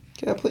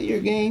 Can I play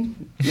your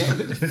game? Yeah,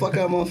 get the fuck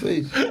out of my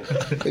face.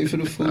 Pay for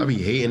the food. I be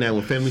hating that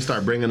when family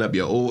start bringing up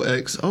your old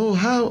ex. Oh,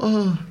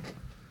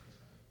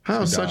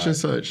 how such and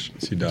such?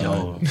 She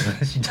died.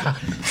 She died.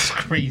 It's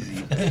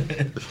crazy.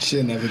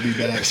 She'll never be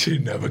back. She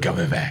never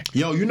coming back.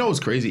 Yo, you know what's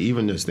crazy?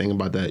 Even this thing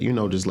about that, you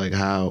know, just like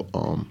how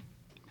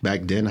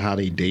back then how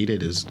they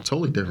dated is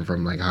totally different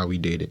from like how we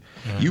dated.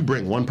 Mm-hmm. You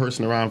bring one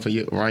person around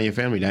around your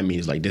family, that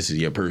means like this is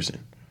your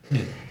person.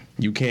 Yeah.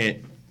 You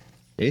can't.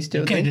 They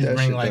still you can't just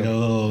bring like though. a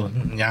little.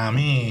 You know what I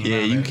mean?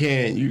 Yeah, you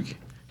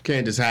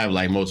can't just have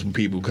like multiple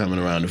people coming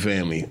around the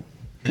family.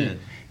 Yeah.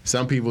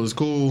 Some people is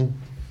cool.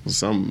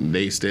 Some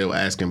they still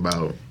asking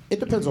about. It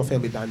depends on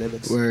family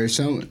dynamics. Where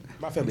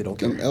my family don't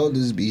care. Them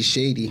elders be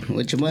shady.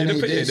 What your money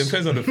it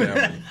depends on the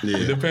family.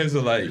 It depends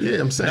on like. Yeah,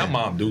 I'm saying. That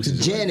mom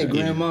deuces. Janet, like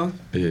grandma.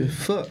 Yeah.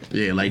 Fuck.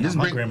 Yeah, like this.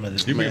 My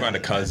grandmother's. You bring around the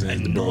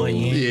cousins, the bro.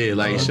 Yeah,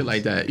 like shit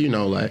like that. You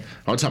know, like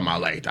I'm talking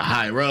about like the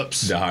higher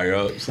ups. The higher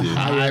ups. The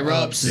higher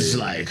ups is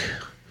like.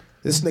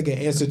 This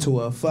nigga answered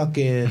to a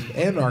fucking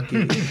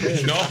anarchy.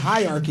 No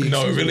hierarchy.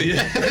 No, it really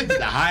is.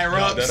 The higher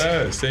ups.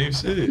 That same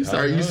shit.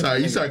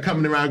 You start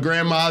coming around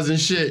grandmas and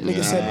shit.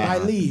 Nigga said, my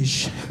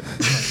liege.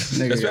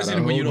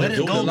 Especially when you don't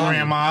do it a lot.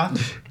 Grandma.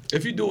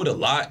 If you do it a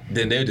lot,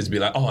 then they'll just be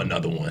like, oh,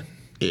 another one.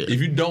 Yeah. If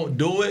you don't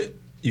do it,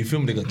 you feel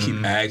me? They're gonna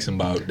keep asking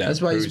about that. That's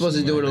why you're supposed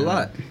to do it a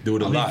lot. Do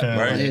it a lot,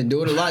 right? Yeah,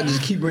 do it a lot.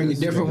 Just keep bringing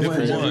different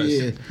ones.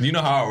 Yeah. You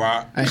know how I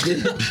rock.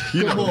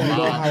 You know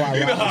how I rock.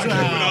 You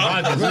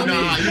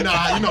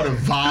know the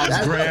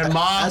vibes,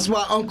 grandma. That's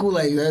why Uncle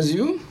like that's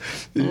you.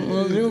 You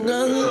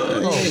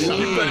better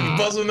be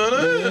busting on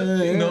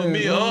that. You know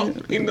me, huh?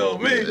 You know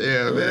me.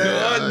 Yeah, man. You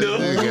know I do.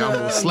 I'm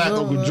gonna slap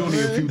Uncle Judy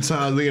a few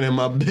times looking at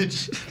my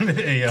bitch.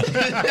 Hey, yo.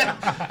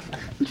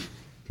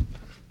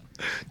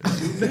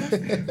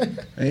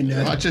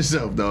 Watch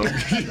yourself, dog.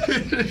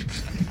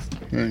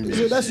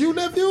 So that's you,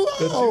 nephew?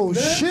 Oh,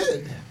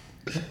 shit.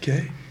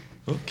 Okay.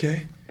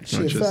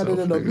 Shit fatter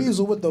than a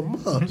measle with the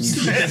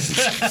mumps.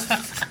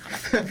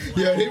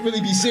 Yo, they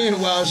really be saying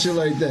wild shit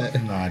like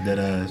that. Nah, dead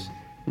ass.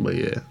 But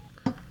yeah.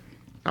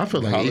 I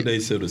feel like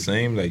holidays still the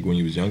same, like when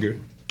you was younger,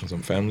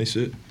 some family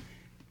shit.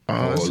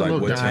 It's like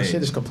what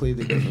shit is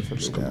completely different from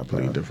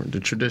completely different.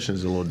 The tradition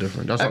is a little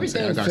different. That's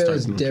everything what I'm saying.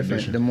 feels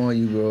different the more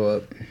you grow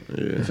up.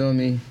 Yeah. You feel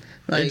me?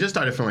 Like, it just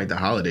started feeling like the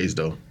holidays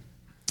though.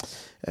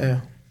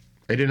 Yeah.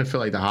 It didn't feel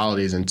like the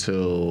holidays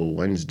until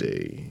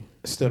Wednesday.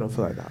 Still don't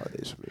feel like the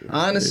holidays for me.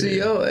 Honestly,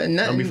 yo, nothing.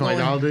 Don't feel like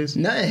the holidays?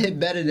 Nothing hit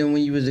better than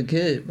when you was a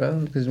kid, bro.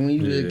 Because when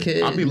you was a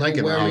kid, I'll be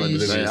liking the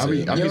holidays. I'll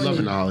be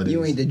loving the holidays.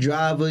 You ain't the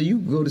driver. You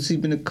go to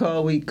sleep in the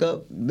car, wake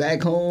up,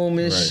 back home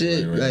and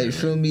shit. Right,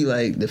 feel me?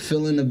 Like the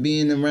feeling of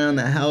being around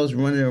the house,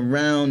 running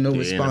around, no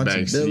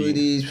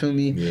responsibilities. Feel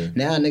me? Yeah.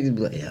 Now niggas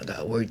be like, yeah, I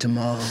got work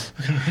tomorrow.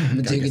 I'm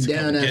gonna take it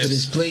down after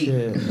this plate.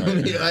 That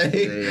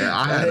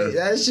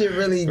shit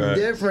really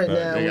different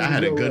now. I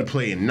had a good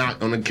plate and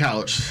knocked on the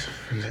couch.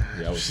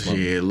 Yeah,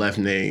 left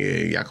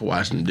nigga. Y'all can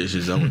wash them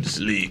dishes. I went to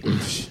sleep.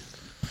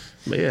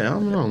 But yeah, I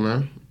don't know,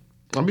 man.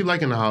 I'll be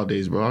liking the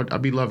holidays, bro. I'll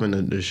be loving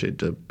this shit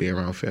to be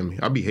around family.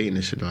 I'll be hating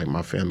this shit like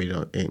my family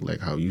ain't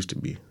like how it used to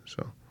be.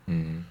 So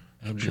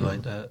It'll be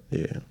like that.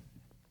 Yeah.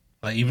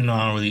 Like even though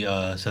I don't really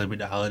celebrate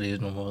the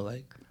holidays no more,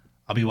 like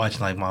I'll be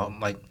watching like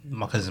my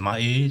cousins my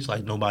age.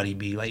 Like nobody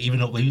be like, even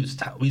though we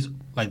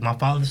like my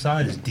father's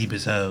side is deep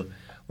as hell.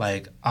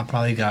 Like I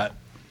probably got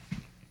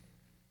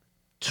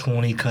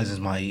 20 cousins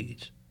my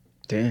age.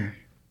 Damn.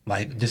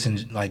 Like just in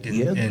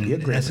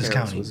Essex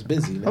County. Was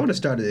busy. I would have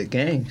started a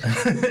gang.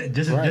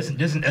 just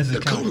in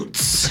Essex County.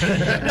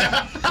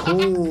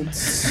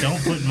 Colts.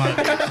 Don't put my.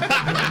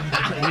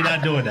 We're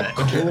not doing that.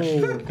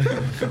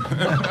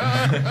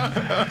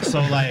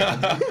 So like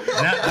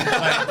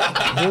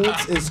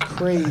Colts is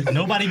crazy.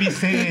 Nobody be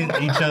seeing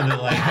each other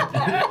like.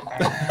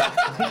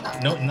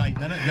 No, like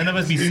none of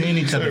us be seeing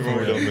each other for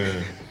real.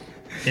 Man.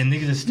 And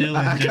niggas are still.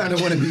 I kind of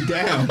want to be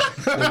down. Go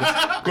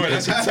ahead,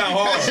 that's just how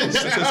hard.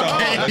 That's just how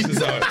hard.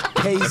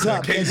 K's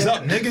up, K's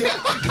up, nigga.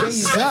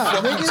 K's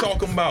up, What you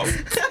talking about?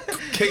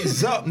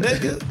 K's up,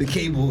 nigga. The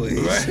K-Boys.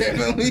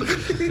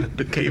 Right.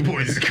 The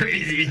K-Boys is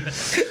crazy.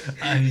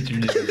 I hate you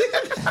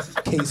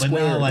niggas. K-Square. But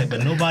now, like,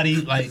 but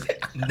nobody, like,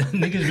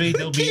 niggas really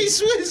don't be.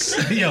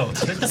 K-Swiss. Yo,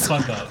 shut the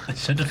fuck up.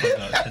 Shut the fuck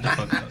up. Shut the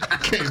fuck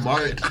up.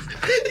 K-Mart.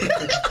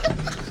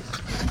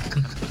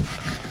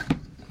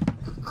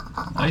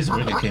 I used to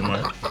work at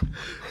Kmart.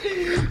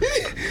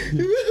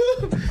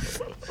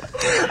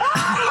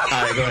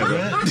 Alright, go ahead, bro.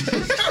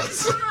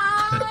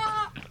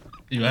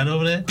 You right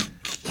over there?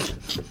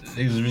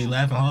 Niggas was really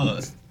laughing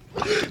hard.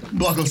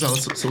 Blanco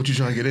sounds. So what you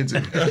trying to get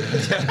into?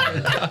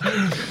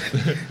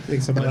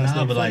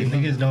 But like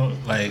niggas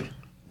don't like.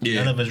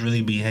 Yeah. None of us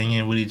really be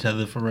hanging with each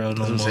other for real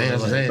no more.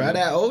 Bro,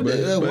 that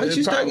older, once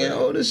you start getting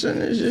older,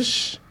 son, it's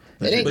just.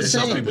 It ain't the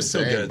same. Some people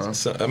still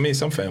get. I mean,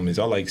 some families.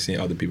 I like seeing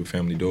other people's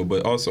family do it,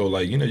 but also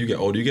like you get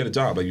older, you get a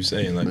job, like you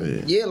saying, like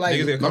I'm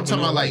talking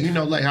about like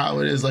like how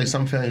it is. Like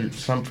some family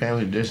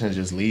traditions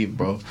just leave,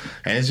 bro,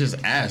 and it's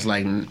just ass.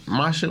 Like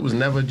my shit was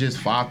never just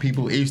 5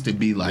 people. It used to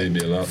be like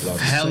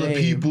hella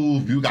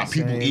people. You got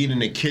people eating in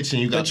the kitchen.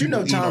 You got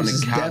people eating on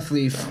the couch.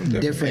 Definitely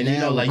different.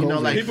 And like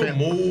people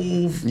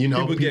move.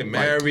 People get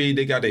married.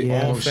 They got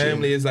their own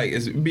family. It's like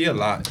it be a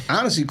lot.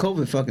 Honestly,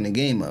 COVID fucking the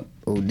game up.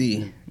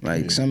 OD.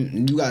 Like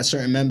you got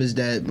certain members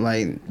that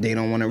like they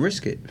don't want to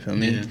risk it. Feel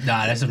me? Yeah.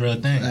 Nah, that's a real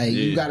thing. Like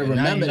you got to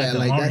remember that.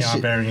 Like that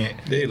shit.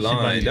 Variant. They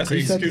lying. That's an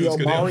excuse.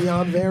 The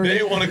Omarion variant. They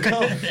didn't want to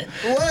come.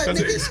 What? That's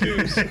an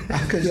excuse.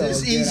 Because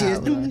it's easy.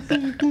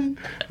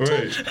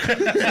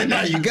 Right.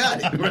 Now you got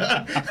it, bro.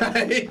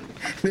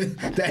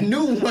 That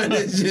new one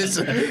is just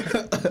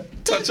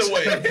touch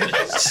away.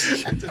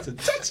 Just a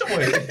touch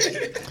away.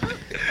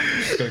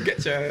 Gonna get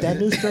you. That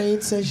new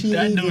strain says she.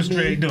 That new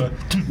strain doing.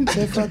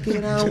 Said fuck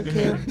it, I don't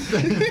care.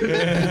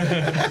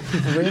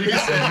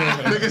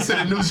 Nigga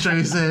said a new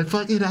strain said,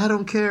 "Fuck it, I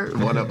don't care."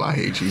 What up? I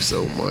hate you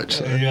so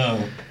much.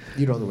 Yo.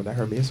 You don't know what that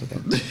hurt me. It's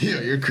okay.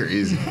 Yeah, you're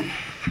crazy.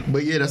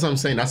 But yeah, that's what I'm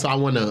saying. That's why I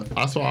wanna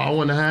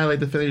have like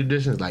the family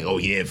traditions. Like, oh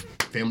yeah,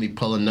 family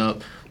pulling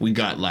up. We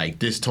got like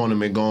this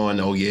tournament going.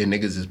 Oh yeah,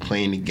 niggas is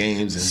playing the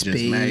games and Spades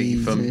just mad.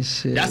 You feel me?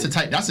 That's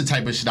the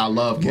type of shit I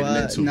love getting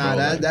into. Nah,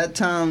 bro. That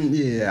time,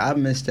 yeah, I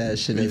missed that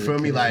shit. You feel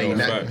me? Like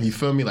you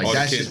feel me? Like all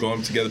that the kids shit.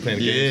 going together playing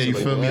the Yeah, games.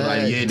 you feel me?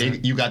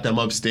 Like you got them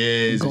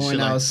upstairs, going and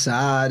shit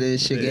outside and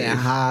shit, getting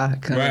high.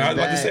 Right, I was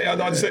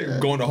about to say,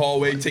 go in the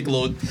hallway, take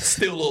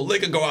steal a little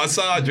liquor, go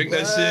outside, drink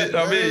that shit.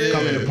 I mean,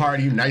 come in the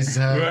party, you nice as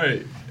hell.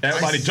 Right.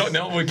 Everybody drunk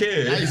now, one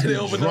kid. I used to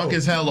be drunk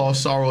as hell, all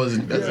sorrow as a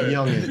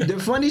youngin'. The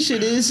funny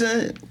shit is,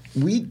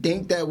 we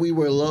think that we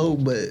were low,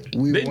 but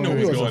they knew what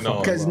was going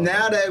on. Because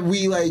now that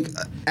we like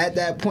at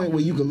that point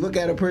where you can look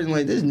at a person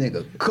like this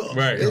nigga cooked,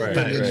 this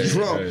nigga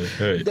drunk,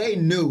 right. They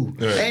knew.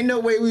 Right. Ain't no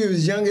way we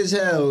was young as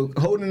hell,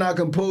 holding our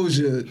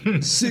composure,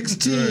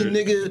 16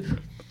 nigga.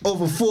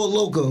 Over 4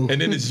 Loco.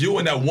 And then it's you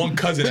and that one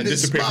cousin that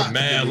disappeared for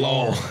mad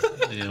long.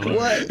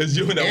 What? It's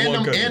you and that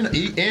one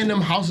cousin. And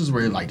them houses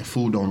where like the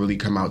food don't really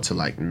come out till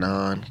like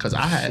 9. Cause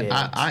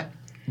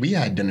we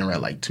had dinner at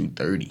like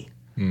 2:30.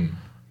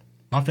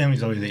 My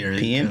family's always there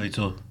early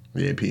too.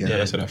 Yeah, PM. Yeah,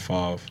 that's at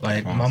 5.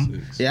 Like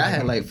mom. Yeah, I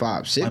had like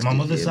 5, 6. Like my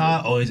mother's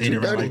side always ate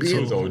around like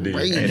 2. And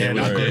then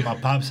I go to my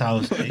pop's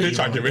house. They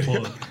trying to get rid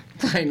of.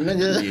 Like,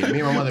 nigga, yeah, me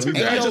and my mother,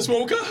 I just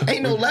woke up.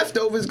 Ain't no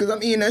leftovers because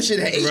I'm eating that shit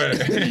at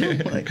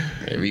 8. Right.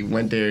 Like, we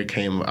went there,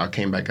 I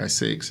came back at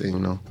 6,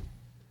 and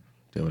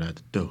did what I had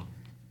to do.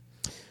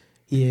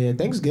 Yeah,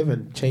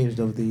 Thanksgiving changed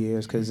over the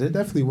years because it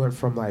definitely went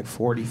from like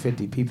 40,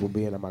 50 people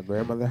being at my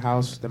grandmother's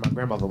house. Then my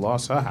grandmother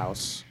lost her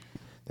house.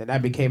 Then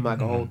that became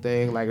like a whole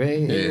thing. Like they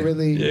ain't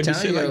really shit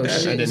like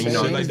that. And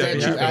then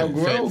that you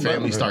outgrow.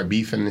 Family start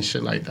beefing and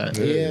shit like that.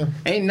 Yeah.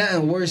 Ain't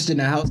nothing worse than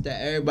the house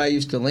that everybody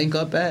used to link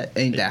up at.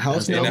 Ain't that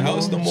house no more? Ain't the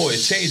house no more. It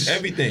changed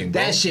everything,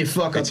 bro. That shit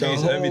fuck up the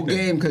whole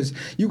game because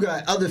you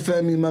got other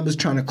family members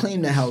trying to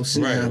claim the house.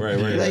 Right.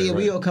 Like, yeah,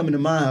 we all coming to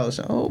my house.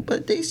 Oh,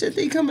 but they said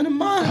they coming to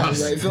my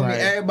house. Like, feel me?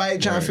 Everybody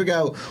trying to figure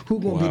out who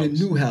gonna be the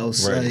new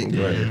house.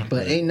 Right.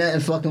 But ain't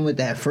nothing fucking with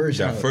that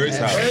first house. That first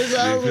house.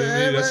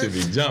 That should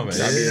be jumping.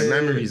 That be the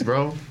memories,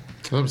 bro.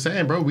 That's what I'm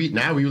saying, bro. We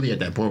really at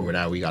that point where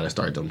now we gotta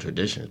start them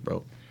traditions,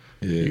 bro.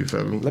 Yeah, you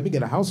feel me? Let me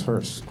get a house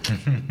first.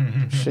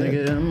 Shit.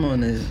 Nigga,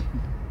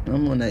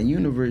 I'm on that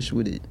universe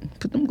with it.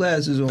 Put them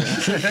glasses on.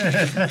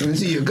 You wanna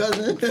see your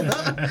cousin?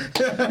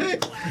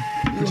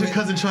 What your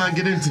cousin trying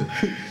to get into?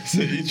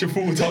 Eat your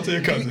food, talk to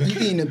your cousin. You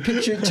eating a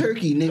picture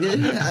turkey, nigga.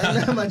 I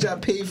know how much I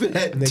paid for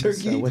that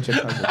turkey. What your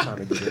cousin trying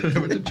to get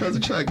into? What your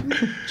cousin trying to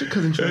get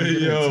into?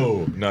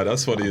 Yo. Nah,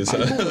 that's funny as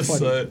hell.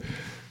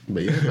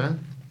 But yeah, man.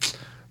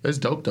 It's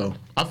dope though.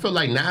 I feel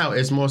like now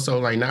it's more so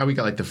like now we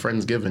got like the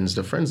Friendsgivings.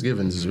 The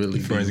Friendsgivings is really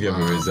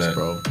Friendsgiving is that,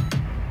 bro.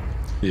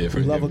 Yeah,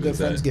 we love a good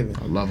Friendsgiving.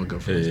 I love a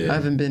good Friendsgiving. I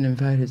haven't been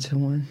invited to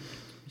one.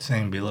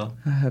 Same below.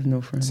 I have no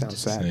friends. Sounds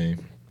sad.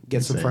 Same.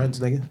 Get some friends,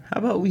 nigga. How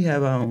about we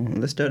have our own?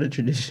 Let's start a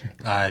tradition.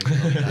 Alright.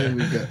 There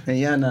we go. And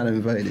y'all not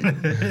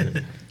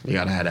invited. We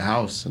gotta have a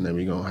house, and then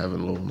we gonna have a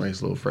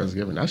nice little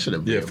Friendsgiving. That should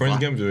have been. Yeah,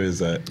 Friendsgiving is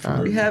that.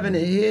 We having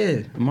it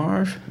here,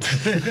 Marv.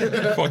 What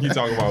the fuck you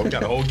talking about? We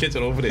got a whole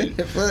kitchen over there.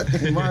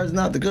 Marv's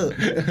not the cook.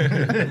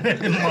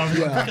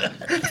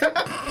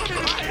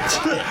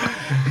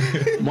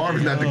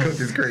 Marvin's not the cook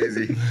is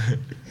crazy.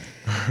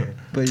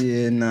 But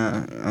yeah,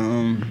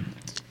 nah.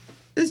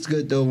 It's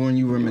good though when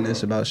you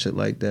reminisce about shit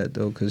like that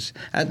though, because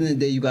at the end of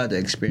the day you got to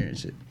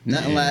experience it.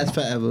 Nothing lasts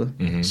forever,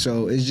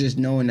 so it's just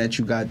knowing that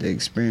you got to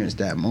experience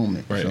that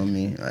moment. Right. Feel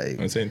me?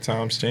 Like I'm saying,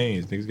 times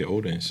change, niggas get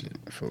older and shit.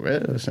 For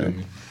real,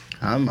 son.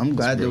 I'm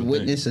glad to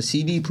witness a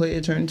CD player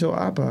turn into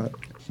an iPod.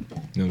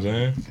 You know what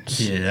I'm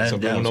saying? Yeah, Some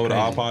people don't know what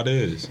an iPod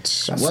is.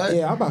 What?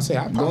 Yeah, I'm about to say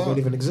iPods don't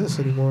even exist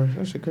anymore.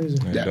 That shit crazy.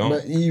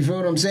 But you feel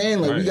what I'm saying?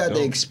 Like we got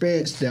to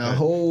experience the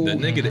whole. That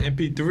nigga, the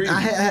MP3. I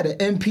had an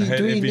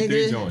MP3,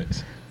 nigga.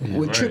 Joints.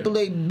 With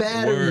AAA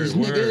batteries,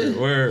 nigga.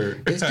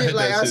 Word. It's just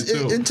like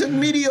it took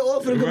media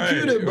off of the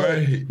computer,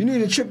 but you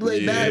need a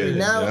AAA battery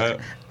now.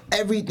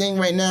 Everything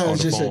right now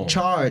is just a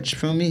charge.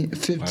 Feel me?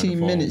 15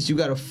 minutes, you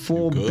got a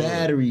full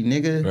battery,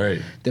 nigga.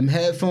 Right. Them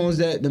headphones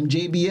them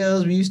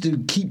JBLs we used to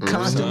keep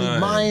constantly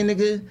buying,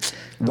 nigga.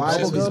 Why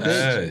was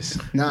ass?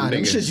 Nah,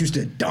 them shits used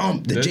to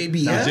dump the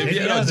JBL.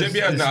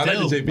 JBL. Nah, I like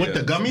the JBL. With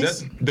the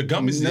gummies? The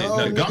gummies.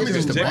 No, the gummies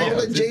is the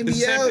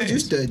JBLs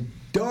used to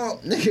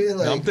dump, nigga.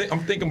 Like, I'm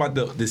thinking about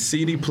the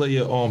CD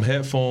player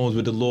headphones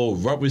with the little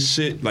rubber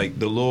shit, like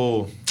the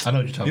little. I know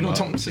what you're talking about.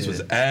 Them shits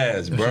was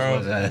ass,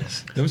 bro.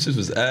 Them shits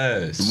was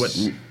ass.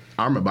 What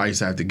I remember, I used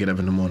to have to get up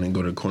in the morning and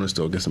go to the corner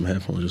store, get some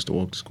headphones just to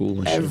walk to school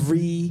and shit.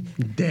 Every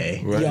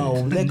day. Right.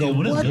 Yo, nigga,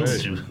 what?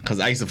 Because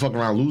I used to fuck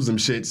around, lose them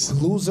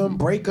shits. Lose them,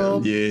 break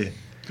them. Yeah.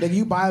 Nigga,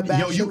 you buy a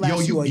bag, shit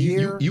lasts you a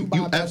year. You buy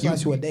a bag,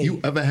 lasts you a day. You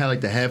ever had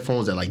like the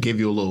headphones that like give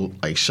you a little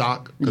like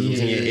shock because it was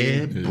in your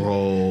ear?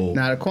 Bro.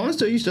 Nah, the corner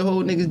store used to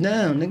hold niggas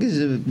down. Niggas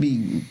would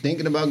be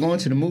thinking about going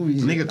to the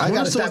movies. Nigga,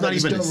 corner store's not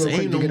even the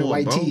same no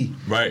more, bro.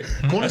 Right.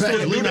 Corner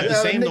store's really not the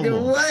same no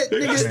more. What?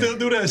 Nigga, I still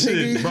do that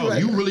shit. Bro,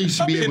 you really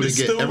should be able to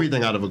get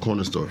everything out of a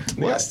corner store.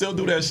 I still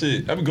do that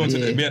shit. I've been going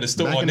to be at the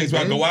store all niggas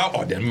when I go out.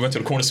 Oh, damn, we went to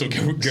the corner store,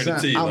 get a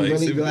tea. I'm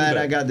really glad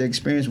I got the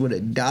experience what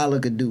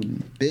 $1 could do,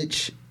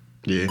 bitch.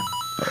 Yeah.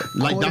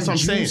 Like, that's what I'm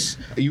saying.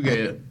 You get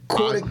a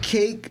quarter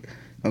cake,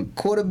 a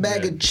quarter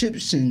bag of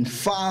chips, and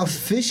 5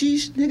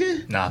 fishies,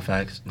 nigga. Nah,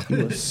 facts.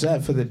 You were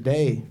set for the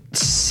day.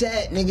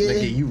 Set, nigga.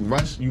 Nigga,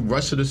 you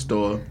rush to the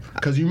store.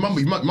 Because you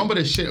remember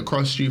this shit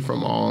across the street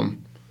from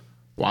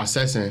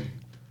Wassessin?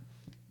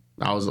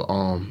 That was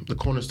the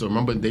corner store.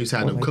 Remember they used to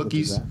have them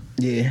cookies?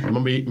 Yeah.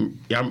 Remember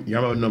y'all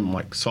remember them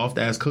like soft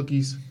ass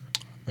cookies?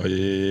 Oh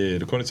yeah.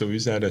 The corner store we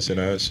used to have that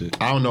shit.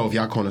 I don't know if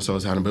y'all corner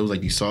stores had them, but it was like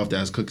these soft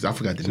ass cookies. I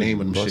forgot the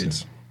name of them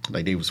shits.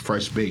 Like they was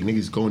fresh baked.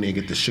 Niggas go in there and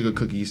get the sugar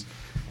cookies,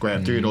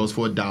 grab 3 of those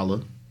for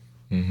 $1.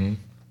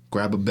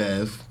 Grab a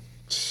bev,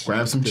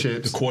 grab some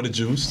chips, the quarter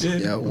juice.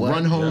 Yeah,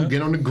 run home,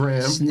 get on the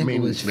gram.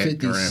 Snicker was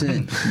 50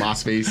 cents.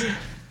 MySpace.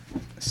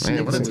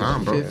 Man, what a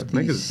time, bro.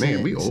 Niggas,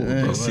 man, we old,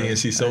 bro.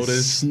 CNC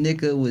sodas.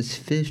 Snicker was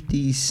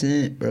 50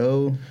 cents,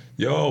 bro.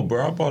 Yo,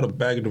 bro, I bought a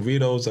bag of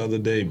Doritos the other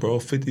day, bro.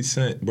 50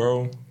 cents,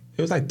 bro.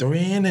 It was like 3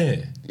 in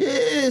there.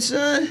 Yeah,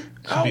 son.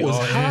 I was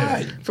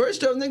hot.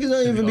 First off, niggas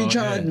don't even be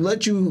trying to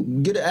let you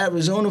get an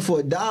Arizona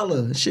for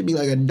 $1. It should be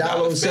like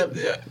 $1.07.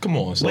 Yeah, come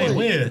on, son. Wait,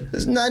 where?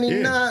 It's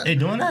 99. Yeah. They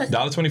doing that?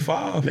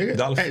 $1.25.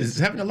 Hey, it's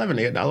 7-Eleven.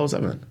 They got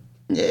 $1.07.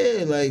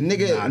 Yeah, like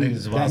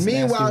nigga.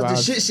 Meanwhile, the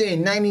shit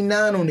saying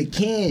 99 on the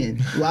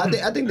can. Well,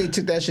 I think they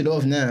took that shit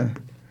off now.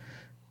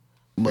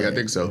 But, yeah, I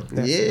think so.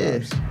 Yeah,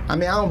 I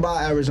mean, I don't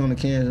buy Arizona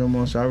cans no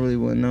more, so I really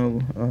wouldn't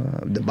know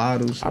the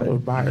bottles. I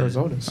would buy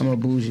Arizonas. I'm a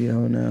bougie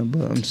hoe now,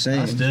 but I'm saying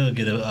I still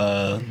get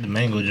the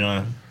mango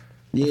joint.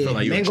 Yeah,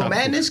 like Mango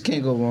Madness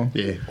can't go wrong.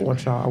 Yeah, I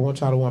want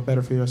y'all to want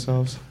better for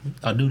yourselves.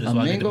 I do this. A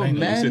Mango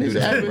Madness,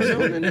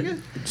 Arizona, nigga.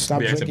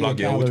 Stop drinking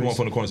your what you want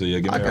from the corner? So yeah,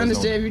 give me I can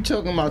understand if you're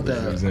talking about the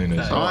orange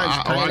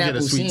I get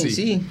a sweet CNC.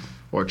 tea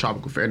or a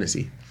tropical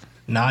fantasy.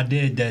 Nah, I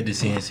did that to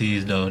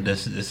CNCs though.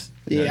 That's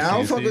yeah, I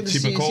don't fuck with the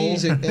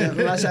CNCs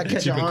unless I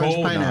catch an orange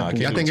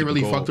pineapple. I think it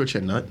really fucked with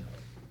your nut.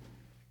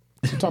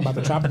 You talking about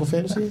the tropical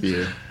fantasy?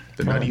 Yeah.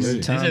 The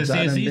nutties. Times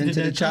I done been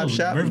to the chop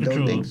shop.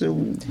 Don't think so.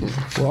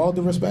 With all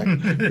due respect.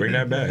 Bring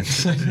that back.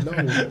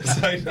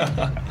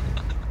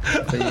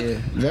 But yeah,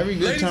 very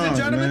good times,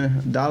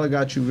 man. Dollar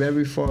got you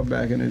very far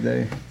back in the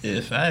day.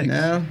 Yeah, facts.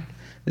 Now,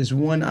 it's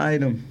one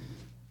item.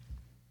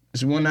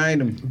 It's one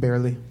item.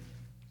 Barely.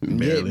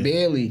 Yeah,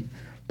 barely.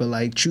 But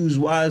like, choose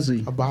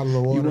wisely. A bottle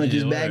of water. You want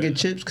this bag of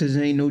chips because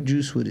there ain't no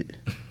juice with it.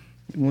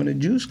 You want a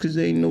juice because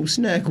there ain't no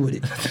snack with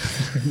it.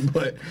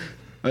 But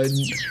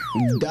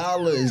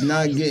 $1 is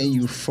not getting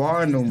you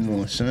far no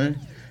more, son.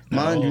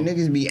 Mind you,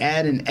 niggas be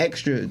adding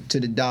extra to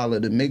the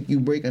 $1 to make you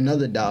break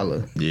another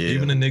 $1. Yeah.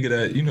 Even a nigga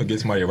that,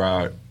 gets somebody a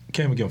ride,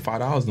 can't even give him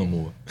 $5 no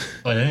more.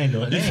 Oh, they ain't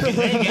doing it. They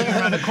ain't getting you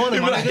around the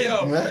corner, my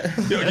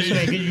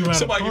nigga.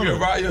 Somebody give me a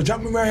ride. Yo,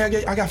 drop me around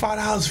here. I got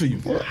 $5 for you.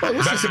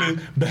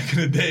 Back in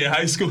the day, in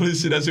high school,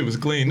 that shit was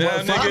clean. Now,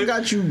 well, nigga. $5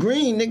 got you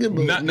green, nigga,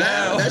 but not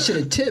now that shit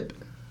a tip.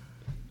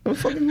 What the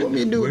fuck you want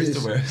me to do with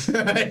this? Where's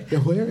the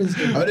rest? Where is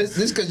the Oh,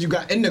 this because you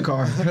got in the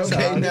car.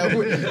 Okay, now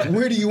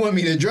where do you want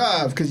me to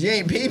drive? Because you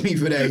ain't paid me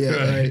for that yet.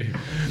 Right?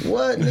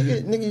 What,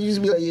 nigga? Nigga used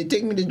to be like, yeah,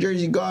 take me to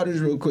Jersey Gardens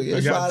real quick.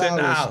 It's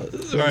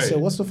 $5. Right. So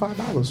what's the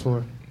 $5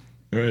 for?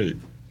 Right.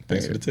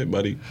 Thanks for the tip,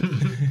 buddy.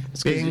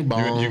 Bing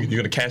bong. You're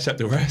gonna cash out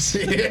the rest.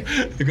 You're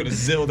gonna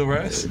zill the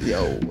rest.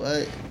 Yo,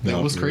 what?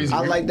 No, what's crazy?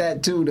 I like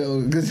that too,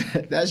 though, because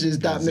that should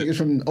stop niggas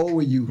from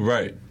owing you.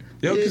 Right.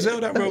 Yo, Gazelle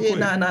that real quick.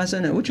 Nah,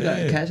 send that. What you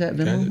got? Cash App,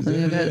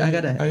 Venmo? I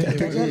got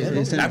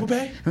that. Apple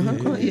Pay?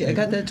 Yeah, I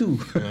got that too.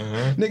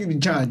 Niggas be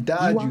trying to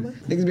dodge you.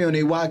 Niggas be on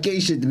their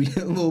YK shit to be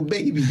a little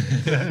baby.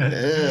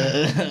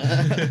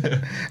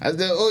 I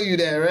still owe you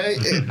that, right?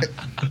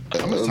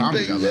 How much time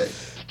you got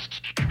left?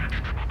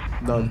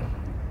 None.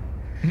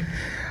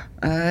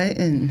 Alright,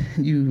 and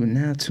you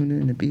now tune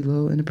in to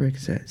B-Lo and the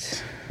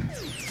Percocets.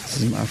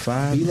 This is my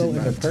 5. B-Lo and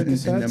the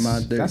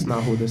Percocets? That's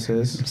not who this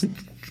is.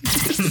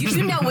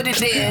 You know what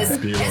it is. It's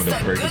the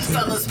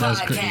Goodfellas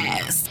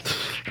podcast.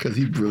 Because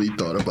he really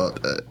thought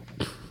about that.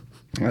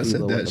 I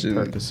said that shit.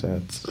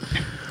 Percocets.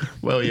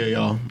 Well, yeah,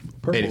 y'all.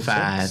 Purple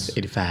 85, sex.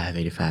 85,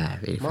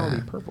 85, 85.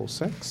 Molly Purple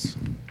Sex.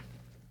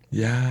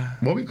 Yeah.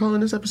 What we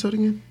calling this episode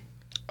again?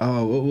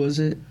 Oh, what was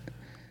it?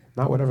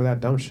 Not whatever that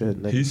dumb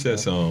shit. Nigga. He said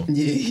something.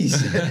 Yeah, he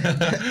said.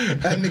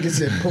 That nigga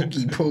said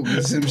pokey poke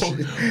or some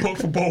shit. Poke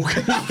for poke.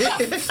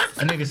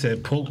 That nigga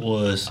said poke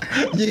was.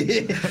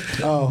 Yeah.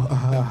 Oh,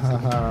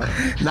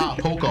 Nah,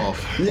 poke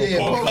off. Yeah,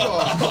 poke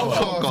off.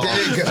 Poke off.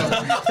 There you go.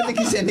 That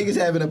nigga said niggas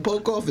having a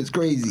poke off is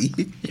crazy.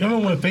 You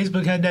remember when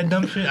Facebook had that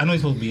dumb shit? I know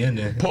he's supposed to be in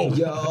there. Poke.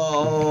 Yo.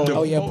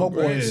 oh yeah, Poke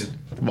Wars.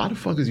 Why the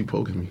fuck is you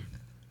poking me?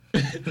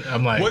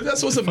 I'm like, What, that's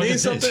supposed to fuck mean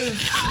is this?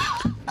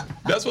 something?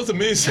 That's supposed to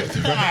mean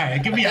something, All right?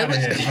 right, get me out of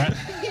here. Right?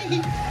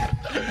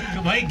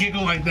 Why you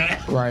giggle like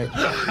that? Right.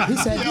 He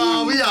said,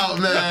 Oh, we out,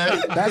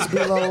 man. that's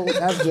B-Lo,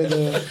 that's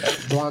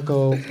Jigga,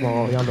 Blanco.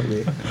 Well, y'all know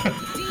me.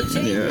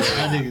 Yeah.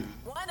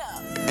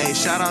 Hey,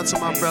 shout out to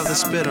my brother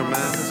Spitter,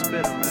 man.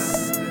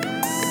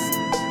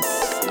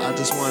 I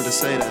just wanted to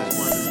say that.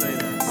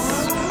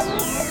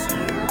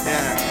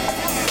 Yeah.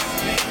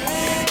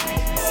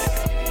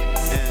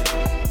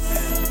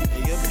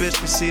 And your bitch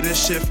can see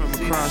this shit from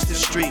across the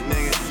street,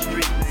 nigga.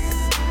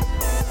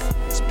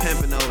 It's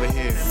pimping over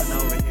here.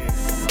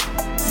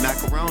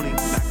 Macaroni.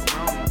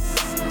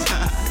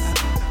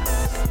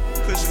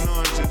 Cushion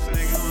oranges,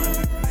 nigga.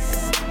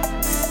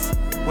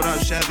 What up,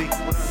 Chevy?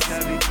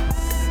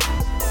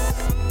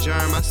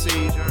 Germ, I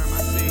see.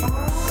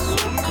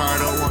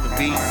 Cardo wanna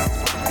beat.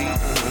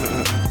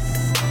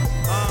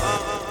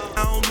 I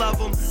don't love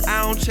them,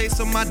 I don't chase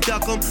them, I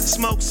duck them.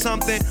 Smoke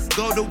something,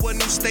 go to a new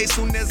state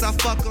soon as I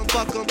fuck them.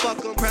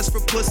 Press for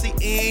pussy,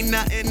 ain't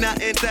nothing.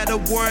 Instead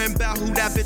of worrying about who that bitch